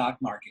after the stock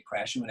market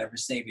crash, and whatever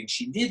savings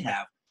she did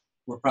have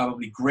were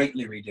probably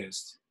greatly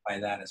reduced by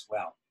that as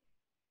well.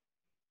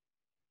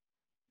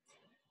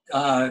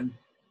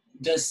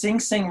 Does Sing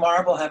Sing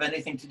marble have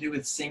anything to do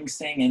with Sing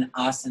Sing and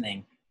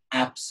Ossining?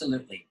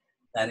 Absolutely.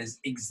 That is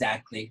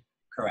exactly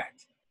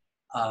correct.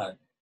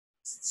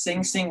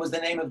 Sing Sing was the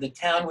name of the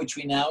town, which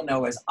we now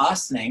know as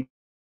Ossining.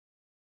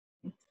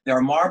 There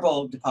are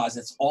marble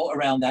deposits all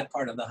around that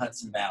part of the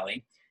Hudson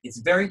Valley. It's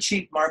very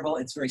cheap marble.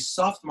 It's very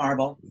soft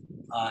marble.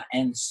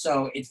 And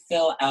so it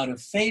fell out of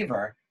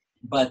favor.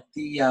 But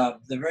the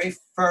very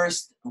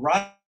first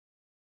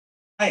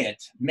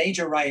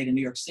major riot in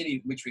New York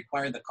City, which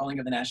required the calling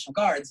of the National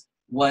Guards,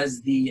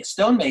 was the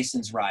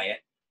stonemasons riot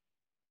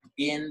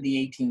in the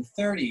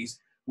 1830s,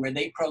 where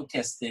they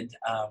protested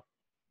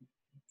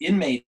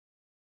inmates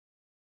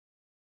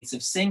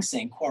of Sing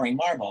Sing quarrying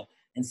marble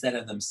instead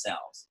of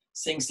themselves.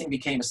 Sing Sing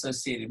became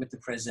associated with the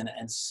prison,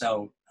 and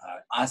so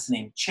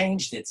Ossining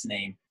changed its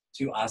name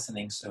to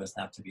Ossining so as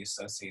not to be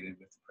associated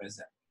with the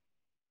prison.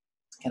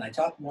 Can I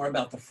talk more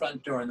about the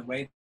front door and the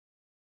way it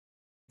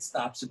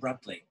stops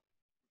abruptly?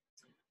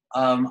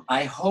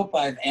 I hope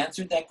I've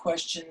answered that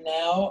question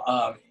now.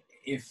 I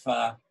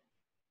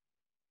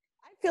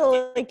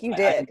feel like you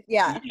did,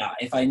 yeah. Yeah,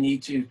 if I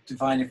need to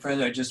define it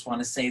further, I just want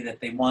to say that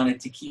they wanted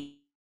to keep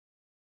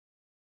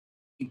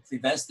the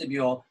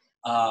vestibule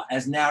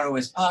as narrow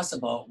as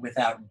possible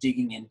without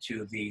digging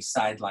into the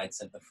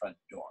sidelights of the front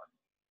door.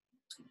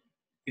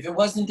 If it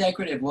wasn't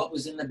decorative, what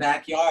was in the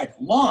backyard?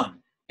 Lawn.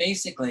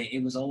 Basically,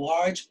 it was a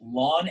large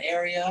lawn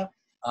area.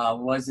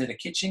 Was it a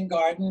kitchen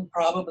garden?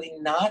 Probably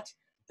not.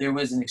 There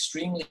was an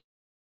extremely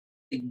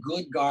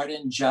good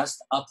garden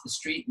just up the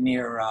street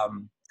near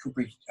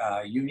Cooper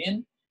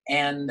Union.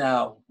 And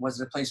was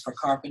it a place for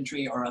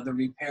carpentry or other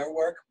repair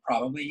work?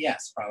 Probably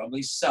yes,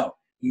 probably so.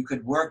 You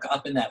could work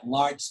up in that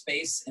large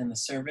space in the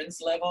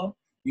servants level.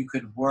 You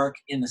could work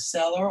in the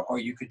cellar, or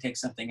you could take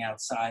something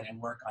outside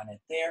and work on it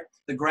there.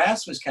 The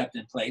grass was kept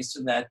in place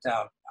so that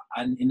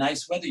in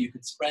nice weather you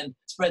could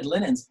spread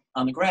linens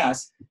on the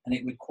grass, and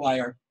it would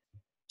acquire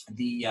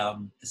the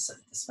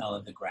smell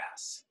of the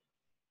grass.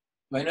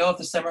 Do I know if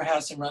the summer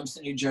house in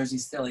Rumsden, New Jersey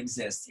still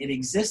exists? It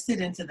existed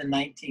into the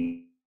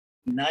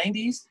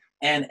 1990s.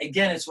 And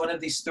again, it's one of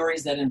these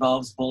stories that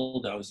involves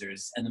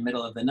bulldozers in the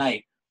middle of the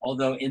night.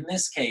 Although in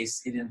this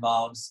case, it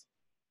involves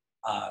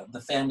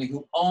the family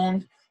who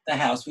owned the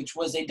house, which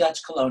was a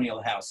Dutch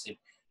colonial house. It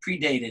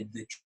predated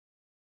the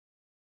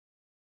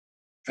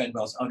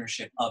Treadwell's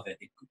ownership of it.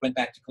 It went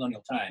back to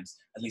colonial times,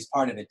 at least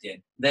part of it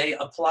did. They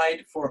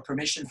applied for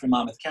permission from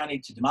Monmouth County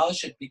to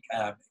demolish it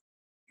because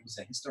it was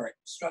a historic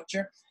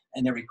structure,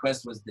 and their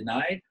request was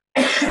denied.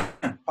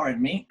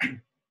 Pardon me.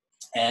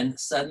 And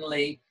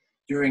suddenly,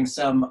 during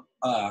some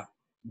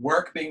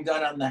work being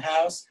done on the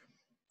house,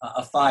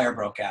 a fire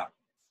broke out.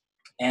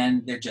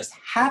 And there just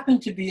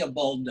happened to be a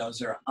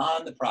bulldozer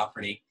on the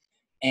property,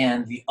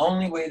 and the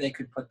only way they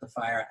could put the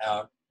fire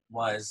out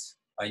was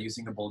by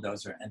using a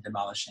bulldozer and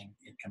demolishing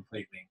it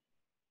completely.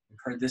 We've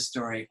heard this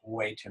story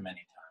way too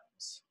many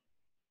times.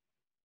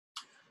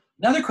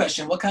 Another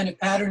question, what kind of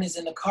pattern is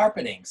in the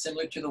carpeting,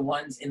 similar to the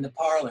ones in the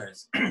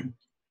parlors?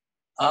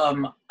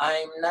 I'm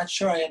not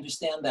sure I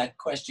understand that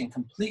question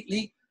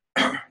completely,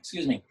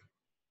 excuse me,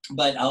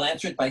 but I'll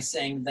answer it by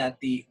saying that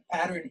the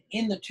pattern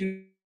in the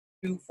two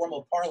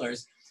formal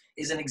parlors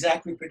is an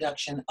exact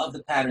reproduction of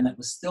the pattern that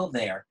was still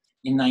there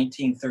in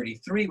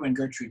 1933 when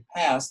Gertrude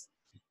passed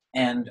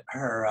and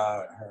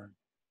her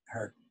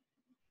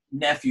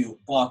nephew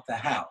bought the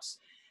house.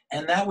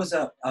 And that was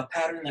a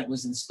pattern that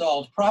was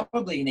installed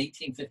probably in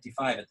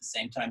 1855 at the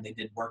same time they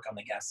did work on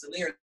the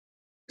Gasoliers,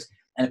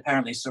 and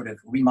apparently sort of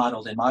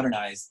remodeled and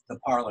modernized the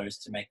parlors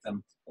to make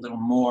them a little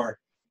more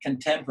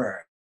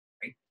contemporary.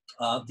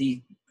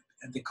 The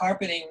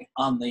carpeting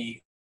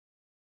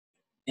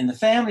in the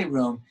family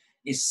room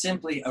is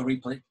simply a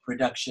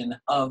reproduction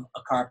of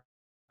a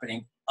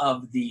carpeting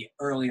of the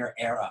earlier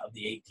era of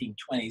the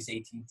 1820s,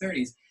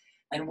 1830s.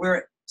 And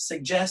we're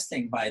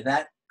suggesting by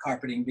that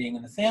carpeting being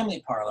in the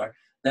family parlor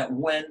that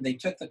when they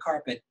took the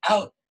carpet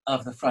out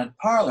of the front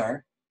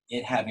parlor,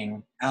 it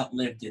having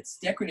outlived its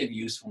decorative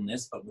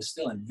usefulness, but was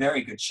still in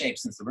very good shape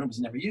since the room was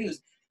never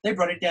used, they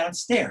brought it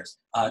downstairs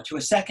to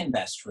a second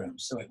best room.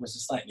 So it was a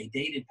slightly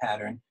dated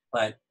pattern,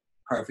 but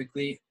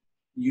perfectly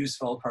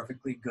useful,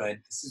 perfectly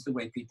good. This is the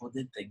way people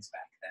did things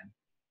back then.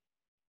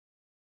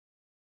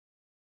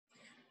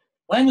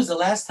 When was the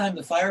last time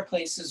the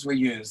fireplaces were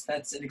used?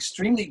 That's an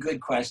extremely good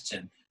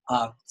question.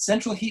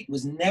 Central heat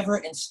was never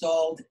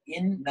installed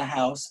in the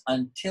house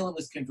until it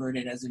was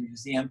converted as a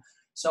museum.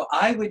 So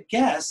I would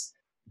guess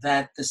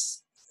that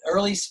this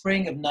early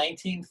spring of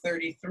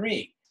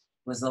 1933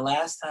 was the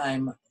last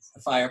time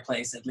the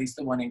fireplace, at least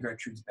the one in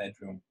Gertrude's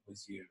bedroom,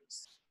 was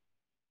used.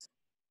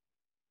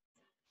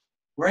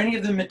 Were any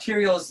of the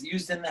materials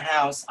used in the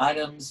house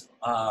items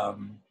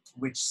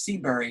which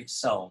Seabury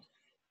sold?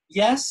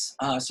 Yes,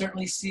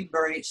 certainly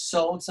Seabury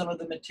sold some of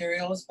the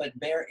materials, but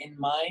bear in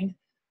mind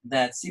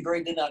that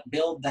Seabury did not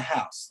build the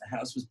house. The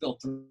house was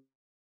built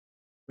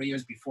 3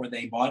 years before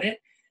they bought it.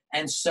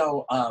 And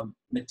so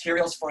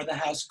materials for the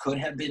house could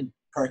have been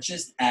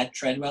purchased at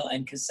Treadwell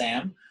and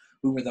Kassam,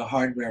 who were the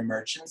hardware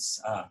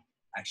merchants,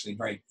 actually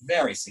very,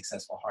 very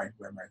successful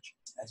hardware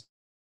merchants, as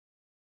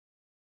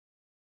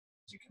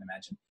you can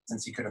imagine,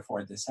 since he could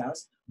afford this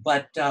house.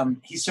 But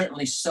he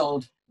certainly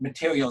sold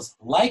materials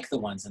like the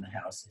ones in the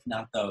house, if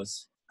not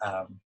those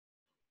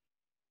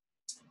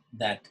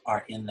that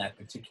are in that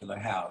particular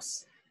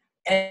house.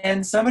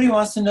 And somebody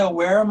wants to know,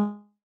 where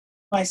am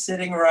I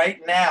sitting right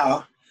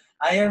now?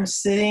 I am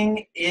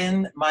sitting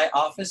in my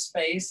office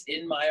space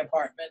in my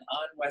apartment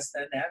on West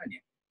End Avenue.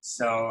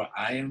 So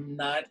I am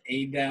not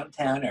a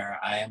downtowner.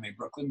 I am a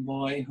Brooklyn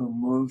boy who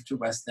moved to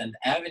West End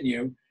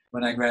Avenue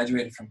when I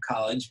graduated from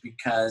college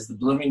because the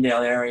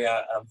Bloomingdale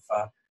area of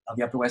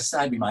the Upper West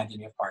Side reminded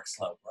me of Park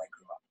Slope, where I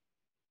grew up.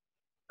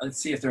 Let's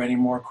see if there are any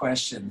more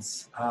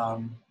questions. I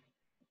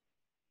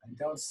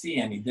don't see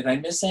any. Did I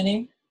miss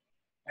any,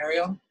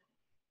 Ariel?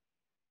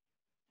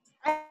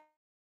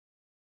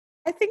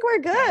 I think we're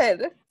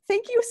good.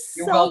 Thank you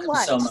You're welcome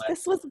much. so much.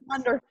 This was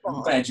wonderful.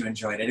 I'm glad you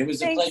enjoyed it. It was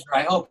Thanks. a pleasure.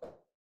 I hope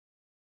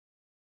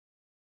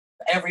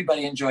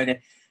everybody enjoyed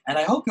it. And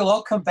I hope you'll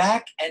all come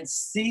back and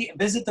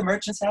visit the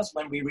Merchant's House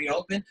when we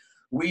reopen.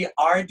 We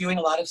are doing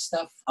a lot of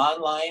stuff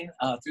online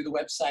through the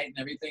website and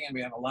everything, and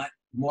we have a lot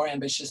more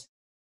ambitious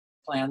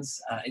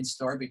plans in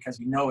store because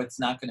we know it's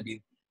not going to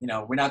be,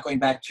 we're not going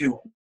back to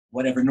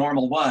whatever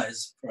normal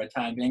was for a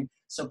time being.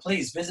 So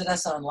please visit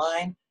us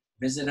online,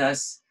 visit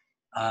us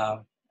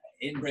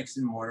in bricks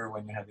and mortar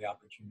when you have the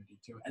opportunity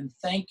to. And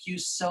thank you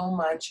so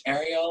much,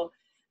 Ariel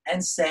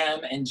and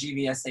Sam and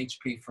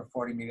GVSHP, for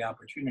affording me the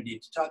opportunity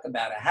to talk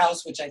about a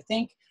house, which I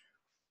think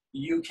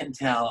you can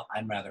tell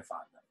I'm rather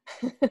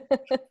fond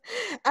of.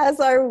 As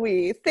are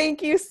we.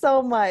 Thank you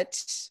so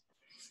much.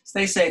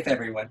 Stay safe,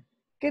 everyone.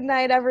 Good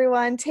night,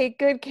 everyone. Take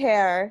good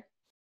care.